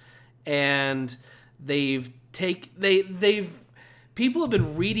controllers, and people have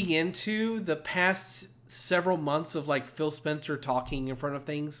been reading into the past several months of like Phil Spencer talking in front of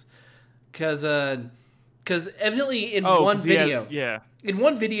things, because evidently in one video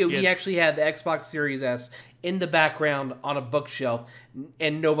he actually had the Xbox Series S in the background on a bookshelf,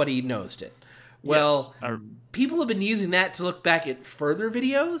 and nobody noticed it. Well, people have been using that to look back at further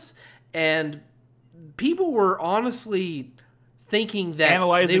videos, and people were honestly thinking that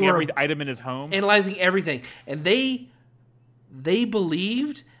analyzing every item in his home, analyzing everything, and they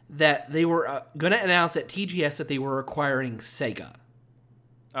believed that they were going to announce at TGS that they were acquiring Sega.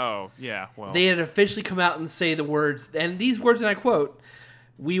 Oh, yeah, well. They had officially come out and say the words, and these words, and I quote,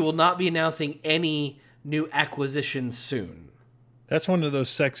 "We will not be announcing any new acquisitions soon." That's one of those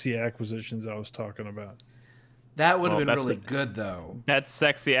sexy acquisitions I was talking about. That would have been really good, though. That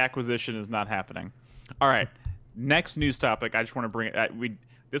sexy acquisition is not happening. All right, next news topic. I just want to bring it.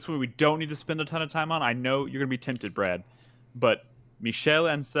 This one we don't need to spend a ton of time on. I know you're going to be tempted, Brad, but Michel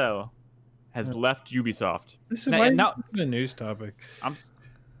Ancel has left Ubisoft. This is not a news topic.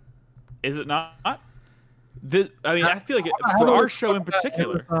 Is it not? I feel like for our show in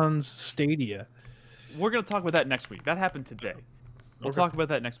particular, Amazon's Stadia. We're going to talk about that next week. That happened today. We'll talk about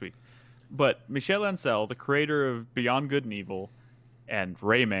that next week. But Michel Ancel, the creator of Beyond Good and Evil and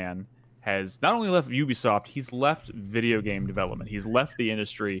Rayman, has not only left Ubisoft, he's left video game development. He's left the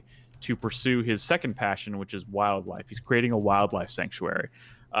industry to pursue his second passion, which is wildlife. He's creating a wildlife sanctuary.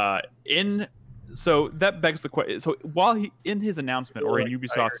 So that begs the question. So while in his announcement, or in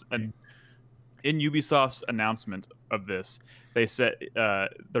Ubisoft's announcement of this, they said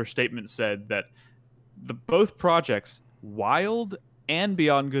their statement said that both projects, Wild and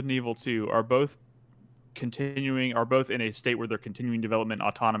Beyond Good and Evil 2, are both in a state where they're continuing development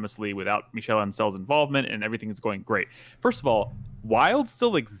autonomously without Michel Ancel's involvement, and everything is going great. First of all, Wild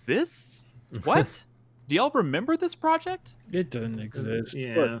still exists? What? Do y'all remember this project? It doesn't exist.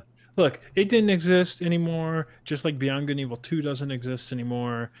 Yeah. Look, it didn't exist anymore, just like Beyond Good and Evil 2 doesn't exist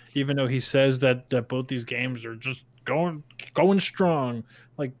anymore, even though he says that both these games are just going strong.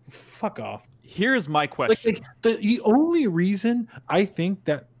 Like, fuck off. Here's my question. The only reason I think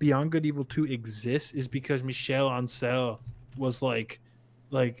that Beyond Good and Evil 2 exists is because Michel Ancel was like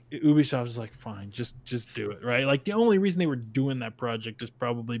Ubisoft was like, fine, just do it, right? Like, the only reason they were doing that project is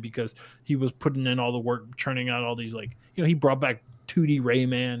probably because he was putting in all the work, churning out all these, like, he brought back 2D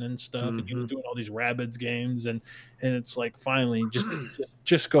Rayman and stuff, and he was doing all these Rabbids games, and it's like, finally,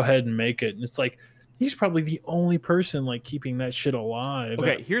 just go ahead and make it. And it's like, he's probably the only person like keeping that shit alive.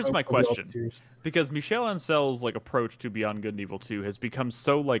 Okay, here's my question. Because Michel Ancel's like approach to Beyond Good and Evil 2 has become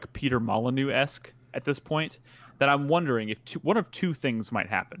so like Peter Molyneux-esque at this point that I'm wondering if one of two things might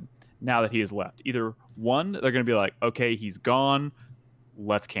happen now that he has left. Either one, they're going to be like, okay, he's gone,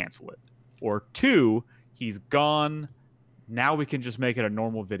 let's cancel it. Or two, he's gone, now we can just make it a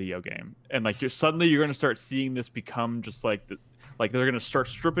normal video game. And like suddenly you're going to start seeing this become just like like they're going to start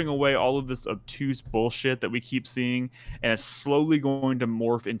stripping away all of this obtuse bullshit that we keep seeing, and it's slowly going to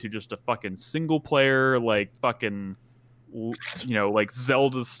morph into just a fucking single player, like fucking, like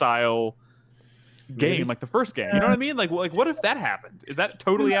Zelda style game, like the first game. You know what I mean? Like what if that happened? Is that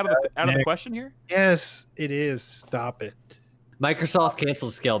totally out of the question here? Yes, it is. Stop it. Microsoft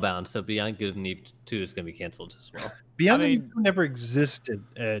canceled Scalebound, so Beyond Good and Evil 2 is going to be canceled as well. Beyond Good and Evil never existed,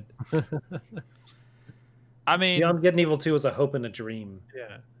 Ed. I mean, Beyond Good and Evil 2 was a hope and a dream.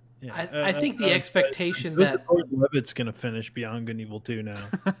 Yeah. I think the expectation that Levitt's going to finish Beyond Good and Evil 2 now.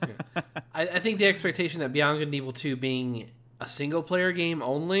 I think the expectation that Beyond Good and Evil 2 being a single player game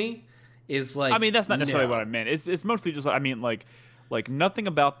only is like. I mean, that's not necessarily what I meant. It's mostly just, I mean, like nothing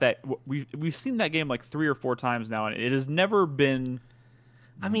about that. We've seen that game like 3 or 4 times now, and it has never been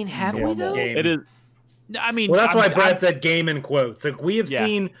I mean, have we though? Game. It is. I mean, well, that's why Brad said "game" in quotes. Like we have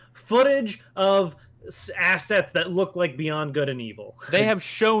seen footage of assets that look like Beyond Good and Evil. They have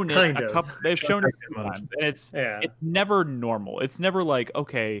shown it a couple. They've shown it times, and it's never normal. It's never like,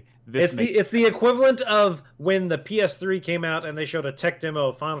 okay, this. It's the equivalent of when the PS3 came out and they showed a tech demo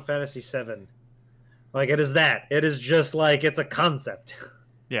of Final Fantasy VII. Like it is that. It is just like it's a concept.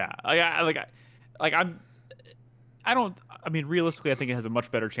 Yeah, I mean, realistically, I think it has a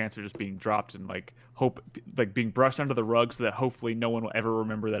much better chance of just being dropped and being brushed under the rug, so that hopefully no one will ever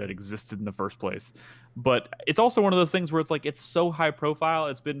remember that it existed in the first place. But it's also one of those things where it's like it's so high profile,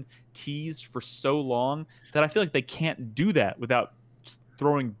 it's been teased for so long that I feel like they can't do that without just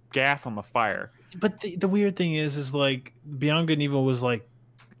throwing gas on the fire. But the weird thing is like Beyond Good and Evil was like,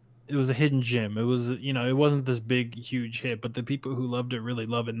 it was a hidden gem. It was, it wasn't this big, huge hit, but the people who loved it really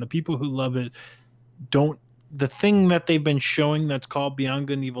love it, and the people who love it don't. The thing that they've been showing that's called Beyond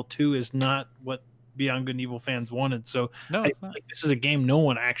Good and Evil 2 is not what Beyond Good and Evil fans wanted. So no, it's not. Like, this is a game no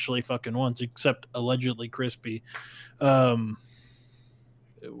one actually fucking wants except allegedly Crispy. Why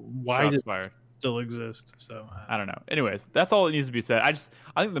does it still exist? So I don't know. Anyways, that's all that needs to be said.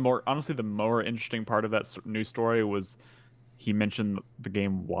 I think the more interesting part of that news story was he mentioned the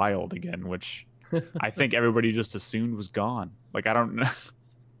game Wild again, which I think everybody just assumed was gone. Like, I don't know.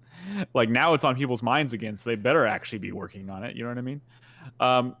 Like, now it's on people's minds again, so they better actually be working on it. You know what I mean?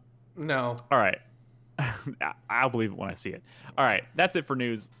 No. All right. I'll believe it when I see it. All right. That's it for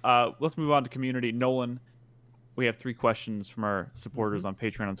news. Let's move on to community. Nolan, we have 3 questions from our supporters on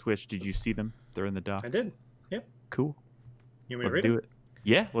Patreon and Twitch. Did you see them? They're in the doc. I did. Yep. Cool. You want me to read it?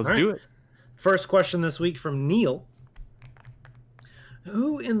 Yeah, let's do it. First question this week from Neil.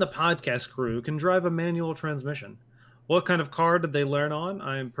 Who in the podcast crew can drive a manual transmission? What kind of car did they learn on?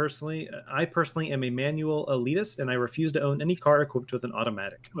 I personally am a manual elitist, and I refuse to own any car equipped with an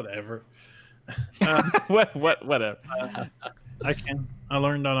automatic. Whatever. Whatever. I can. I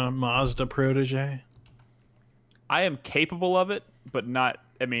learned on a Mazda Protege. I am capable of it, but not.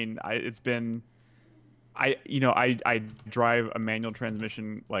 I mean, I drive a manual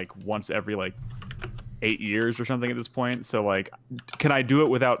transmission like once every 8 years or something at this point. So can I do it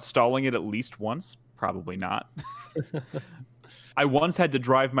without stalling it at least once? Probably not. I once had to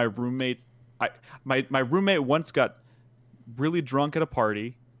drive my roommate. My roommate once got really drunk at a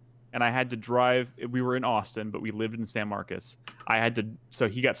party, and I had to drive. We were in Austin, but we lived in San Marcos. So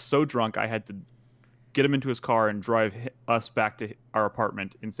he got so drunk, I had to get him into his car and drive us back to our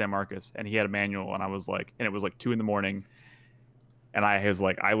apartment in San Marcos. And he had a manual, and it was 2 a.m, and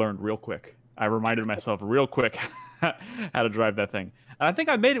I learned real quick. I reminded myself real quick how to drive that thing. And I think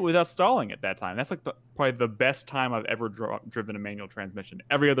I made it without stalling at that time. That's probably the best time I've ever driven a manual transmission.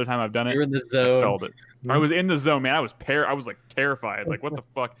 Every other time I've done it, you're in the zone. I stalled it. I was in the zone, man. I was terrified. Like, what the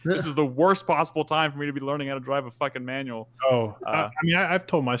fuck? This is the worst possible time for me to be learning how to drive a fucking manual. I mean, I've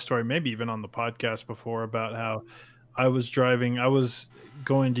told my story maybe even on the podcast before about how I was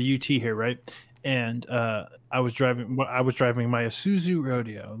going to UT here, right? And I was driving my Isuzu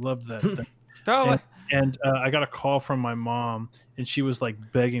Rodeo. Loved that thing. And I got a call from my mom, and she was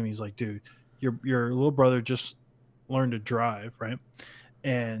begging me. He's like, dude, your little brother just learned to drive, right?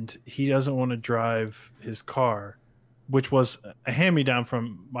 And he doesn't want to drive his car, which was a hand-me-down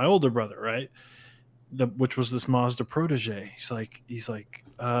from my older brother, right? Which was this Mazda Protege. He's like,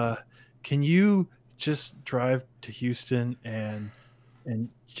 can you just drive to Houston and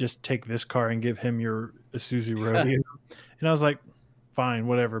just take this car and give him your Isuzu Rodeo? And I was like, fine,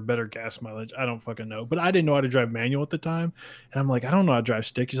 whatever, better gas mileage. I don't fucking know. But I didn't know how to drive manual at the time. And I'm like, I don't know how to drive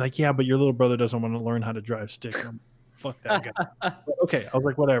stick. He's like, yeah, but your little brother doesn't want to learn how to drive stick. And I'm like, fuck that guy. Okay. I was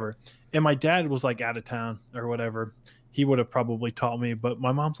like, whatever. And my dad was out of town or whatever. He would have probably taught me. But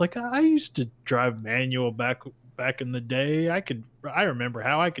my mom's like, I used to drive manual back in the day. I remember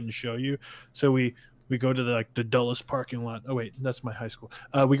how. I can show you. So we go to the Dulles parking lot. Oh, wait, that's my high school.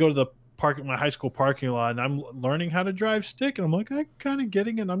 We go to my high school parking lot, and I'm learning how to drive stick, and I'm like, I'm kind of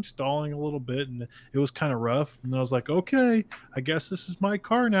getting it, and I'm stalling a little bit, and it was kind of rough. And I was like, okay, I guess this is my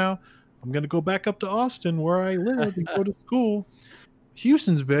car now. I'm gonna go back up to Austin where I live and go to school.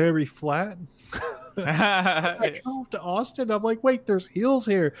 Houston's very flat. I drove to Austin. I'm like, wait, there's hills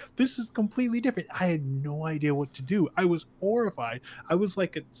here. This is completely different. I had no idea what to do. I was horrified. I was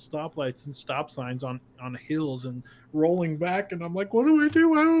at stoplights and stop signs on hills and rolling back. And I'm like, what do I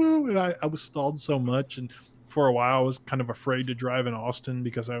do? I don't know. And I was stalled so much. And for a while, I was kind of afraid to drive in Austin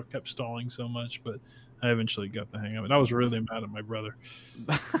because I kept stalling so much. But I eventually got the hang of it. I was really mad at my brother.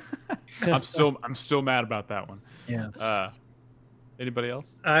 I'm still mad about that one. Yeah.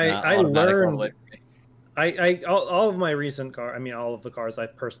 I learned All of my recent car, I mean, all of the cars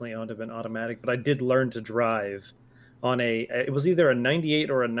I've personally owned have been automatic, but I did learn to drive on it was either a 98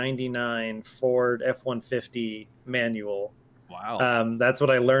 or a 99 Ford F-150 manual. Wow. That's what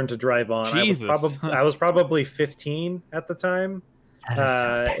I learned to drive on. Jesus. I was probably 15 at the time.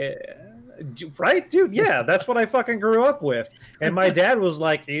 Right, dude? Yeah, that's what I fucking grew up with. And my dad was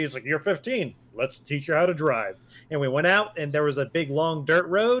like, you're 15. Let's teach you how to drive. And we went out, and there was a big, long dirt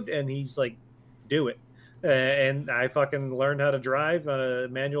road, and he's like, do it. And I fucking learned how to drive on a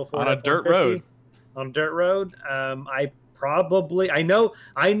manual Ford on a dirt road. On a dirt road. I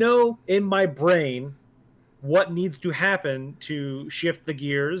know in my brain what needs to happen to shift the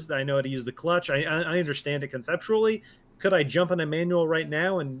gears. I know how to use the clutch. I understand it conceptually. Could I jump in a manual right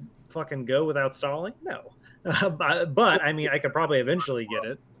now and fucking go without stalling? No. But I mean, I could probably eventually get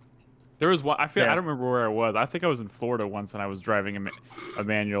it. There was one. I don't remember where I was. I think I was in Florida once, and I was driving a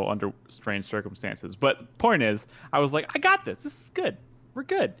manual under strange circumstances. But point is, I was like, I got this. This is good. We're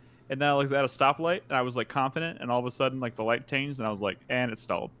good. And then I was at a stoplight, and I was like confident, and all of a sudden, like the light changed, and I was like, and it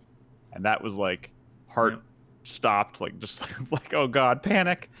stalled. And that was like heart stopped, like just like oh god,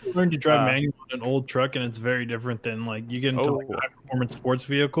 panic. You learn to drive manual in an old truck, and it's very different than like you get into like a high performance sports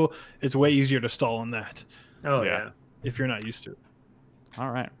vehicle. It's way easier to stall on that. Oh yeah, if you're not used to it.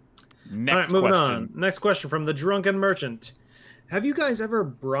 All right. Moving on. Next question from the Drunken Merchant. Have you guys ever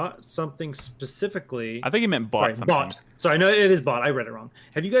brought something specifically? I think he meant bought something. Bought. So I know it is bought. I read it wrong.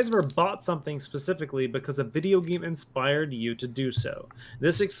 Have you guys ever bought something specifically because a video game inspired you to do so?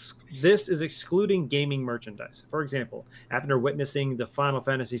 This is excluding gaming merchandise. For example, after witnessing the Final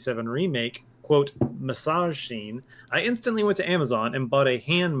Fantasy VII Remake, quote, massage scene, I instantly went to Amazon and bought a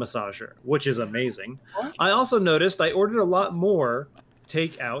hand massager, which is amazing. I also noticed I ordered a lot more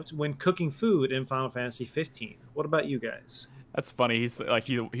takeout when cooking food in Final Fantasy 15. What about you guys? That's funny. He's like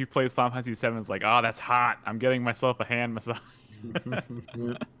he plays Final Fantasy 7. It's like, oh, that's hot. I'm getting myself a hand massage.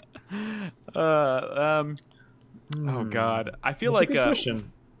 Oh god, I feel that's like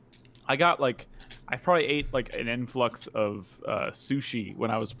I got like I probably ate like an influx of sushi when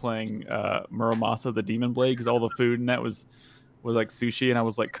I was playing Muramasa the Demon Blade, because all the food in that was like sushi, and I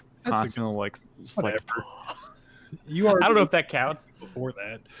was like constantly like just like. I don't know if that counts. Before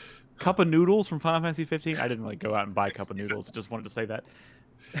that, cup of noodles from Final Fantasy 15. I didn't really go out and buy a cup of noodles. I just wanted to say that.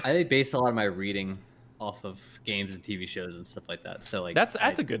 I base a lot of my reading off of games and TV shows and stuff like that. So like that's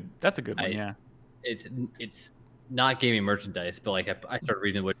a good one. Yeah, it's not gaming merchandise, but like I started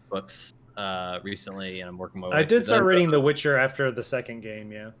reading the Witcher books recently, and I'm working my way. I did start reading The Witcher after the second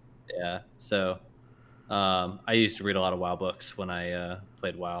game. Yeah. Yeah. So I used to read a lot of WoW books when I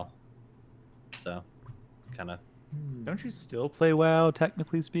played WoW. So kind of. Don't you still play WoW,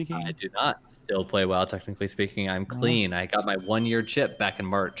 technically speaking? I do not still play WoW, technically speaking. I'm clean. I got my 1-year chip back in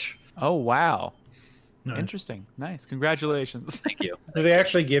March. Oh, wow. Nice. Interesting. Nice. Congratulations. Thank you. Do they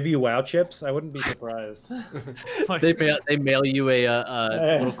actually give you WoW chips? I wouldn't be surprised. They mail you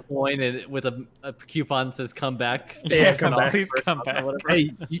a little coin and with a coupon that says "Come back." Yeah, come back. Please come back.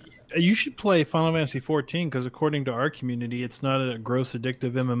 Hey, you should play Final Fantasy 14 because according to our community, it's not a gross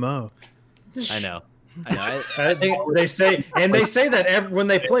addictive MMO. I know. They say that when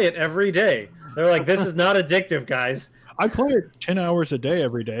they play it every day. They're like, this is not addictive, guys. I play it 10 hours a day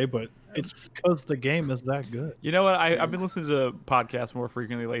every day, but it's because the game is that good. You know what? I've been listening to podcasts more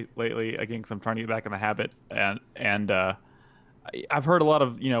frequently lately, again, because I'm trying to get back in the habit. And I've heard a lot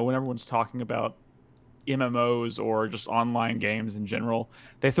of, when everyone's talking about MMOs or just online games in general,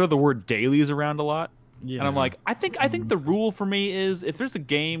 they throw the word dailies around a lot. Yeah. And I'm like, I think the rule for me is if there's a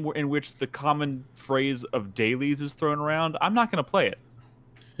game in which the common phrase of dailies is thrown around, I'm not going to play it.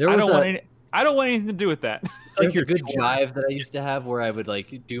 I don't want anything to do with that. It's like a good drive that I used to have where I would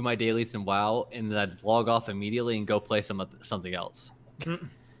like do my dailies in WoW and then I'd log off immediately and go play something else.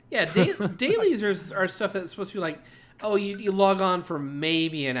 Yeah, dailies are stuff that's supposed to be like, oh, you log on for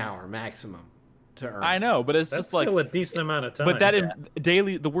maybe an hour maximum to earn. I know, but that's just like still a decent amount of time. But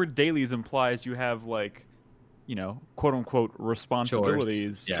the word dailies implies you have like, quote unquote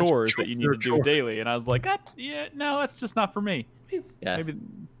responsibilities, chores that you need to do daily. And I was like, no, that's just not for me.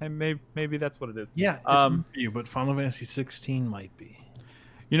 Maybe that's what it is. Yeah, it's not for you, but Final Fantasy 16 might be.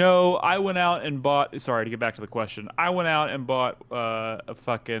 I went out and bought. Sorry to get back to the question. I went out and bought a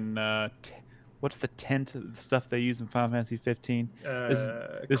fucking. What's the tent stuff they use in Final Fantasy 15?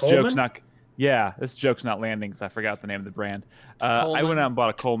 This joke's not. Yeah, this joke's not landing because I forgot the name of the brand. I went out and bought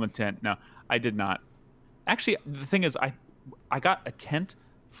a Coleman tent. No, I did not. Actually, the thing is, I got a tent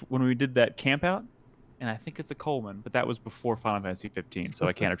when we did that camp out, and I think it's a Coleman, but that was before Final Fantasy 15, so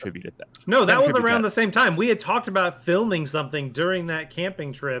I can't attribute it that. No, that was around the same time. We had talked about filming something during that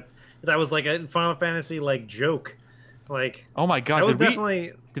camping trip that was like a Final Fantasy like joke. Like, oh my god,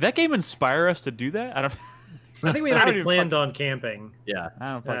 did that game inspire us to do that? I think we had already planned on camping. Yeah. I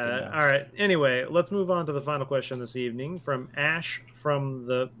don't fucking know. All right. Anyway, let's move on to the final question this evening from Ash from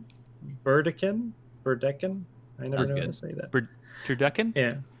the Burdekin. I never know how to say that. Burdekin?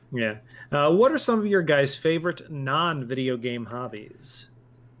 Yeah. Yeah. What are some of your guys' favorite non-video game hobbies?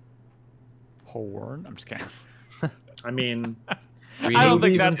 Porn? I'm just kidding. I mean, I don't think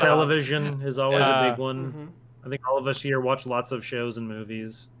movies and television is always a big one. Mm-hmm. I think all of us here watch lots of shows and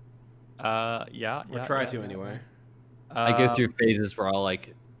movies. Yeah. I try to anyway. I go through phases where I'll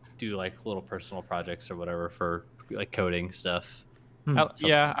like do like little personal projects or whatever for like coding stuff.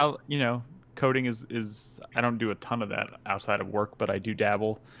 Coding is I don't do a ton of that outside of work, but I do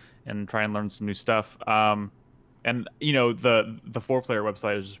dabble and try and learn some new stuff. And you know, the 4Player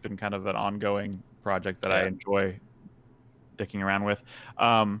website has just been kind of an ongoing project that I enjoy dicking around with.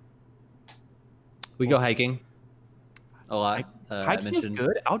 We go hiking a lot. Hiking is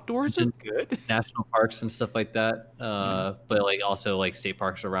good. Outdoors is good. National parks and stuff like that. But like also like state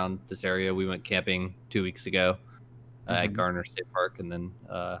parks around this area. We went camping 2 weeks ago at Garner State Park, and then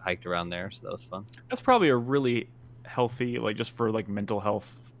hiked around there. So that was fun. That's probably a really healthy, like just for like mental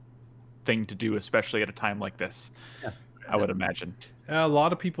health thing to do, especially at a time like this. Yeah. I would imagine. A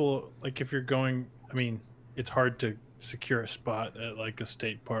lot of people, like if you're going, I mean, it's hard to secure a spot at like a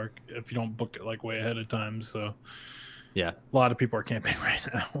state park if you don't book it like way ahead of time. So yeah, a lot of people are camping right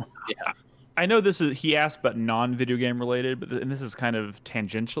now. Yeah, I know this is, he asked but non-video game related, but and this is kind of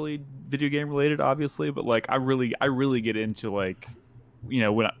tangentially video game related, obviously, but like I really get into like, you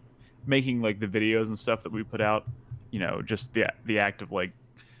know, when making like the videos and stuff that we put out, you know, just the act of like,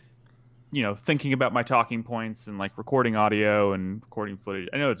 you know, thinking about my talking points and like recording audio and recording footage.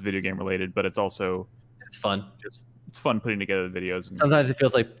 I know it's video game related, but it's also fun. It's fun putting together the videos. And sometimes it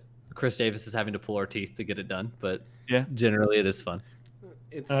feels like Chris Davis is having to pull our teeth to get it done, but yeah, generally it is fun.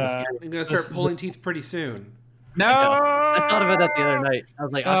 It's you're gonna start pulling teeth pretty soon. No, I thought about that the other night. I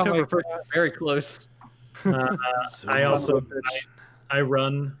was like, October 1st, very close. I also I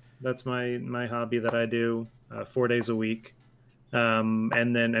run. That's my hobby that I do 4 days a week.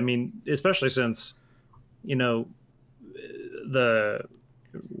 And then, I mean, especially since, you know, the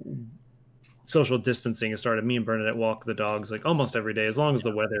social distancing has started, me and Bernadette walk the dogs like almost every day, as long as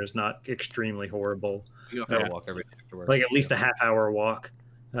the weather is not extremely horrible. You go for a walk every day after work. Like at least a half-hour walk,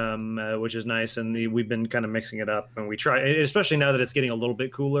 which is nice. And we've been kind of mixing it up, and we try, especially now that it's getting a little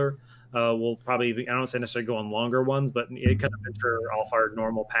bit cooler. We'll probably, I don't say necessarily go on longer ones, but it kind of venture off our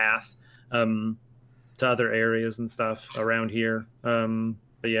normal path. To other areas and stuff around here.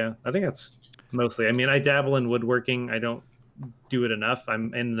 But yeah, I think that's mostly, I mean, I dabble in woodworking. I don't do it enough.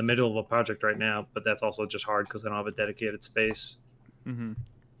 I'm in the middle of a project right now, but that's also just hard because I don't have a dedicated space. Mm-hmm.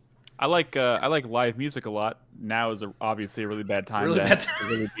 I like live music a lot. Now is obviously a really bad time to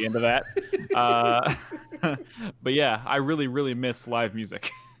really be into that. But yeah, I really miss live music.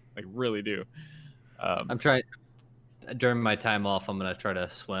 Like really do. I'm trying, during my time off, I'm going to try to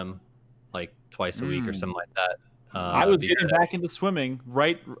swim like twice a week or something like that. I was getting back into swimming,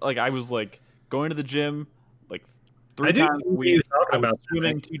 right? Like I was like going to the gym like 3 times a week. About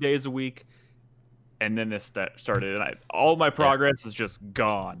swimming 2 days a week, and then this started, and all my progress is just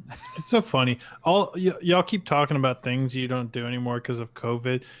gone. It's so funny. Y'all keep talking about things you don't do anymore because of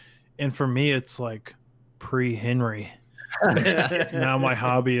COVID, and for me, it's like pre-Henry. Now my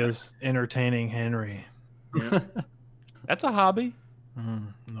hobby is entertaining Henry. Yeah. That's a hobby.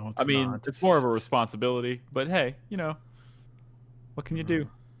 No, it's I mean, not. it's more of a responsibility, but hey, you know, what can you do?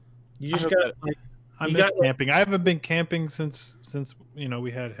 You just got. I miss camping. I haven't been camping since you know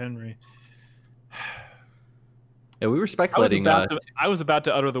we had Henry. Yeah, we were speculating. I was about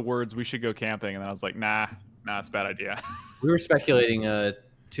to utter the words "we should go camping," and I was like, "Nah, it's a bad idea." We were speculating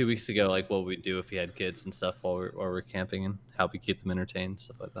 2 weeks ago, like what we'd do if we had kids and stuff while we're camping and how we keep them entertained,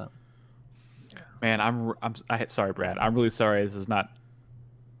 stuff like that. Man, I'm sorry, Brad. I'm really sorry. This is not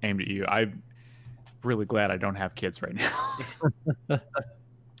aimed at you. I'm really glad I don't have kids right now. You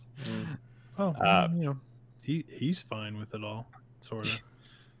know, he's fine with it all, sort of.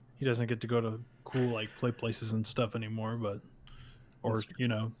 He doesn't get to go to cool like play places and stuff anymore, or you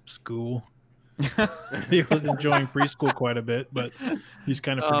know, school. He was enjoying preschool quite a bit, but he's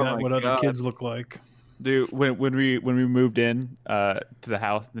kind of forgot what other kids look like. Dude, when we moved in to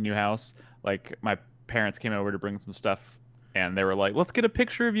the new house, like my parents came over to bring some stuff and they were like, "Let's get a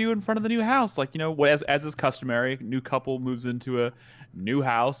picture of you in front of the new house." Like, as is customary, new couple moves into a new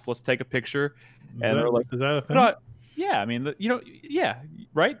house. Let's take a picture. And they're like, "Is that a thing?" Yeah, I mean, yeah,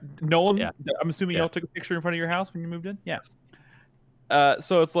 right. Nolan, Yeah. I'm assuming y'all took a picture in front of your house when you moved in. Yes.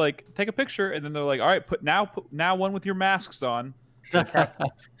 So it's like, take a picture, and then they're like, all right, put now one with your masks on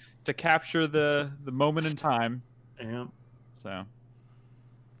to capture the moment in time. Yeah. So,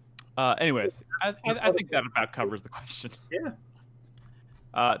 anyways, I think that about covers the question.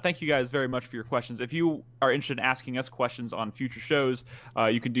 Yeah. Thank you guys very much for your questions. If you are interested in asking us questions on future shows,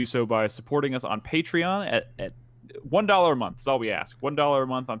 you can do so by supporting us on Patreon at $1 a month. That's all we ask. $1 a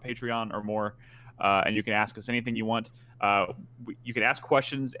month on Patreon or more. And you can ask us anything you want. You can ask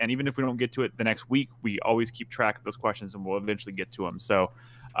questions, and even if we don't get to it the next week, we always keep track of those questions, and we'll eventually get to them. So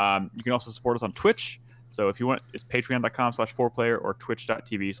you can also support us on Twitch. So if you want, it's patreon.com/4player or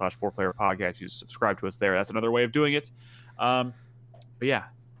twitch.tv/4player podcast. You subscribe to us there. That's another way of doing it. But yeah,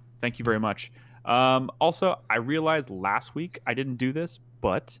 thank you very much. Also, I realized last week I didn't do this,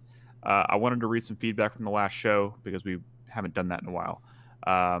 but I wanted to read some feedback from the last show because we haven't done that in a while.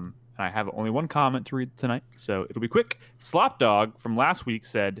 And I have only one comment to read tonight, so it'll be quick. Slopdog from last week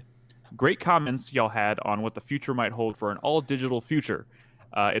said, "Great comments y'all had on what the future might hold for an all-digital future.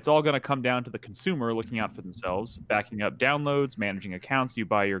 It's all going to come down to the consumer looking out for themselves, backing up downloads, managing accounts you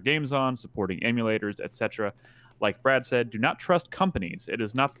buy your games on, supporting emulators, etc. Like Brad said, do not trust companies. It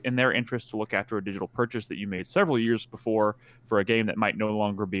is not in their interest to look after a digital purchase that you made several years before for a game that might no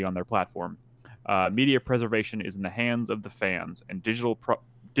longer be on their platform. Media preservation is in the hands of the fans, and digital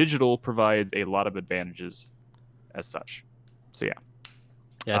provides a lot of advantages as such." So yeah.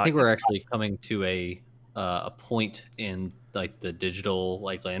 Yeah, I think we're actually coming to a point in like the digital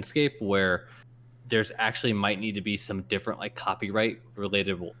landscape where there's actually might need to be some different copyright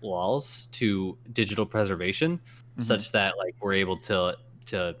related laws to digital preservation, such that we're able to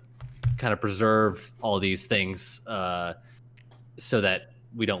kind of preserve all these things so that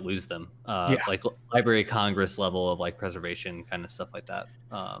we don't lose them. Like Library of Congress level of preservation kind of stuff like that.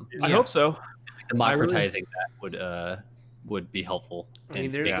 I hope so. Democratizing that would be helpful. I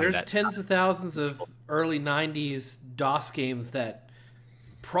mean, there's tens of thousands of early 90s DOS games that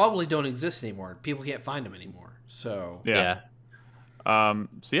probably don't exist anymore. People can't find them anymore. So yeah. So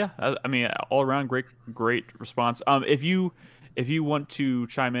yeah, I mean, all around great response. If you want to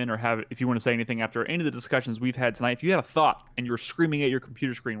chime in or if you want to say anything after any of the discussions we've had tonight, if you had a thought and you were screaming at your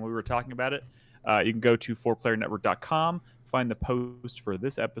computer screen while we were talking about it, you can go to 4playernetwork.com, find the post for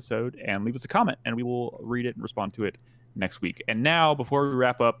this episode, and leave us a comment, and we will read it and respond to it next week. And now, before we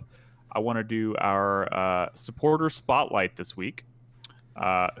wrap up, I want to do our supporter spotlight this week,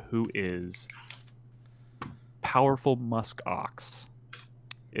 who is Powerful Musk Ox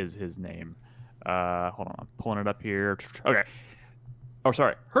is his name. Hold on, I'm pulling it up here. Okay. Oh,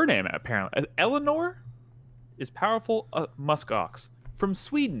 sorry. Her name, apparently. Eleanor is Powerful Musk Ox from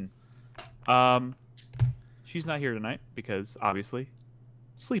Sweden. She's not here tonight because, obviously,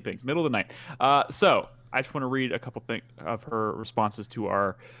 sleeping, middle of the night. So I just want to read a couple of her responses to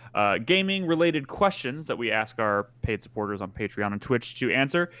our gaming-related questions that we ask our paid supporters on Patreon and Twitch to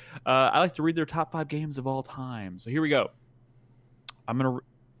answer. I like to read their top 5 games of all time. So here we go.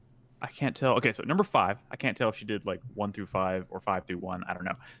 I can't tell. Okay, so number 5. I can't tell if she did 1 through 5 or 5 through 1. I don't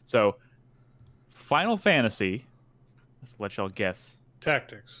know. So Final Fantasy. Let's let y'all guess.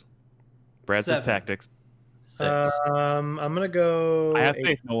 Tactics. Brad says Tactics. 6. I'm gonna go. I have 8.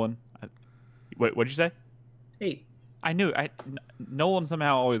 faith, Nolan. What'd you say? 8. I knew. Nolan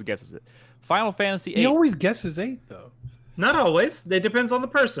somehow always guesses it. Final Fantasy 8. He always guesses 8, though. Not always. It depends on the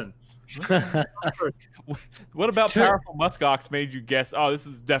person. What about Powerful Musk Ox made you guess, oh, this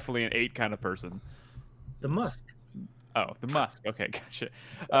is definitely an 8 kind of person? The Musk. Oh, the Musk. Okay, gotcha.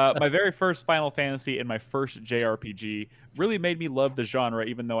 My very first Final Fantasy and my first JRPG really made me love the genre,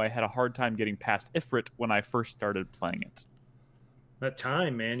 even though I had a hard time getting past Ifrit when I first started playing it. That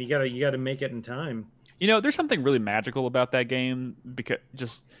time, man. You gotta make it in time. There's something really magical about that game because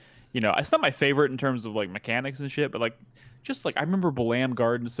it's not my favorite in terms of mechanics and shit, but I remember Balam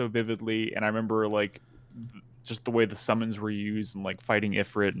Garden so vividly, and I remember just the way the summons were used and fighting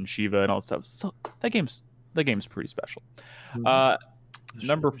Ifrit and Shiva and all that stuff. So that game's pretty special.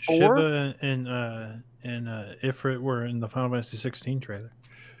 Number 4. Shiva and Ifrit were in the Final Fantasy 16 trailer.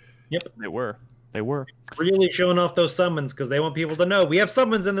 Yep, they were. Really showing off those summons because they want people to know we have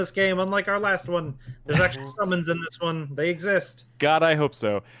summons in this game, unlike our last one. There's actually summons in this one. They exist. God, I hope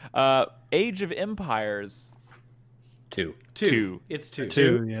so. Age of Empires. 2. It's 2.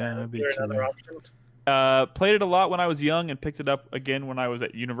 2, yeah. That'd be another option. Played it a lot when I was young and picked it up again when I was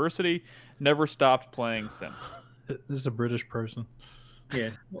at university. Never stopped playing since. This is a British person.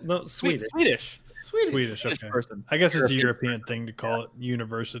 Yeah, no, Swedish. Swedish. Okay. Person. I guess it's a European thing to call it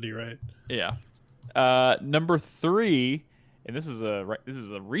university, right? Yeah. Number 3, and this is a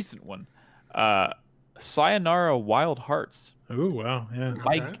recent one. Sayonara Wild Hearts. Oh wow, yeah.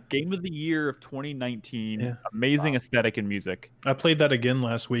 My game of the year of 2019. Yeah. Amazing aesthetic and music. I played that again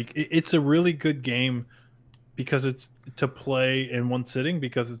last week. It's a really good game because it's to play in one sitting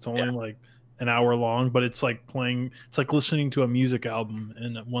because it's only like an hour long, but it's like listening to a music album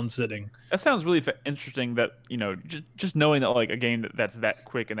in one sitting. That sounds really interesting. That just knowing that like a game that's that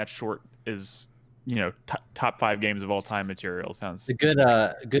quick and that short is top 5 games of all time material sounds. It's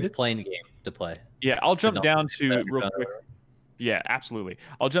a good playing game to play. Yeah, I'll jump down to real quick. Yeah, absolutely.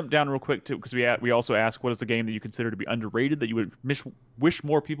 I'll jump down real quick too because we also asked what is the game that you consider to be underrated that you would wish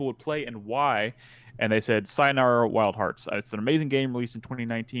more people would play and why. And they said Sayonara Wild Hearts. It's an amazing game released in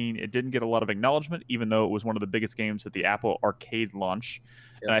 2019. It didn't get a lot of acknowledgement, even though it was one of the biggest games at the Apple Arcade launch.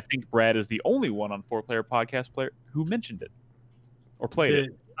 Yep. And I think Brad is the only one on 4Player Podcast Player who mentioned it or played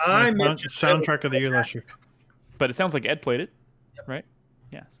it. I mentioned soundtrack of the year last year. But it sounds like Ed played it, right?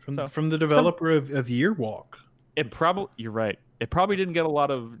 Yes. From the developer of Yearwalk. You're right. It probably didn't get a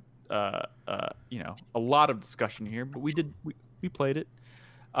lot of a lot of discussion here, but we played it.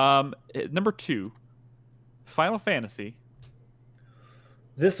 Number 2, Final Fantasy.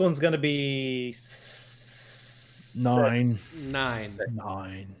 This one's gonna be 9.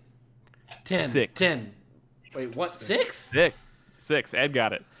 10. 6. 10. Wait, what? 6? 6. Ed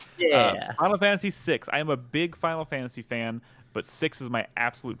got it. Yeah. Final Fantasy 6. I am a big Final Fantasy fan, but 6 is my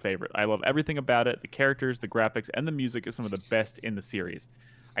absolute favorite. I love everything about it. The characters, the graphics, and the music is some of the best in the series.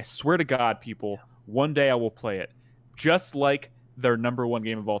 I swear to God, people, one day I will play it. Just like their number 1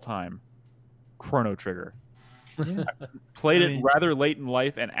 game of all time, Chrono Trigger. Yeah. Played it rather late in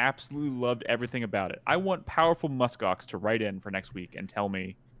life and absolutely loved everything about it. I want powerful muskox to write in for next week and tell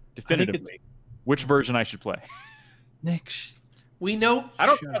me definitively which version I should play. Next. We know. I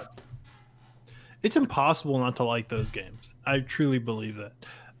don't trust. It's impossible not to like those games. I truly believe that.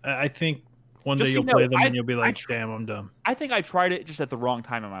 I think one day you'll play them and you'll be like, damn, I'm dumb. I think I tried it just at the wrong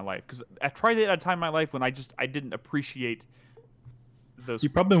time in my life because I tried it at a time in my life when I didn't appreciate those. You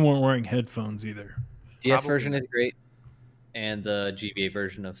probably weren't wearing headphones either. DS version is great, and the GBA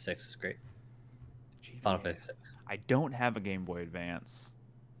version of 6 is great. Final Fantasy 6. I don't have a Game Boy Advance,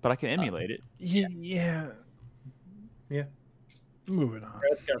 but I can emulate it. Yeah. Moving on.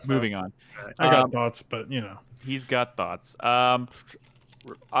 Moving on. I got thoughts, but he's got thoughts.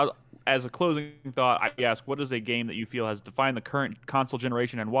 As a closing thought, I ask, what is a game that you feel has defined the current console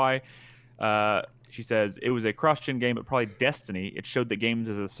generation and why? She says, it was a cross-gen game, but probably Destiny. It showed that games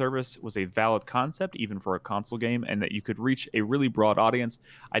as a service was a valid concept, even for a console game, and that you could reach a really broad audience.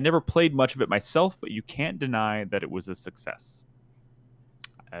 I never played much of it myself, but you can't deny that it was a success.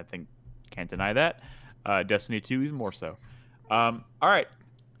 I think can't deny that. Destiny 2 even more so. All right.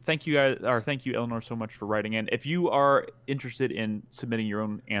 Thank you guys, or thank you, Eleanor, so much for writing in. If you are interested in submitting your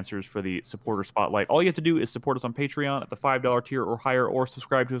own answers for the supporter spotlight, all you have to do is support us on Patreon at the $5 tier or higher, or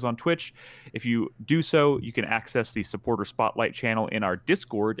subscribe to us on Twitch. If you do so, you can access the supporter spotlight channel in our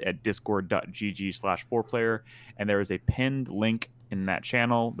Discord at discord.gg/4player, and there is a pinned link in that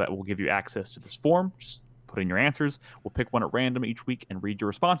channel that will give you access to this form. Just put in your answers. We'll pick one at random each week and read your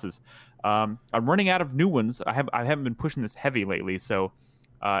responses. I'm running out of new ones. I haven't been pushing this heavy lately, so.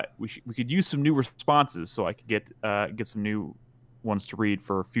 We could use some new responses so I could get some new ones to read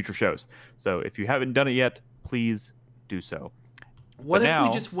for future shows. So if you haven't done it yet, please do so. What if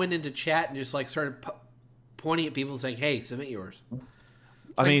we just went into chat and just like started pointing at people and saying, "Hey, submit yours"?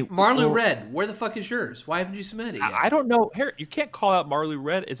 I mean, Marley Red, where the fuck is yours? Why haven't you submitted it yet? I don't know. Here, you can't call out Marley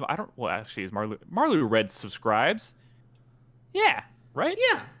Red. Is Marley Red subscribes? Yeah. Right?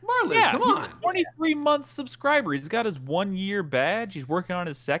 Yeah, Marley, come on. 23-month subscriber. He's got his 1-year badge. He's working on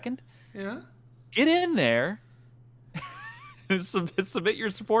his 2nd. Yeah. Get in there and submit your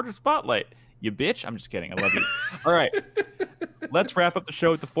supporter spotlight. You bitch. I'm just kidding. I love you. All right. Let's wrap up the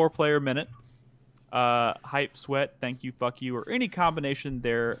show with the 4-player minute. Hype, sweat, thank you, fuck you, or any combination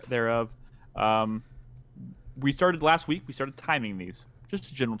thereof. We started last week. We started timing these.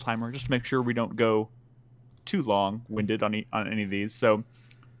 Just a general timer, just to make sure we don't go too long-winded on any of these. So,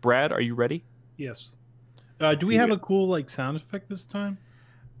 Brad, are you ready? Yes. Do we have a cool sound effect this time?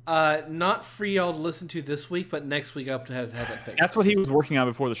 Not for y'all to listen to this week, but next week I hope to have that fixed. That's what he was working on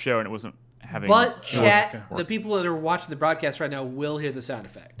before the show, and it wasn't having. But chat, the people that are watching the broadcast right now will hear the sound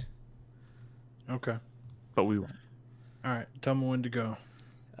effect. Okay. But we won't. All right. Tell me when to go.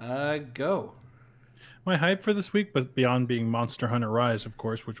 Go. My hype for this week, but beyond being Monster Hunter Rise, of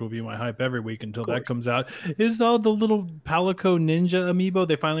course, which will be my hype every week until that comes out, is all the little Palico Ninja amiibo.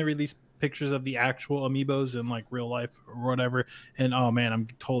 They finally released pictures of the actual amiibos in like real life or whatever. And oh man, I'm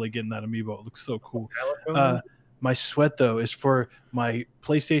totally getting that amiibo. It looks so cool. My sweat though is for my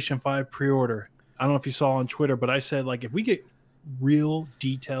PlayStation 5 pre-order. I don't know if you saw on Twitter, but I said like if we get real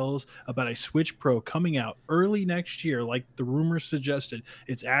details about a Switch Pro coming out early next year, like the rumors suggested,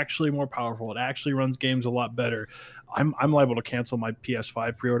 it's actually more powerful. It actually runs games a lot better. I'm liable to cancel my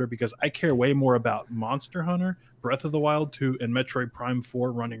PS5 pre-order because I care way more about Monster Hunter, Breath of the Wild 2, and Metroid Prime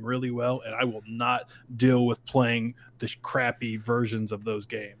 4 running really well, and I will not deal with playing the crappy versions of those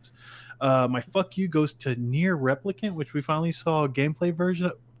games. My fuck you goes to Nier Replicant, which we finally saw a gameplay version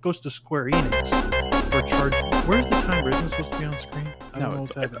of. Goes to Square Enix for charge. Where's the time? Isn't it supposed to be on screen? I don't know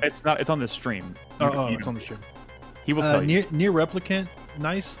it's not. It's on the stream. It's on the stream. He will tell you. Nier Replicant,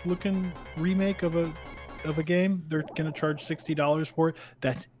 nice looking remake of a game. They're gonna charge $60 for it.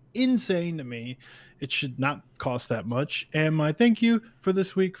 That's insane to me. It should not cost that much. And my thank you for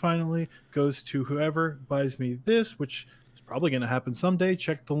this week finally goes to whoever buys me this, which is probably gonna happen someday.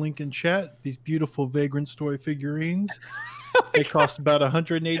 Check the link in chat. These beautiful Vagrant toy figurines. They cost about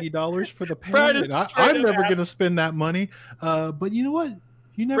 $180 for the pair. I'm never going to spend that money. But you know what?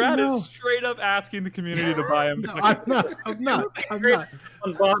 You never know. Brad is straight up asking the community to buy him. No, I'm not. Someone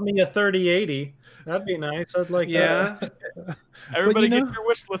bought me a 3080. That'd be nice. I'd like that. Everybody get your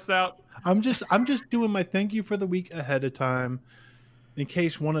wish lists out. I'm just doing my thank you for the week ahead of time in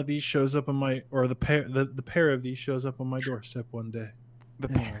case one of these shows up on my, or the pair of these shows up on my doorstep one day.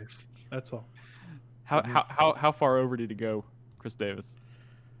 Anyways, that's all. How far over did he go, Chris Davis?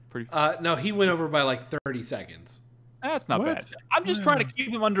 Pretty. No, he went over by like 30 seconds. That's not bad. I'm just trying to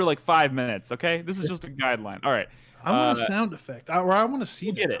keep him under like 5 minutes. Okay, this is just a guideline. All right. I want a sound effect, or I want to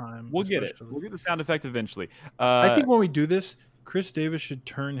see the time. We'll get it. We'll get the sound effect eventually. I think when we do this, Chris Davis should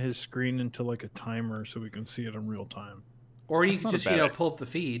turn his screen into like a timer so we can see it in real time. Or you can just pull up the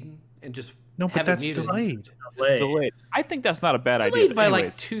feed and just but that's delayed. It's delayed. I think that's not a bad idea. Delayed by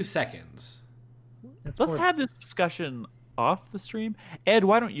like 2 seconds. Let's have this discussion off the stream. Ed,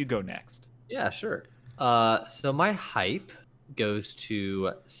 why don't you go next? Yeah, sure. So my hype goes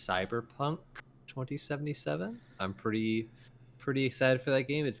to Cyberpunk 2077. I'm pretty excited for that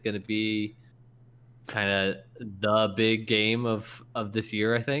game. It's going to be kind of the big game of this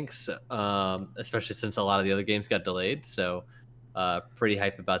year, I think. So, especially since a lot of the other games got delayed. So, pretty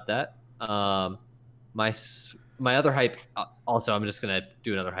hype about that. My other hype, also, I'm just going to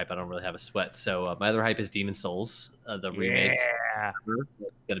do another hype. I don't really have a sweat. So my other hype is Demon Souls, the remake.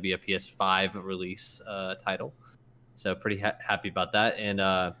 It's going to be a PS5 release title. So pretty happy about that.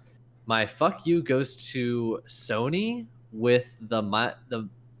 And my fuck you goes to Sony with the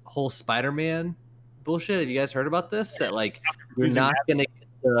whole Spider-Man bullshit. Have you guys heard about this? That like you're not going to get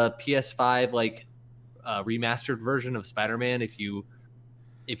the PS5 like remastered version of Spider-Man if you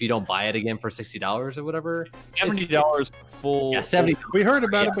don't buy it again for $60 or whatever. $70 full. Yeah, $70. We heard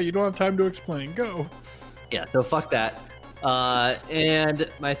about it, but you don't have time to explain. Go. Yeah, so fuck that. And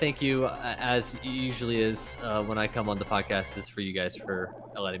my thank you, as usually is when I come on the podcast, is for you guys for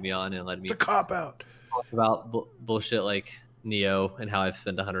letting me on and letting me it's a cop out. Talk about bullshit like Neo and how I've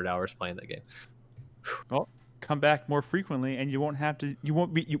spent 100 hours playing that game. Well, come back more frequently, and you won't have to. You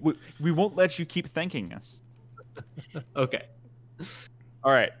won't be. We won't let you keep thanking us. Okay.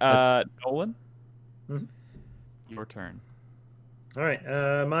 All right, Nolan, your turn. All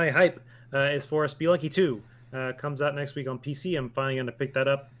right, my hype is for Spelunky 2. Comes out next week on PC. I'm finally going to pick that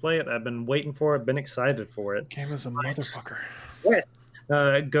up, play it. I've been waiting for it, been excited for it. Game is a motherfucker. Yes.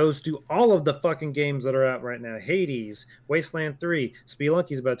 It goes to all of the fucking games that are out right now. Hades, Wasteland 3,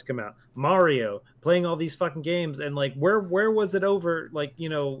 Spelunky's about to come out, Mario, playing all these fucking games. And like, where was it over? Like,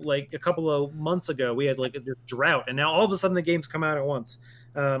 like a couple of months ago, we had like this drought, and now all of a sudden the games come out at once.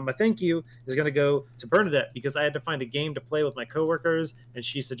 My thank you is going to go to Bernadette because I had to find a game to play with my coworkers, and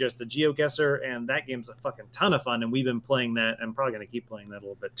she suggested GeoGuessr, and that game's a fucking ton of fun, and we've been playing that. I'm probably going to keep playing that a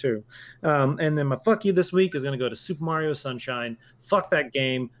little bit too. And then my fuck you this week is going to go to Super Mario Sunshine. Fuck that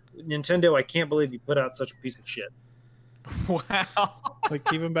game. Nintendo, I can't believe you put out such a piece of shit. Wow.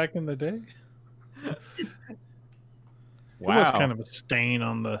 Like even back in the day? Wow. It was kind of a stain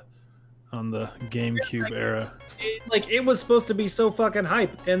on the GameCube era. It was supposed to be so fucking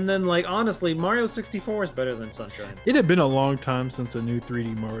hype, and then like honestly, Mario 64 is better than Sunshine. It had been a long time since a new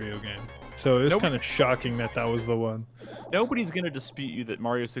 3D Mario game, so it's kind of shocking that was the one. Nobody's gonna dispute you that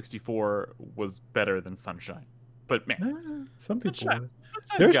Mario 64 was better than Sunshine, but man, some people.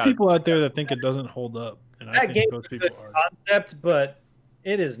 There's people out there that think it doesn't hold up, and I think those people are. Concept, but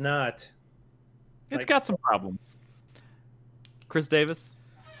it is not. It's got some problems. Chris Davis?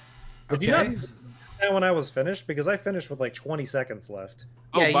 Did you not when I was finished? Because I finished with like 20 seconds left.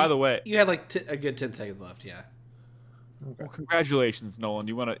 Yeah, by the way, you had like a good 10 seconds left. Yeah. Okay. Well, congratulations, Nolan.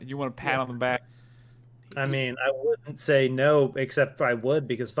 You want to pat on the back? I mean, I wouldn't say no, except I would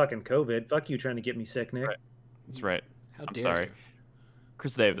because fucking COVID. Fuck you, trying to get me sick, Nick. Right. That's right. I'm sorry,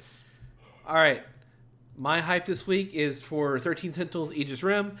 Chris Davis. All right, my hype this week is for 13 Sentinels Aegis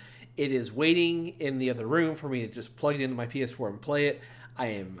Rim. It is waiting in the other room for me to just plug it into my PS4 and play it. I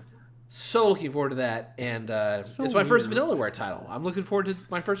am so looking forward to that, and it's my first Vanillaware title. I'm looking forward to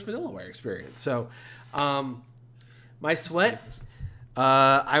my first Vanillaware experience. So, my sweat.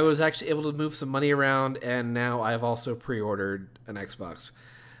 I was actually able to move some money around, and now I've also pre-ordered an Xbox.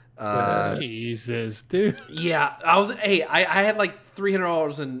 Jesus, dude. Yeah, I had like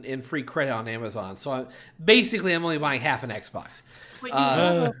 $300 in free credit on Amazon, so I'm only buying half an Xbox.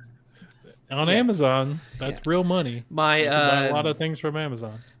 On Amazon, that's real money. You can buy a lot of things from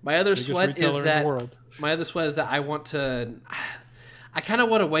Amazon. My other sweat is that I kind of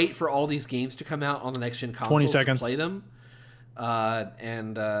want to wait for all these games to come out on the next gen consoles to play them. That's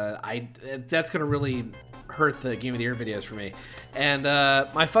going to really hurt the Game of the Year videos for me. And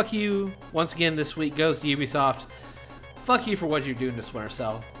my fuck you once again this week goes to Ubisoft. Fuck you for what you're doing to Splinter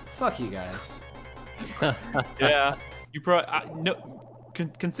Cell. Fuck you guys. Yeah, you probably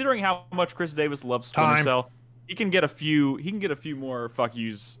considering how much Chris Davis loves Splinter Cell, he can get a few more fuck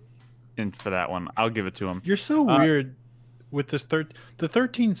yous in for that one. I'll give it to him. You're so weird with this the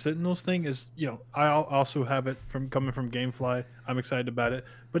 13 Sentinels thing is, I also have it coming from Gamefly. I'm excited about it,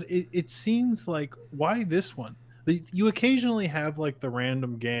 but it seems like, why this one? You occasionally have like the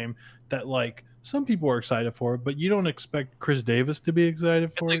random game that like some people are excited for, but you don't expect Chris Davis to be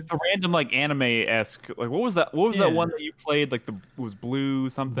excited for it. The random like anime-esque, like what was that that one that you played, like it was Blue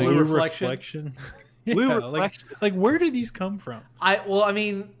something? Blue Reflection. Blue Reflection. Like where do these come from?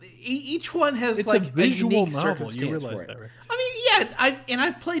 Each one has it's like a visual unique novel. You realize realize that, right? I mean,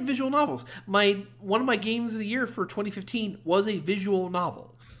 I've played visual novels. One of my games of the year for 2015 was a visual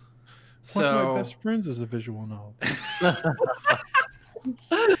novel. One of my best friends is a visual novel.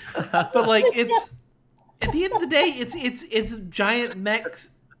 But like, it's at the end of the day, it's giant mechs,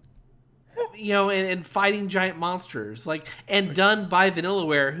 and fighting giant monsters, and done by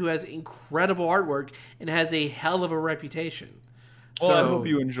Vanillaware, who has incredible artwork and has a hell of a reputation. Well, I hope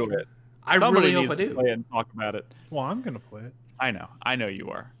you enjoy it. Really hope I do. Play it and talk about it. Well, I'm gonna play it. I know you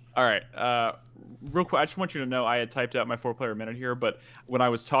are. All right. Real quick, I just want you to know I had typed out my 4-player minute here, but when I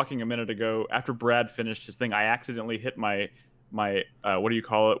was talking a minute ago, after Brad finished his thing, I accidentally hit my what do you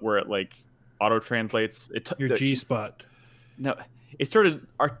call it, where it like auto translates your G spot. No, it started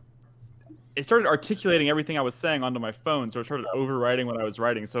articulating everything I was saying onto my phone, so it started overwriting what I was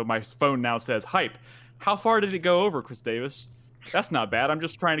writing. So my phone now says hype. How far did it go over, Chris Davis? That's not bad. I'm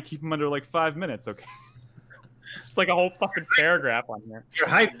just trying to keep him under like 5 minutes. Okay. It's like a whole fucking paragraph on here. You're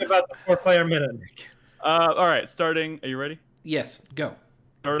hyped about the 4-player minute, Nick. All right, starting. Are you ready? Yes, go.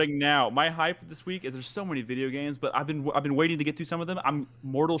 Starting now. My hype this week is there's so many video games, but I've been waiting to get through some of them. I'm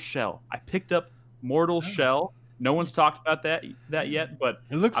Mortal Shell. I picked up Mortal Shell. No one's talked about that yet, but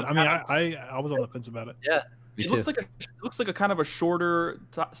it looks. I was on the fence about it. Yeah, it looks like a kind of a shorter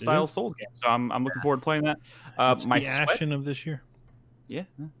style Souls game. So I'm looking forward to playing that. My Ashen of this year. Yeah,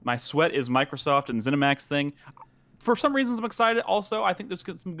 my sweat is Microsoft and Zenimax thing. For some reasons, I'm excited. Also, I think there's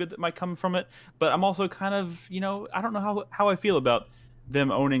some good that might come from it. But I'm also kind of, I don't know how I feel about them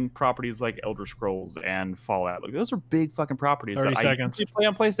owning properties like Elder Scrolls and Fallout. Like those are big fucking properties. 30 seconds. I play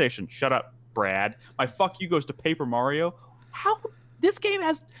on PlayStation. Shut up, Brad. My fuck you goes to Paper Mario. How this game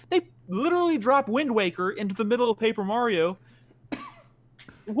they literally drop Wind Waker into the middle of Paper Mario.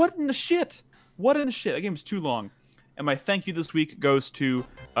 What in the shit? That game is too long. And my thank you this week goes to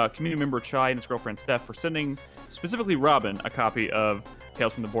community member Chai and his girlfriend Steph for sending specifically Robin a copy of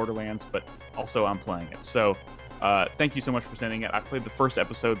Tales from the Borderlands, but also I'm playing it. So thank you so much for sending it. I played the first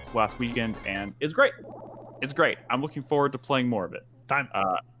episode last weekend, and it's great. It's great. I'm looking forward to playing more of it. I'm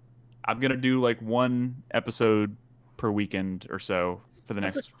going to do like one episode per weekend or so for the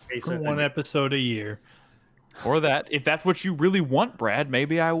next... One episode a year. Or that. If that's what you really want, Brad,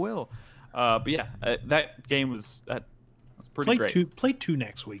 maybe I will. But yeah, that game was pretty great. Play two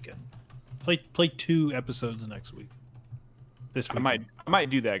next weekend. Play 2 episodes next week. This weekend. I might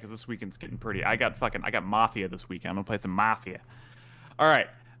do that because this weekend's getting pretty. I got Mafia this weekend. I'm gonna play some Mafia. All right,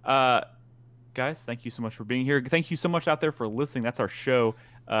 guys, thank you so much for being here. Thank you so much out there for listening. That's our show.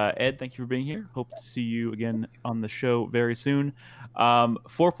 Ed, thank you for being here. Hope to see you again on the show very soon.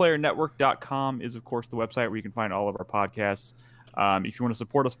 4playernetwork.com is of course the website where you can find all of our podcasts. If you want to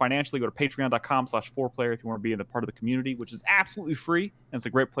support us financially, go to patreon.com/4player if you want to be in the part of the community, which is absolutely free. And it's a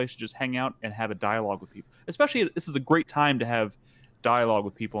great place to just hang out and have a dialogue with people. Especially, this is a great time to have dialogue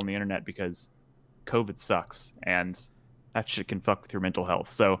with people on the internet because COVID sucks and that shit can fuck with your mental health.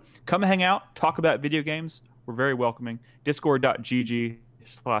 So come hang out, talk about video games. We're very welcoming.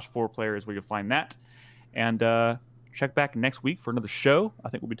 Discord.gg/4player is where you'll find that. And check back next week for another show. I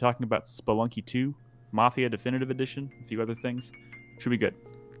think we'll be talking about Spelunky 2, Mafia Definitive Edition, a few other things. Should be good.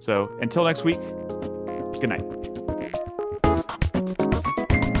 So until next week, good night.